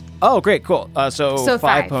prince. Oh, great, cool. So 5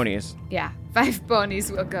 5 ponies. Yeah, 5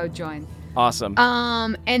 ponies will go join. Awesome.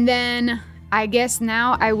 And then I guess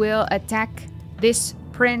now I will attack this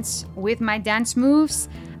prince with my dance moves.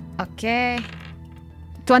 Okay.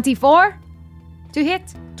 24 to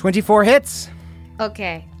hit. 24 hits.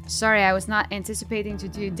 Okay. Sorry, I was not anticipating to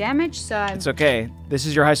do damage, so It's okay. This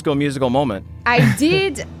is your High School Musical moment. I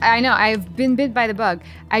know, I've been bit by the bug.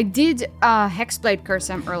 I did Hexblade curse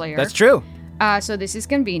him earlier. That's true. So this is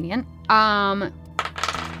convenient.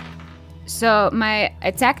 So my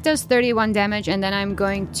attack does 31 damage, and then I'm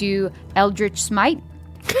going to Eldritch Smite.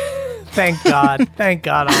 Thank God. Thank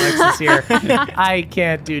God Onyx is here. I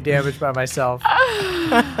can't do damage by myself.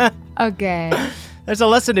 Okay. There's a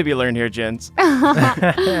lesson to be learned here, gents.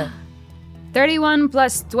 31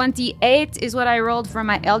 plus 28 is what I rolled for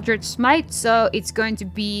my Eldritch Smite, so it's going to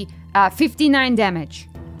be 59 damage.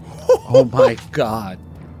 Oh my God.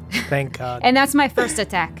 Thank God. And that's my first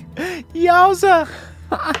attack. Yowza!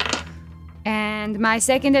 And my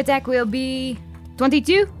second attack will be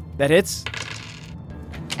 22. That hits.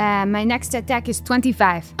 My next attack is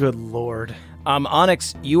 25. Good Lord.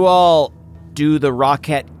 Onyx, you all do the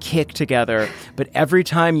rocket kick together, but every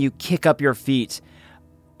time you kick up your feet,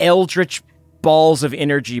 eldritch balls of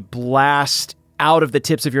energy blast out of the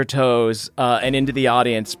tips of your toes and into the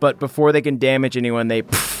audience, but before they can damage anyone, they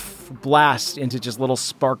blast into just little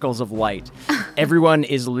sparkles of light. Everyone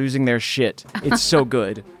is losing their shit. It's so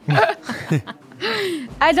good.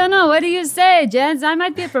 I don't know. What do you say, Jens? I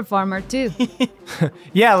might be a performer too.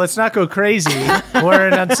 Yeah, let's not go crazy. We're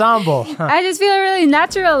an ensemble. I just feel really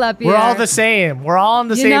natural up here. We're all the same. We're all on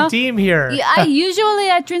the same team here. I usually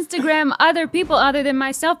at Instagram other people other than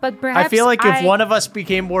myself, but perhaps I feel like if one of us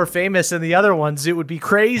became more famous than the other ones, it would be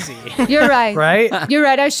crazy. You're right. Right? You're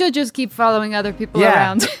right. I should just keep following other people Yeah.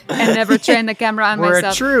 around and never train the camera on We're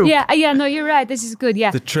myself. a troupe. Yeah, no, you're right. This is good.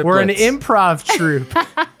 Yeah. The triplets. We're an improv troupe.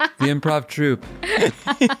 The improv troupe.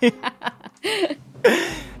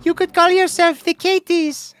 You could call yourself the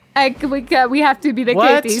Katies. We have to be the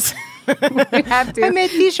What? Katies. We have to. I made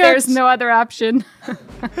t-shirts. There's no other option.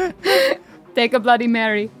 Take a Bloody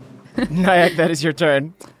Mary. Nyack, that is your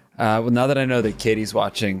turn. Well, now that I know that Katie's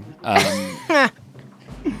watching,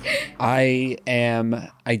 I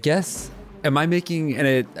guess, am I making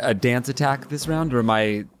a dance attack this round, or am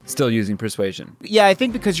I still using persuasion? Yeah, I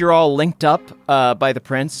think because you're all linked up by the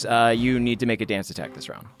prince, you need to make a dance attack this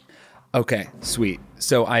round. Okay, sweet.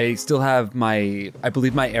 So I still have I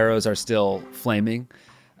believe my arrows are still flaming.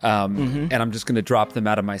 And I'm just going to drop them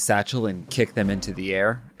out of my satchel and kick them into the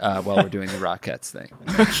air while we're doing the Rockettes thing.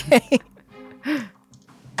 Okay.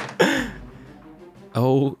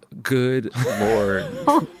 Oh, good Lord.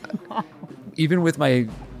 Oh, no. Even with my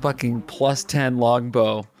fucking +10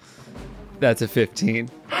 longbow, that's a 15.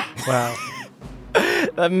 Wow.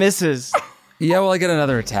 That misses. Yeah, well, I get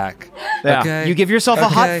another attack. Yeah. Okay. You give yourself a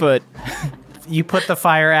hot foot. You put the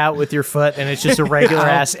fire out with your foot, and it's just a regular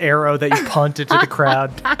ass arrow that you punt into the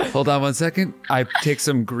crowd. Hold on 1 second. I take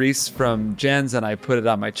some grease from Jen's and I put it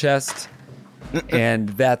on my chest. And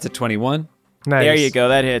that's a 21. Nice. There you go.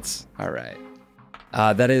 That hits. All right.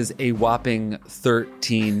 That is a whopping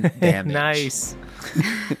 13 damage. Nice.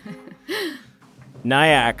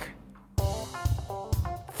 Nyack,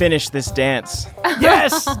 finish this dance.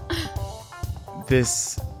 Yes.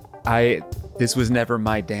 This was never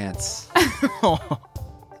my dance.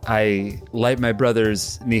 I light my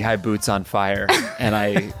brother's knee-high boots on fire, and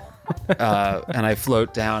I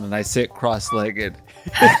float down, and I sit cross-legged,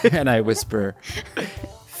 and I whisper,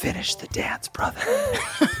 "Finish the dance, brother."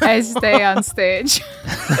 I stay on stage.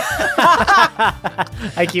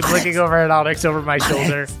 I keep looking over at Onyx over my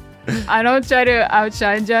shoulder. I don't try to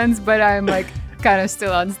outshine Jens, but I'm like kind of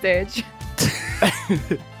still on stage.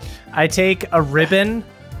 I take a ribbon,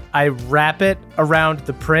 I wrap it around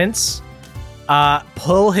the prince,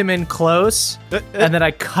 pull him in close, and then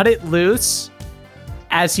I cut it loose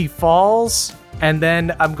as he falls, and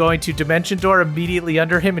then I'm going to Dimension Door immediately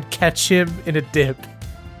under him and catch him in a dip.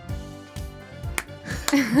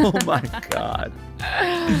 Oh my god.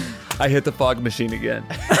 I hit the fog machine again.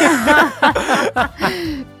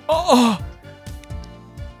 Oh!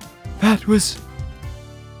 That was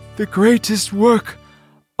the greatest work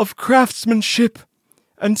of craftsmanship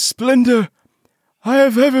and splendor I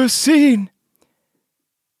have ever seen.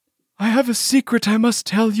 I have a secret I must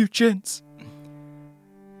tell you, gents.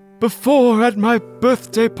 Before, at my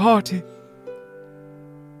birthday party,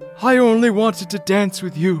 I only wanted to dance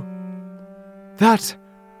with you. That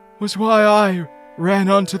was why I ran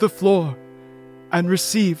onto the floor and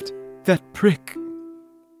received that prick.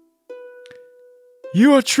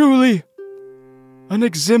 You are truly an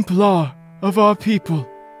exemplar of our people.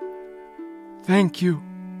 Thank you.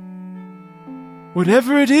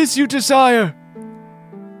 Whatever it is you desire,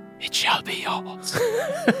 it shall be yours.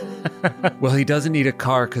 Well, he doesn't need a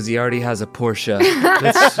car because he already has a Porsche.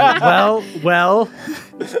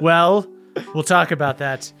 Well, we'll talk about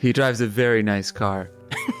that. He drives a very nice car.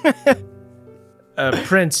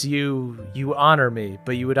 Prince, you honor me,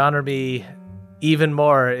 but you would honor me even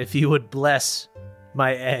more if you would bless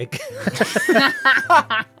my egg.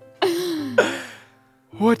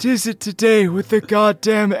 What is it today with the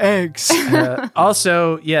goddamn eggs?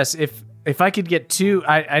 Also, yes, if I could get two,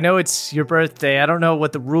 I know it's your birthday. I don't know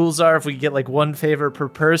what the rules are, if we could get like one favor per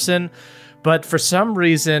person. But for some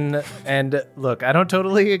reason, and look, I don't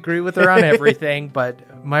totally agree with her on everything,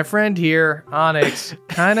 but my friend here, Onyx,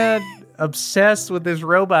 kind of obsessed with this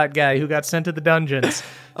robot guy who got sent to the dungeons.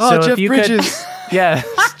 Oh, so Jeff Bridges. Yeah,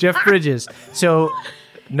 Jeff Bridges. So,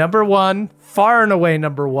 number one, far and away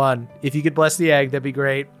number one. If you could bless the egg, that'd be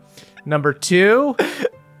great. Number two,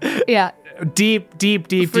 Yeah. deep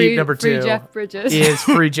number Free two Jeff Bridges. is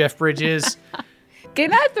free Jeff Bridges.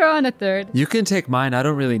 Can I throw in a third? You can take mine. I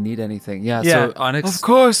don't really need anything. Yeah. Yeah. So Onyx, Of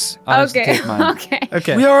course. Onyx Okay. can take mine. Okay.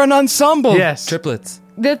 Okay. We are an ensemble. Yes. Triplets.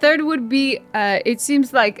 The third would be, it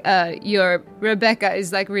seems like your Rebecca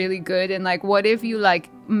is like really good, and like, what if you like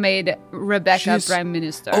made Rebecca She's- prime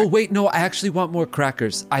minister? Oh wait, no. I actually want more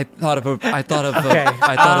crackers. I thought of Okay.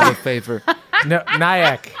 a favor. No,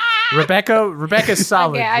 Nyack. Rebecca's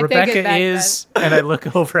solid. Okay, I take it Rebecca back is, and I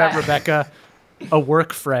look over at Rebecca, a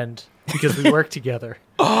work friend, because we work together.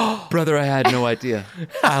 Brother, I had no idea.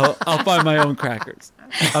 I'll find my own crackers.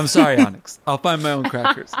 I'm sorry, Onyx. I'll find my own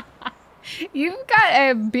crackers. You've got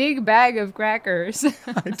a big bag of crackers.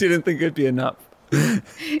 I didn't think it'd be enough.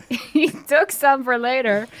 He took some for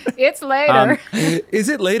later. It's later. Is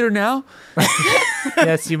it later now?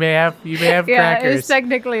 Yes, you may have yeah, crackers. it's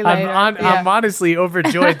technically later. I'm honestly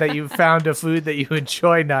overjoyed that you found a food that you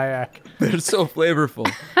enjoy, Nyack. They're so flavorful.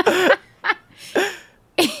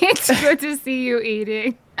 It's good to see you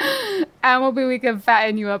eating. I'm hoping we can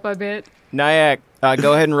fatten you up a bit. Nyack,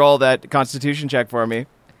 go ahead and roll that Constitution check for me.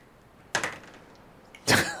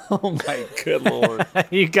 Oh my good lord.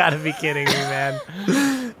 You gotta be kidding me, man.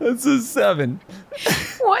 That's a 7.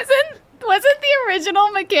 original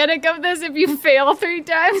mechanic of this, if you fail 3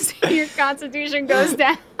 times, your constitution goes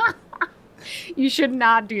down. You should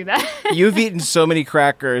not do that. You've eaten so many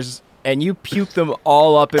crackers, and you puke them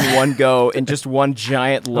all up in one go in just one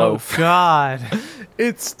giant loaf. Oh, God.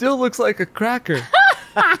 It still looks like a cracker.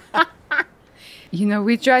 You know,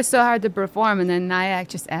 we try so hard to perform, and then Nyack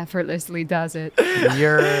just effortlessly does it.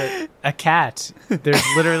 You're a cat. There's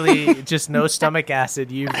literally just no stomach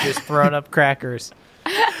acid. You've just thrown up crackers.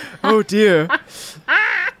 Oh, dear.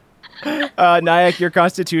 Nyack, your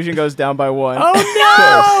constitution goes down by 1.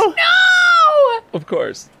 Oh, No! Of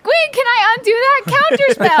course. Wait, can I undo that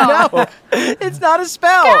counterspell? No, it's not a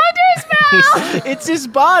spell. Counterspell! It's his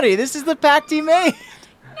body. This is the pact he made.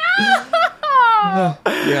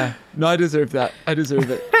 Yeah. No, I deserve that. I deserve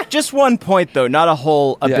it. Just 1 point, though, not a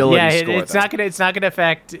whole ability Yeah, score. it's not gonna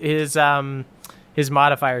affect his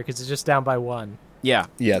modifier because it's just down by 1. Yeah.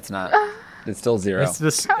 Yeah, it's not. It's still 0. It's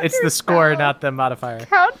the score, not the modifier.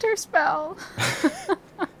 Counterspell.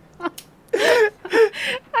 I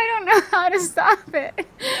don't know how to stop it.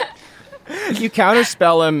 You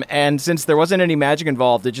counterspell him, and since there wasn't any magic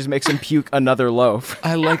involved, it just makes him puke another loaf.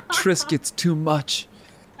 I like Triscuits too much.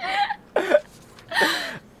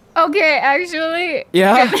 Okay, actually,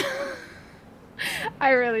 Yeah? I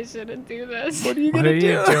really shouldn't do this. What are you What going are to do?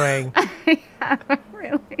 you doing? I have a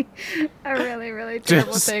really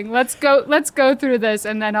terrible thing. Let's go through this,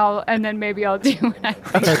 and then maybe I'll do what I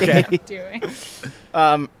think I'm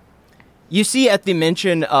doing. You see, at the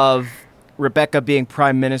mention of Rebecca being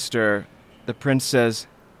prime minister, the prince says,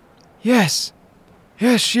 Yes,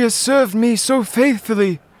 she has served me so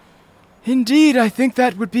faithfully. Indeed, I think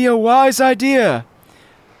that would be a wise idea.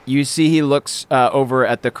 you see he looks over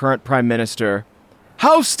at the current prime minister.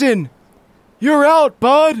 Houston, you're out,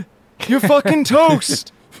 bud. You're fucking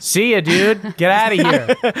toast. See ya, dude. Get out of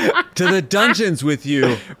here. To the dungeons with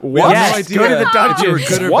you. What? Yes, No idea go to the if dungeons. you were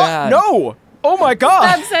good or What? bad. No! Oh my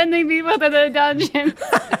god! Stop sending people to the dungeon.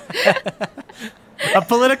 A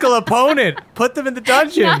political opponent. Put them in the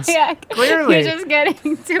dungeons. Yeah, Clearly. you're just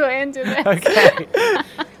getting too into this. Okay.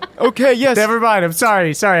 Okay, yes. Never mind. I'm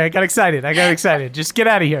sorry. I got excited. Just get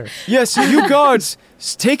out of here. Yes, you guards,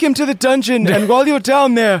 take him to the dungeon, and while you're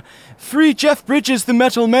down there, free Jeff Bridges, the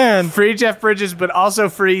Metal Man. Free Jeff Bridges, but also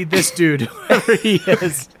free this dude, whoever he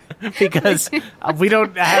is. Because we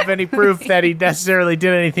don't have any proof that he necessarily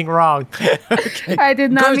did anything wrong. I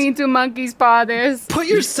did not Guards- mean to monkey's paw this. Put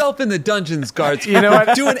yourself in the dungeons, guards. You know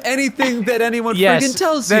what? Doing anything that anyone Yes, friggin'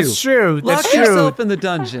 tells you. that's true. Lock That's true. yourself in the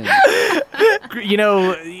dungeon. You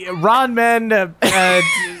know, Ron men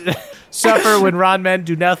suffer when Ron men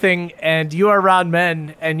do nothing, and you are Ron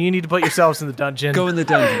men, and you need to put yourselves in the dungeon. Go in the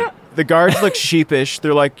dungeon. The guards look sheepish.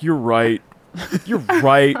 They're like, "You're right. You're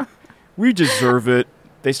right. We deserve it."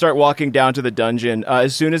 They start walking down to the dungeon.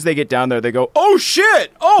 As soon as they get down there, they go, "Oh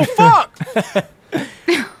shit! Oh fuck!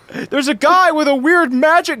 There's a guy with a weird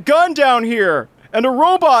magic gun down here, and a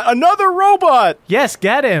robot, another robot." Yes,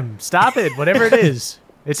 get him. Stop it. Whatever it is.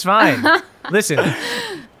 It's fine. Listen,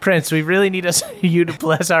 Prince, we really need you to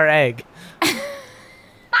bless our egg.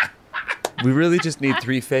 We really just need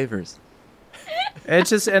 3 favors.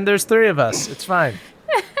 And there's 3 of us. It's fine.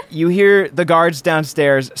 You hear the guards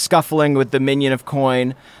downstairs scuffling with the minion of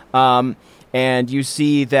coin, and you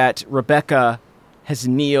see that Rebecca has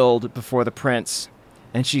kneeled before the prince,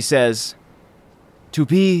 and she says, To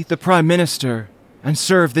be the Prime Minister and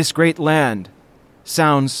serve this great land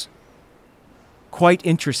sounds quite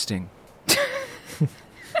interesting.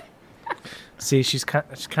 See, she's kind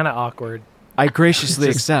of awkward. I graciously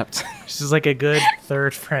accept. She's like a good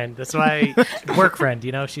third friend. That's why work friend.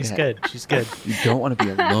 You know, she's good. She's good. You don't want to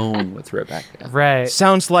be alone with Rebecca. Right.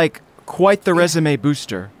 Sounds like quite the resume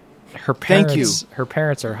booster. Her Thank parents. you. Her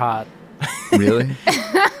parents are hot. Really?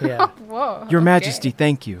 Yeah. Whoa. Your Majesty,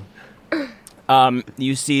 thank you.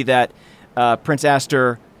 you see that Prince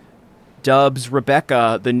Aster dubs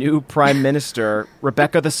Rebecca the new Prime Minister,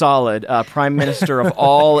 Rebecca the Solid, Prime Minister of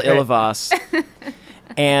all Ilivas.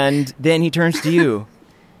 And then he turns to you.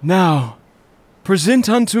 Now, present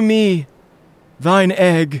unto me thine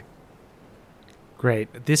egg.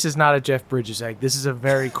 Great. This is not a Jeff Bridges egg. This is a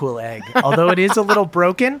very cool egg. Although it is a little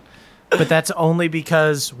broken, but that's only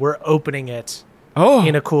because we're opening it Oh,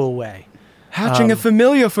 in a cool way. hatching a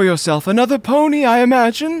familiar for yourself. Another pony, I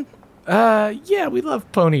imagine. Yeah, we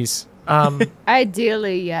love ponies.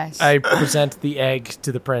 Ideally, yes. I present the egg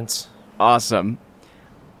to the prince. Awesome.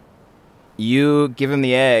 You give him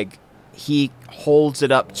the egg. He holds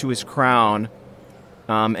it up to his crown,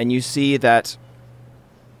 and you see that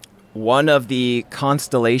one of the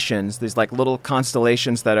constellations, these like little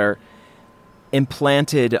constellations that are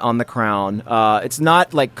implanted on the crown. It's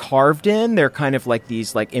not like carved in. They're kind of like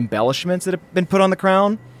these like embellishments that have been put on the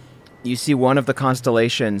crown. You see one of the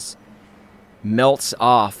constellations melts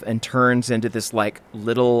off and turns into this like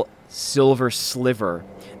little silver sliver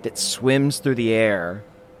that swims through the air,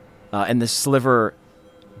 and the sliver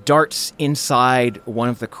darts inside one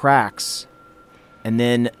of the cracks, and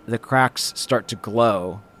then the cracks start to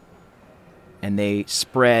glow, and they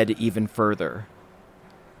spread even further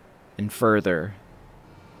and further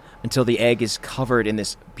until the egg is covered in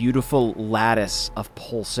this beautiful lattice of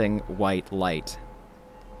pulsing white light.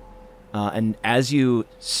 And as you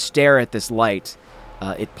stare at this light,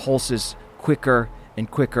 it pulses quicker and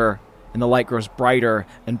quicker, and the light grows brighter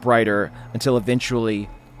and brighter until eventually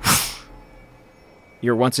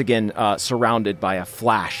you're once again surrounded by a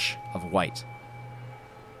flash of white.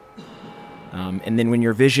 And then when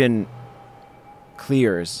your vision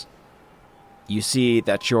clears, you see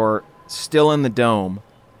that you're still in the dome,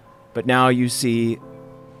 but now you see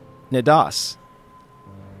Nadas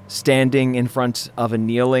standing in front of a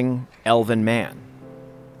kneeling elven man.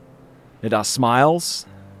 Nadas smiles,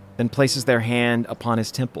 then places their hand upon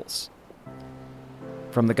his temples.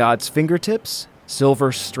 From the god's fingertips,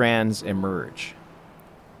 silver strands emerge.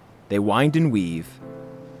 They wind and weave,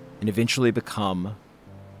 and eventually become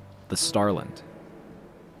the Starland.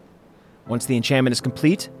 Once the enchantment is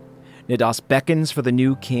complete, Nadas beckons for the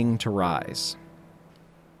new king to rise.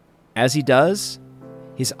 As he does,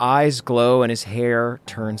 his eyes glow and his hair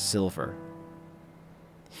turns silver.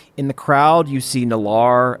 In the crowd, you see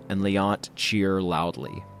Nalar and Leont cheer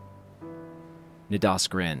loudly. Nadas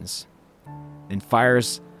grins and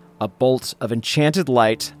fires a bolt of enchanted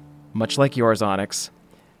light, much like yours, Onyx,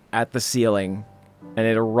 at the ceiling, and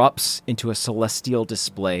it erupts into a celestial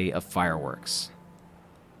display of fireworks.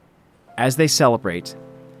 As they celebrate,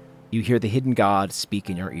 you hear the hidden god speak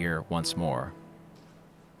in your ear once more.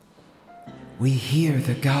 We hear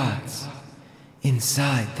the gods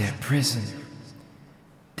inside their prison.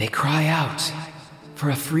 They cry out for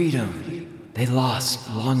a freedom they lost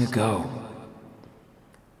long ago.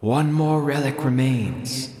 One more relic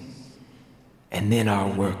remains, and then our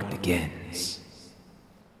work begins.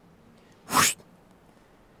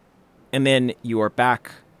 And then you are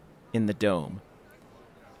back in the dome.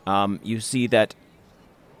 You see that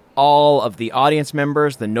all of the audience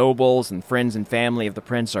members, the nobles and friends and family of the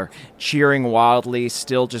prince are cheering wildly,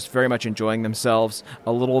 still just very much enjoying themselves,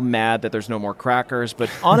 a little mad that there's no more crackers, but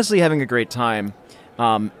honestly having a great time.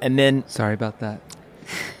 And then... Sorry about that.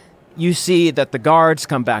 You see that the guards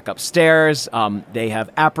come back upstairs. They have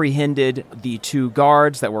apprehended the two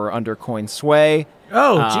guards that were under Coin's sway.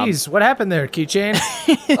 Oh, geez. What happened there, Keychain?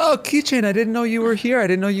 Oh, Keychain, I didn't know you were here. I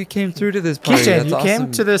didn't know you came through to this party. Keychain, That's you awesome.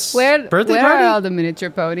 came to this Where birthday are party? all the miniature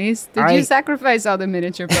ponies? Did you sacrifice all the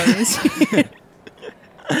miniature ponies?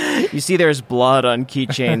 You see there's blood on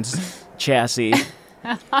Keychain's chassis.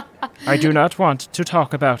 I do not want to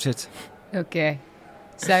talk about it. Okay.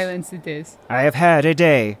 Silence it is. I have had a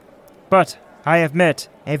day, but I have met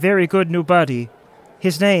a very good new buddy.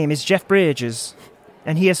 His name is Jeff Bridges,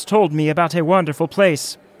 and he has told me about a wonderful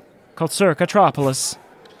place called Circuitropolis,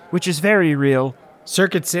 which is very real.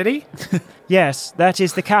 Circuit City? Yes, that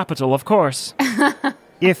is the capital, of course.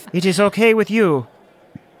 If it is okay with you,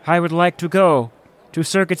 I would like to go to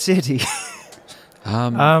Circuit City.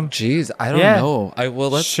 Geez, I don't know.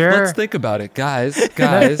 Let's think about it, guys.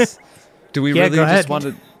 Do we really just want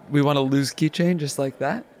to lose Keychain just like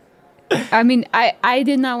that? I mean, I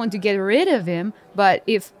did not want to get rid of him, but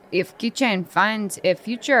if Keychain finds a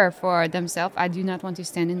future for themselves, I do not want to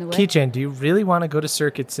stand in the way. Keychain, do you really want to go to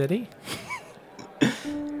Circuit City?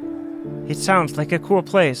 It sounds like a cool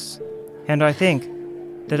place, and I think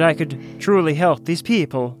that I could truly help these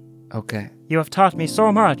people. Okay. You have taught me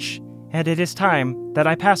so much, and it is time that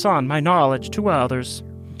I pass on my knowledge to others.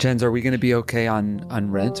 Jens, are we going to be okay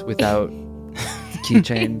on rent without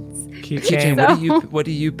Keychain? Keychain, what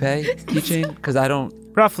do you pay, Keychain? Because I don't...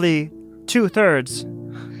 Roughly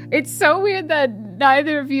 2/3. It's so weird that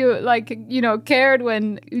neither of you, cared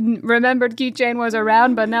when remembered Keychain was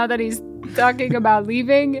around, but now that he's talking about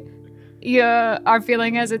leaving, you are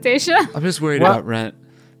feeling hesitation. I'm just worried about rent.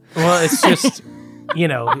 Well, it's just,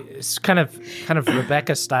 it's kind of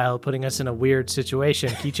Rebecca style, putting us in a weird situation.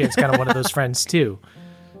 Keychain's kind of one of those friends, too.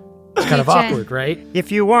 It's kind of awkward, right?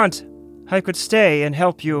 If you want, I could stay and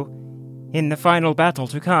help you in the final battle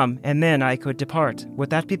to come, and then I could depart.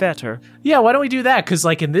 Would that be better? Yeah, why don't we do that? Because,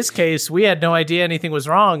 in this case, we had no idea anything was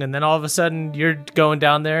wrong, and then all of a sudden, you're going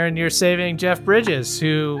down there and you're saving Jeff Bridges,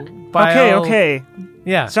 who... Okay.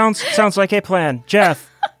 Yeah. Sounds like a plan. Jeff,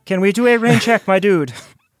 can we do a rain check, my dude?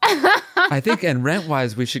 I think, and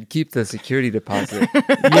rent-wise, we should keep the security deposit.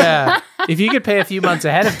 Yeah. If you could pay a few months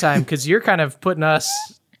ahead of time, because you're kind of putting us,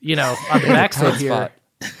 on the back foot here.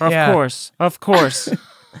 Of course.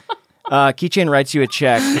 Keychain writes you a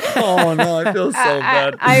check. Oh, no, I feel so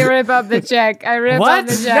bad. I rip up the check.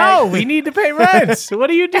 What? No, we need to pay rent. What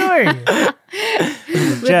are you doing?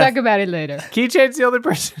 We'll talk about it later. Keychain's the only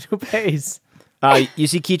person who pays. You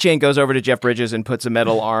see Keychain goes over to Jeff Bridges and puts a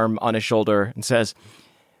metal arm on his shoulder and says,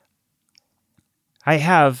 I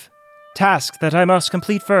have task that I must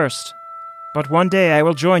complete first, but one day I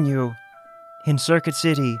will join you in Circuit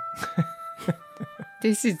City.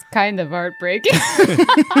 This is kind of heartbreaking.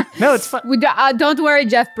 No, it's fine. Don't worry,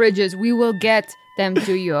 Jeff Bridges. We will get them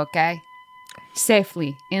to you, okay?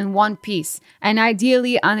 Safely, in one piece, and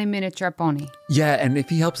ideally on a miniature pony. Yeah, and if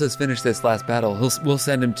he helps us finish this last battle, we'll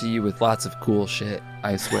send him to you with lots of cool shit,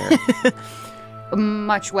 I swear.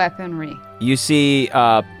 Much weaponry. You see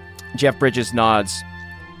Jeff Bridges nods.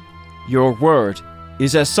 Your word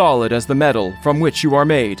is as solid as the metal from which you are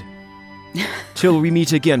made. Till we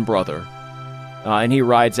meet again, brother. And he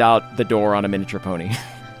rides out the door on a miniature pony.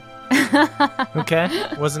 Okay.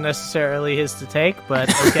 Wasn't necessarily his to take, but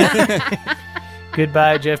okay.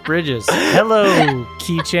 Goodbye, Jeff Bridges. Hello,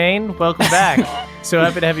 Keychain. Welcome back. So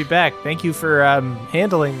happy to have you back. Thank you for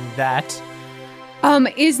handling that.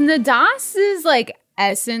 Is Nadas's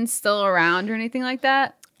essence still around or anything like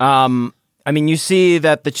that? You see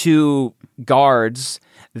that the two guards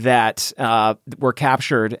that were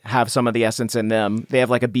captured have some of the essence in them. They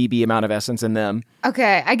have a BB amount of essence in them.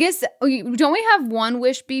 Okay, I guess, don't we have one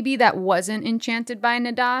wish BB that wasn't enchanted by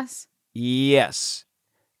Nadas? Yes.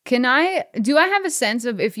 Do I have a sense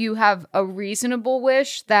of if you have a reasonable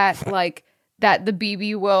wish that that the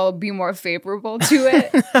BB will be more favorable to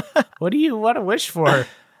it? What do you want to wish for?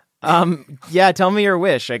 Yeah, tell me your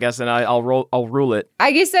wish, I guess, and I'll rule it.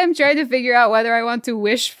 I guess I'm trying to figure out whether I want to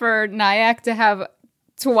wish for Nyack to have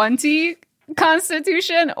 20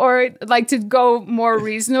 constitution or to go more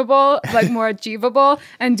reasonable, more achievable,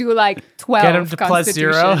 and do 12 Get him to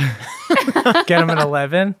 +0. Get him an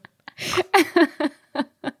 11.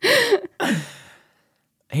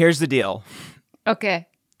 Here's the deal. Okay.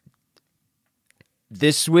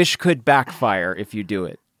 This wish could backfire if you do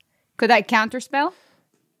it. Could I counterspell?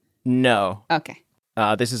 No. Okay.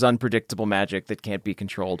 This is unpredictable magic that can't be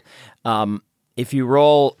controlled. If you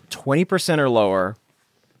roll 20% or lower,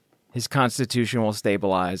 his constitution will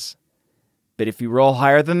stabilize. But if you roll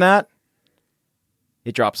higher than that,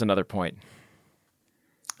 it drops another point.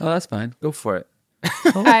 Oh, that's fine. Go for it.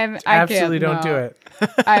 I Absolutely can't, don't do it.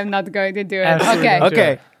 I'm not going to do it. Absolutely Okay. don't do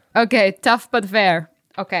Okay. it. Okay, tough but fair.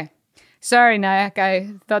 Okay. Sorry, Nyack.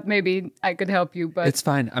 I thought maybe I could help you, but It's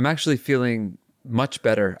fine. I'm actually feeling much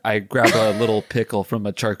better. I grab a little pickle from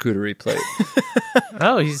a charcuterie plate.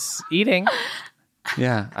 Oh, he's eating.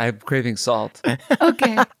 Yeah, I'm craving salt.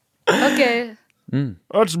 okay. Okay.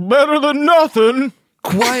 That's better than nothing.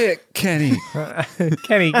 Quiet, Kenny.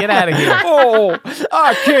 Kenny, get out of here. Oh,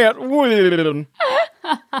 I can't win.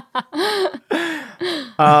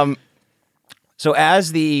 So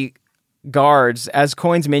as the guards, as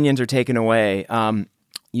Coin's minions are taken away,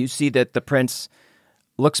 you see that the prince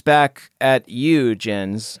looks back at you,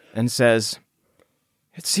 Jens, and says,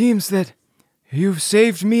 It seems that you've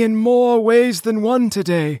saved me in more ways than one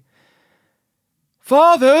today.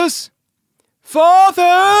 Fathers!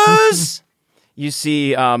 Fathers! You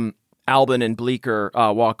see Albin and Bleeker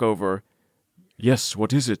walk over. Yes,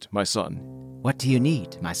 what is it, my son? What do you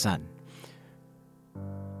need, my son?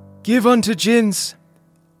 Give unto Jins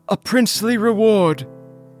a princely reward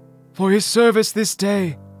for his service this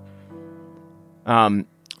day.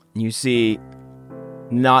 You see,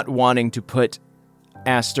 not wanting to put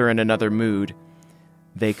Aster in another mood,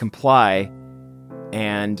 they comply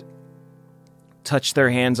and touch their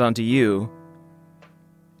hands onto you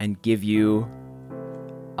and give you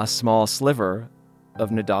a small sliver of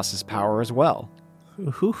Nadas's power as well.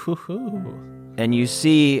 And you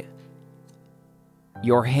see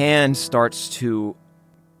your hand starts to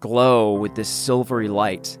glow with this silvery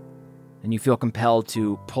light, and you feel compelled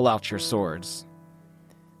to pull out your swords.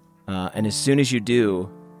 And as soon as you do,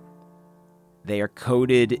 they are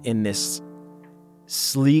coated in this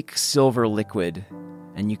sleek silver liquid,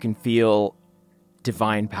 and you can feel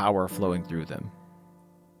divine power flowing through them.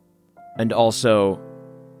 And also,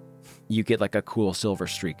 you get a cool silver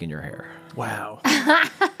streak in your hair. Wow.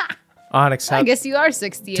 Onyx, I guess you are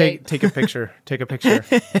 68. take a picture. Take a picture.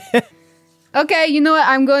 Okay, you know what?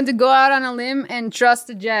 I'm going to go out on a limb and trust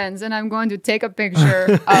the Jens, and I'm going to take a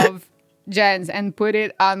picture of Jens and put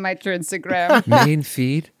it on my Instagram Main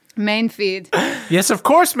feed? main feed. Yes, of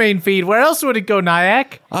course, main feed. Where else would it go,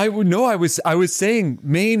 Nyack? I was saying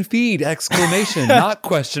main feed exclamation, not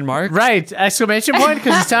question mark. Right, exclamation point,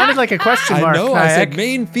 because it sounded like a question mark. I know. Nyack. I said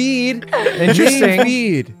main feed. Interesting. Main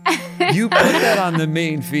feed. You put that on the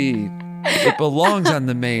main feed. It belongs on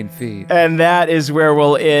the main feed. And that is where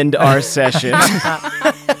we'll end our session.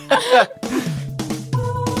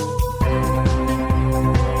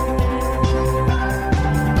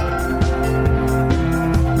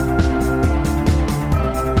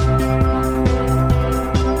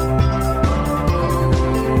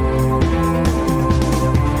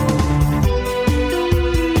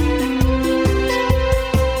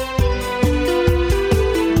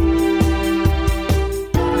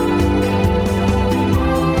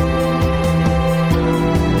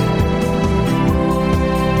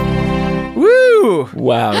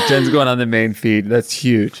 Wow, Jen's going on the main feed. That's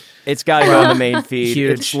huge. It's got to go on the main feed.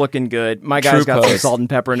 Huge. It's looking good. My guy's True got some post. salt and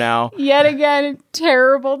pepper now. Yet again,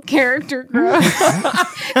 terrible character growth.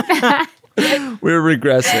 We're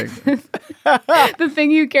regressing. The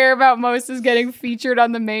thing you care about most is getting featured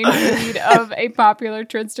on the main feed of a popular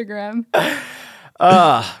Trinstagram.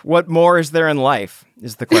 What more is there in life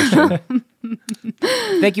is the question.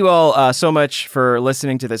 Thank you all so much for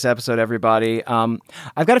listening to this episode, everybody.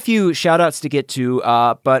 I've got a few shout-outs to get to,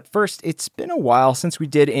 but first, it's been a while since we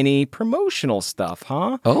did any promotional stuff,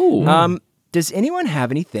 huh? Oh. Does anyone have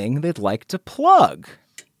anything they'd like to plug?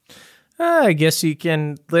 I guess you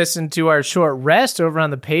can listen to our short rest over on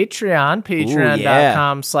the Patreon,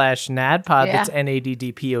 patreon.com/NADPOD. Yeah. That's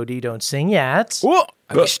NADDPOD. Don't sing yet. Whoa,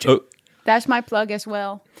 I missed you. That's my plug as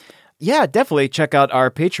well. Yeah, definitely check out our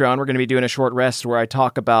Patreon. We're going to be doing a short rest where I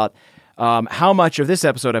talk about how much of this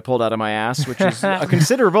episode I pulled out of my ass, which is a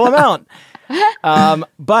considerable amount.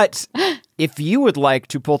 But if you would like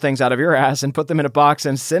to pull things out of your ass and put them in a box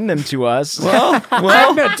and send them to us, No,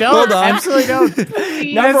 don't. hold on. Absolutely don't.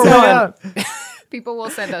 number one, People will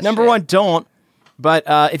send us number shit. one, don't. But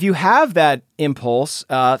if you have that impulse,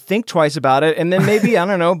 think twice about it, and then maybe, I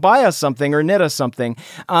don't know, buy us something or knit us something.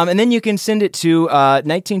 And then you can send it to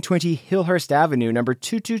 1920 Hillhurst Avenue, number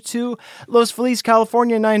 222, Los Feliz,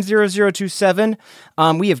 California, 90027.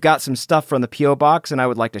 We have got some stuff from the P.O. Box, and I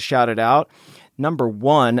would like to shout it out. Number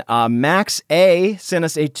one, Max A sent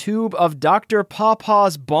us a tube of Dr.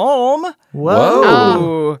 Pawpaw's balm.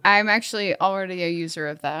 Whoa. I'm actually already a user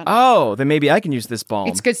of that. Oh, then maybe I can use this balm.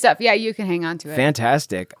 It's good stuff. Yeah, you can hang on to it.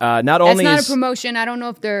 Fantastic. Not It's only not is... a promotion. I don't know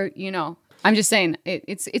if they're, I'm just saying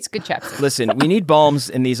it's good chapstick. Listen, we need balms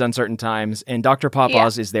in these uncertain times, and Dr.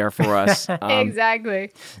 Pawpaw's is there for us.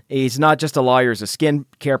 Exactly. He's not just a lawyer, he's a skin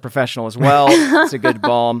care professional as well. It's a good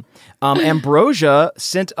balm. Ambrosia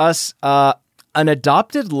sent us an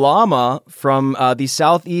adopted llama from the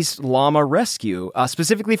Southeast Llama Rescue,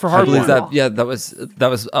 specifically for I hard believe one. that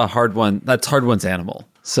was a hard one. That's hard one's animal.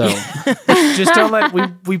 So Just don't let.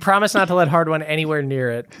 We promise not to let Hard One anywhere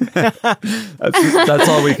near it. that's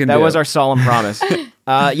all we can do. That was our solemn promise.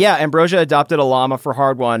 Ambrosia adopted a llama for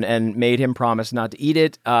hard one and made him promise not to eat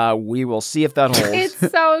it. We will see if that holds.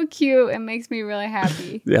 It's so cute. It makes me really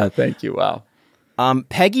happy. Yeah, thank you. Wow.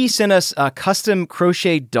 Peggy sent us custom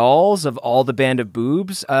crochet dolls of all the Band of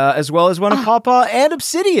Boobs, as well as one of Pawpaw and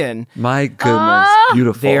Obsidian. My goodness.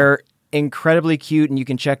 Beautiful. They're incredibly cute, and you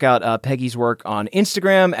can check out Peggy's work on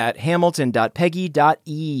Instagram at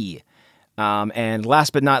hamilton.peggy.e. And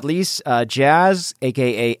last but not least, Jazz,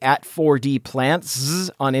 a.k.a. at 4D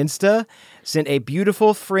Plants on Insta, sent a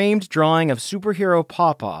beautiful framed drawing of superhero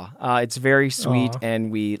Pawpaw. It's very sweet,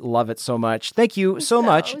 and we love it so much. Thank you so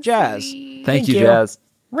much, Jazz. Sweet. Thank you, Jazz.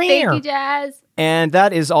 Thank you, Jazz. And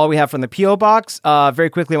that is all we have from the P.O. Box. Very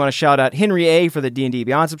quickly, I want to shout out Henry A. for the D&D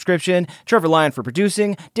Beyond subscription, Trevor Lyon for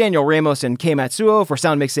producing, Daniel Ramos and Kei Matsuo for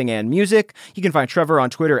sound mixing and music. You can find Trevor on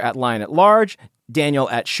Twitter at LionAtLarge, Daniel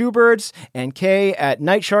at Shoebirds, and Kay at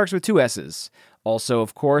Night Sharks with 2 S's. Also,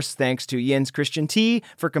 of course, thanks to Jens Christian T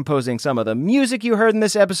for composing some of the music you heard in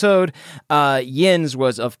this episode. Jens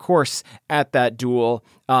was, of course, at that duel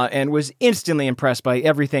and was instantly impressed by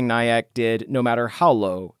everything Nyack did, no matter how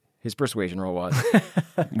low his persuasion roll was.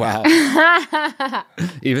 Wow.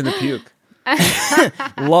 Even the puke.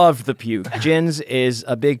 Loved the puke. Jins is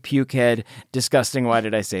a big puke head. Disgusting. Why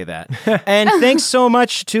did I say that? And thanks so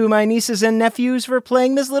much to my nieces and nephews for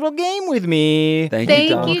playing this little game with me. Thank Thank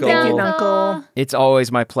you, you, Dunkel. Dunkel. It's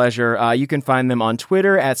always my pleasure. You can find them on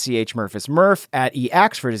Twitter at CHMurphisMurph, at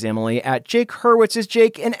EAxford is Emily, at Jake Hurwitz is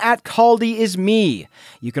Jake, and at Caldy is me.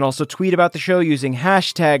 You can also tweet about the show using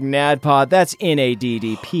hashtag NADPOD. That's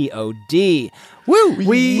NADDPOD. Woo!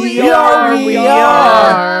 We are.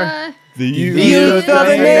 The The youth of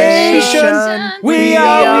the nation. We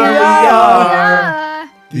are.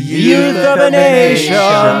 The youth of a nation.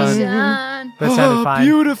 That sounded fine.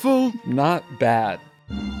 Beautiful. Not bad.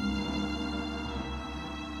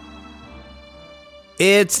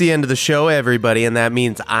 It's the end of the show, everybody, and that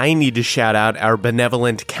means I need to shout out our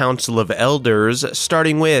benevolent council of elders,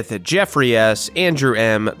 starting with Jeffrey S., Andrew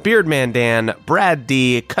M., Beardman Dan, Brad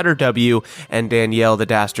D., Cutter W., and Danielle the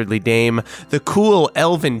Dastardly Dame, the cool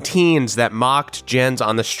elven teens that mocked gens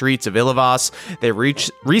on the streets of Ilivas. They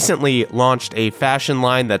recently launched a fashion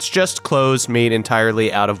line that's just clothes made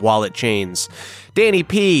entirely out of wallet chains. Danny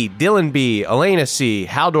P., Dylan B., Elena C.,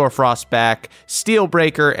 Haldor Frostback,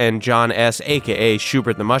 Steelbreaker, and John S., a.k.a.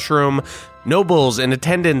 Schubert the Mushroom. Nobles in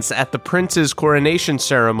attendance at the prince's coronation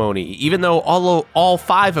ceremony. Even though all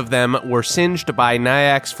 5 of them were singed by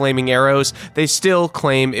Nyack's flaming arrows, they still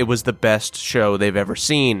claim it was the best show they've ever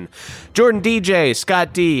seen. Jordan DJ,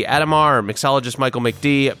 Scott D., Adam R., mixologist Michael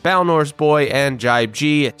McD., Balnor's Boy, and Jibe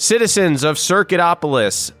G., citizens of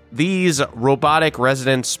Circuitopolis. These robotic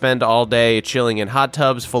residents spend all day chilling in hot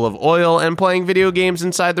tubs full of oil and playing video games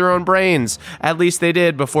inside their own brains. At least they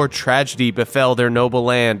did before tragedy befell their noble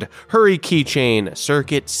land. Hurry, Keychain.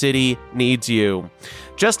 Circuit City needs you.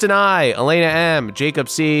 Justin I, Elena M, Jacob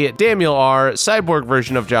C, Daniel R, cyborg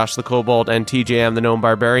version of Josh the Kobold, and TJM the Gnome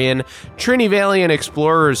Barbarian, Trinivalian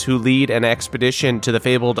explorers who lead an expedition to the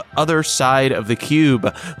fabled other side of the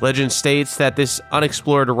cube. Legend states that this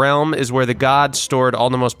unexplored realm is where the gods stored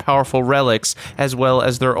all the most powerful relics, as well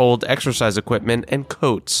as their old exercise equipment and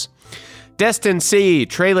coats. Destin C,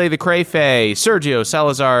 Trele the Crayfay, Sergio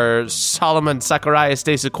Salazar, Solomon Zacharias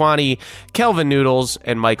de Sequani, Kelvin Noodles,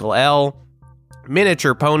 and Michael L.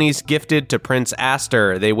 Miniature ponies gifted to Prince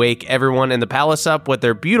Aster. They wake everyone in the palace up with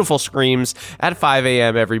their beautiful screams at 5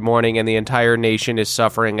 a.m. every morning, and the entire nation is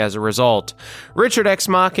suffering as a result. Richard X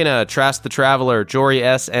Machina, Trask the Traveler, Jory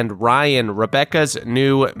S., and Ryan, Rebecca's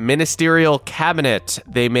new ministerial cabinet.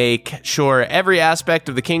 They make sure every aspect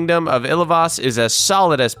of the kingdom of Ilivas is as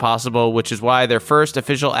solid as possible, which is why their first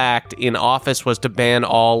official act in office was to ban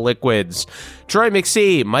all liquids. Troy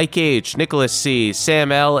McC, Mike H., Nicholas C.,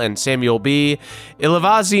 Sam L., and Samuel B.,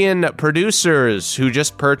 Ilivasian producers who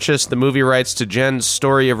just purchased the movie rights to Jen's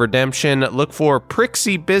Story of Redemption. Look for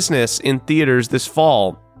Prixie Business in theaters this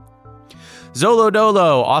fall. Zolo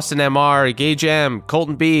Dolo, Austin MR, Gage M,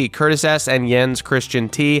 Colton B, Curtis S, and Jens Christian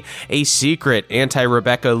T, a secret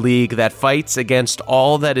anti-Rebecca league that fights against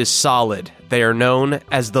all that is solid. They are known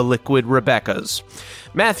as the Liquid Rebeccas.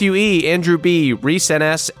 Matthew E, Andrew B, Reese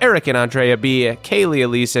NS, Eric and Andrea B, Kaylee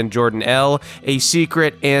Elise and Jordan L, a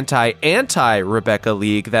secret anti-Rebecca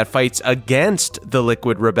league that fights against the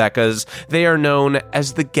Liquid Rebeccas. They are known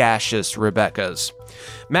as the Gaseous Rebeccas.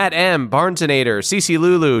 Matt M, Barnesonator, CC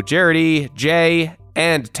Lulu, Jared E, Jay,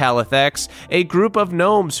 and Talith X, a group of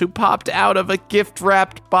gnomes who popped out of a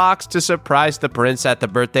gift-wrapped box to surprise the prince at the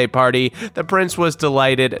birthday party. The prince was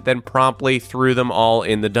delighted, then promptly threw them all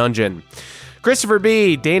in the dungeon. Christopher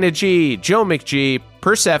B, Dana G, Joe McG,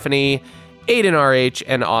 Persephone, Aiden RH,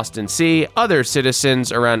 and Austin C, other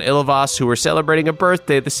citizens around Ilivas who were celebrating a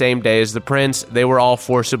birthday the same day as the prince. They were all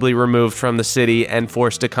forcibly removed from the city and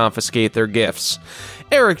forced to confiscate their gifts.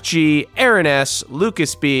 Eric G, Aaron S,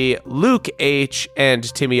 Lucas B, Luke H, and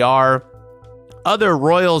Timmy R. Other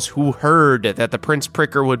royals who heard that the Prince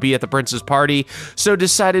Pricker would be at the prince's party, so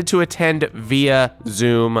decided to attend via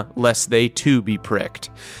Zoom, lest they too be pricked.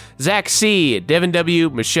 Zach C, Devin W,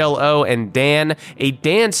 Michelle O, and Dan, a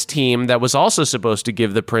dance team that was also supposed to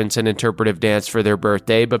give the prince an interpretive dance for their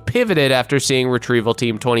birthday, but pivoted after seeing Retrieval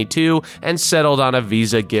Team 22 and settled on a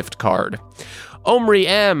Visa gift card. Omri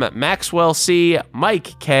M, Maxwell C,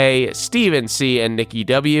 Mike K, Steven C, and Nikki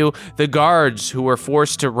W, the guards who were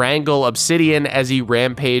forced to wrangle Obsidian as he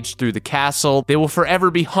rampaged through the castle. They will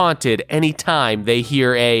forever be haunted anytime they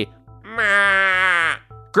hear a Mah.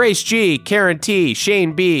 Grace G, Karen T,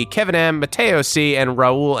 Shane B, Kevin M, Mateo C, and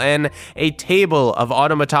Raul N, a table of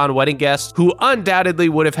automaton wedding guests who undoubtedly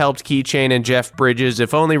would have helped Keychain and Jeff Bridges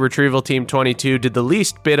if only Retrieval Team 22 did the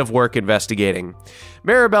least bit of work investigating.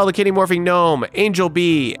 Maribel the Kitty Morphing Gnome, Angel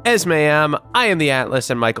B, Esme M, I Am the Atlas,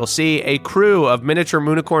 and Michael C, a crew of miniature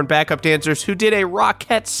Moonicorn backup dancers who did a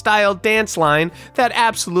Rockette-style dance line that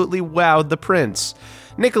absolutely wowed the prince.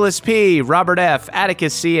 Nicholas P, Robert F,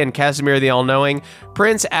 Atticus C, and Casimir the All-Knowing,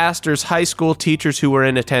 Prince Aster's high school teachers who were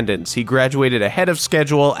in attendance. He graduated ahead of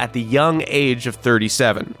schedule at the young age of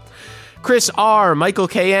 37. Chris R., Michael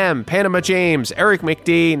KM, Panama James, Eric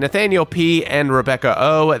McD, Nathaniel P., and Rebecca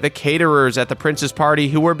O., the caterers at the Prince's party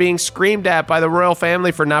who were being screamed at by the royal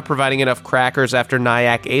family for not providing enough crackers after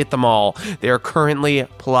Nyack ate them all. They are currently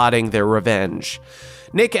plotting their revenge.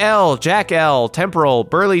 Nick L., Jack L., Temporal,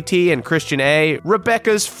 Burley T., and Christian A.,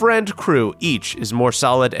 Rebecca's friend crew, each is more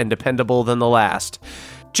solid and dependable than the last.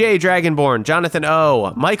 Jay Dragonborn, Jonathan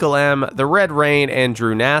O., Michael M., The Red Rain, and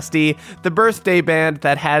Drew Nasty, the birthday band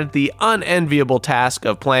that had the unenviable task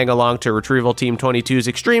of playing along to Retrieval Team 22's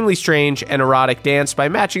extremely strange and erotic dance by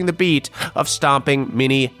matching the beat of stomping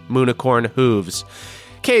mini moonicorn hooves.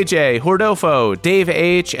 KJ, Hordofo, Dave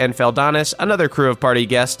H., and Feldonis, another crew of party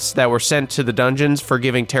guests that were sent to the dungeons for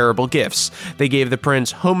giving terrible gifts. They gave the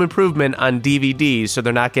prince Home Improvement on DVD, so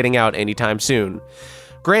they're not getting out anytime soon.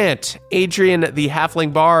 Grant, Adrian the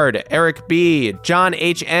Halfling Bard, Eric B., John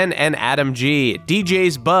H.N., and Adam G.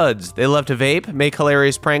 DJ's Buds. They love to vape, make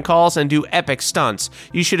hilarious prank calls, and do epic stunts.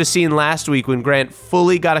 You should have seen last week when Grant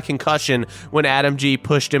fully got a concussion when Adam G.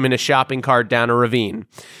 pushed him in a shopping cart down a ravine.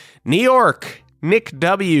 New York, Nick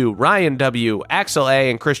W., Ryan W., Axel A.,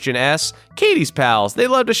 and Christian S., Katie's pals. They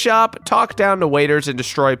love to shop, talk down to waiters, and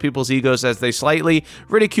destroy people's egos as they slightly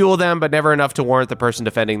ridicule them, but never enough to warrant the person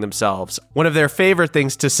defending themselves. One of their favorite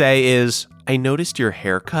things to say is, "I noticed your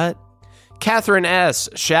haircut." Catherine S.,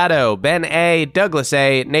 Shadow, Ben A., Douglas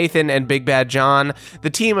A., Nathan, and Big Bad John. The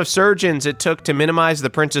team of surgeons it took to minimize the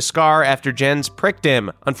prince's scar after Jens pricked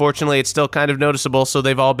him. Unfortunately, it's still kind of noticeable, so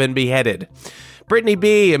they've all been beheaded. Brittany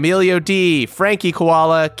B., Emilio D., Frankie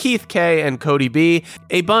Koala, Keith K., and Cody B.,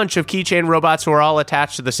 a bunch of keychain robots who are all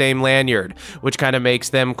attached to the same lanyard, which kind of makes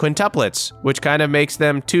them quintuplets, which kind of makes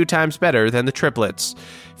them 2 times better than the triplets.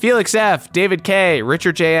 Felix F., David K.,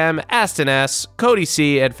 Richard J.M., Aston S., Cody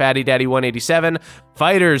C., and Fatty Daddy 187,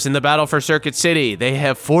 fighters in the battle for Circuit City. They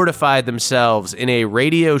have fortified themselves in a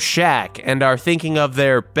radio shack and are thinking of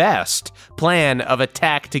their best plan of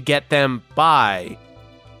attack to get them by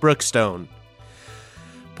Brookstone.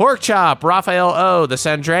 Porkchop, Raphael O., The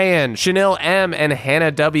Sandrayan, Chanel M., and Hannah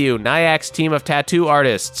W., Nyack's team of tattoo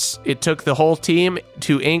artists. It took the whole team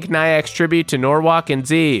to ink Nyack's tribute to Norwalk and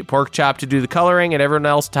Z, Porkchop to do the coloring, and everyone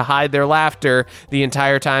else to hide their laughter the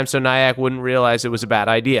entire time so Nyack wouldn't realize it was a bad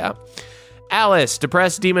idea. Alice,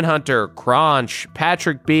 Depressed Demon Hunter, Crunch,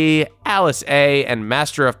 Patrick B., Alice A., and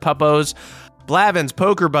Master of Puppos. Blavin's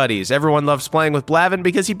Poker Buddies. Everyone loves playing with Blavin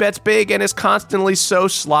because he bets big and is constantly so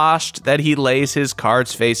sloshed that he lays his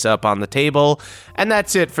cards face up on the table. And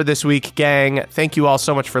that's it for this week, gang. Thank you all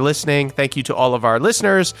so much for listening. Thank you to all of our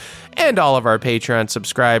listeners and all of our Patreon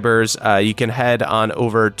subscribers. You can head on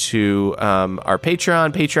over to our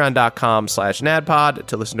Patreon, patreon.com/NADPOD,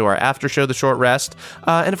 to listen to our after show, The Short Rest.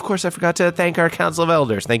 And of course, I forgot to thank our Council of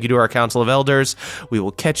Elders. Thank you to our Council of Elders. We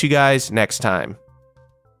will catch you guys next time.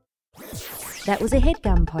 That was a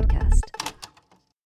HeadGum podcast.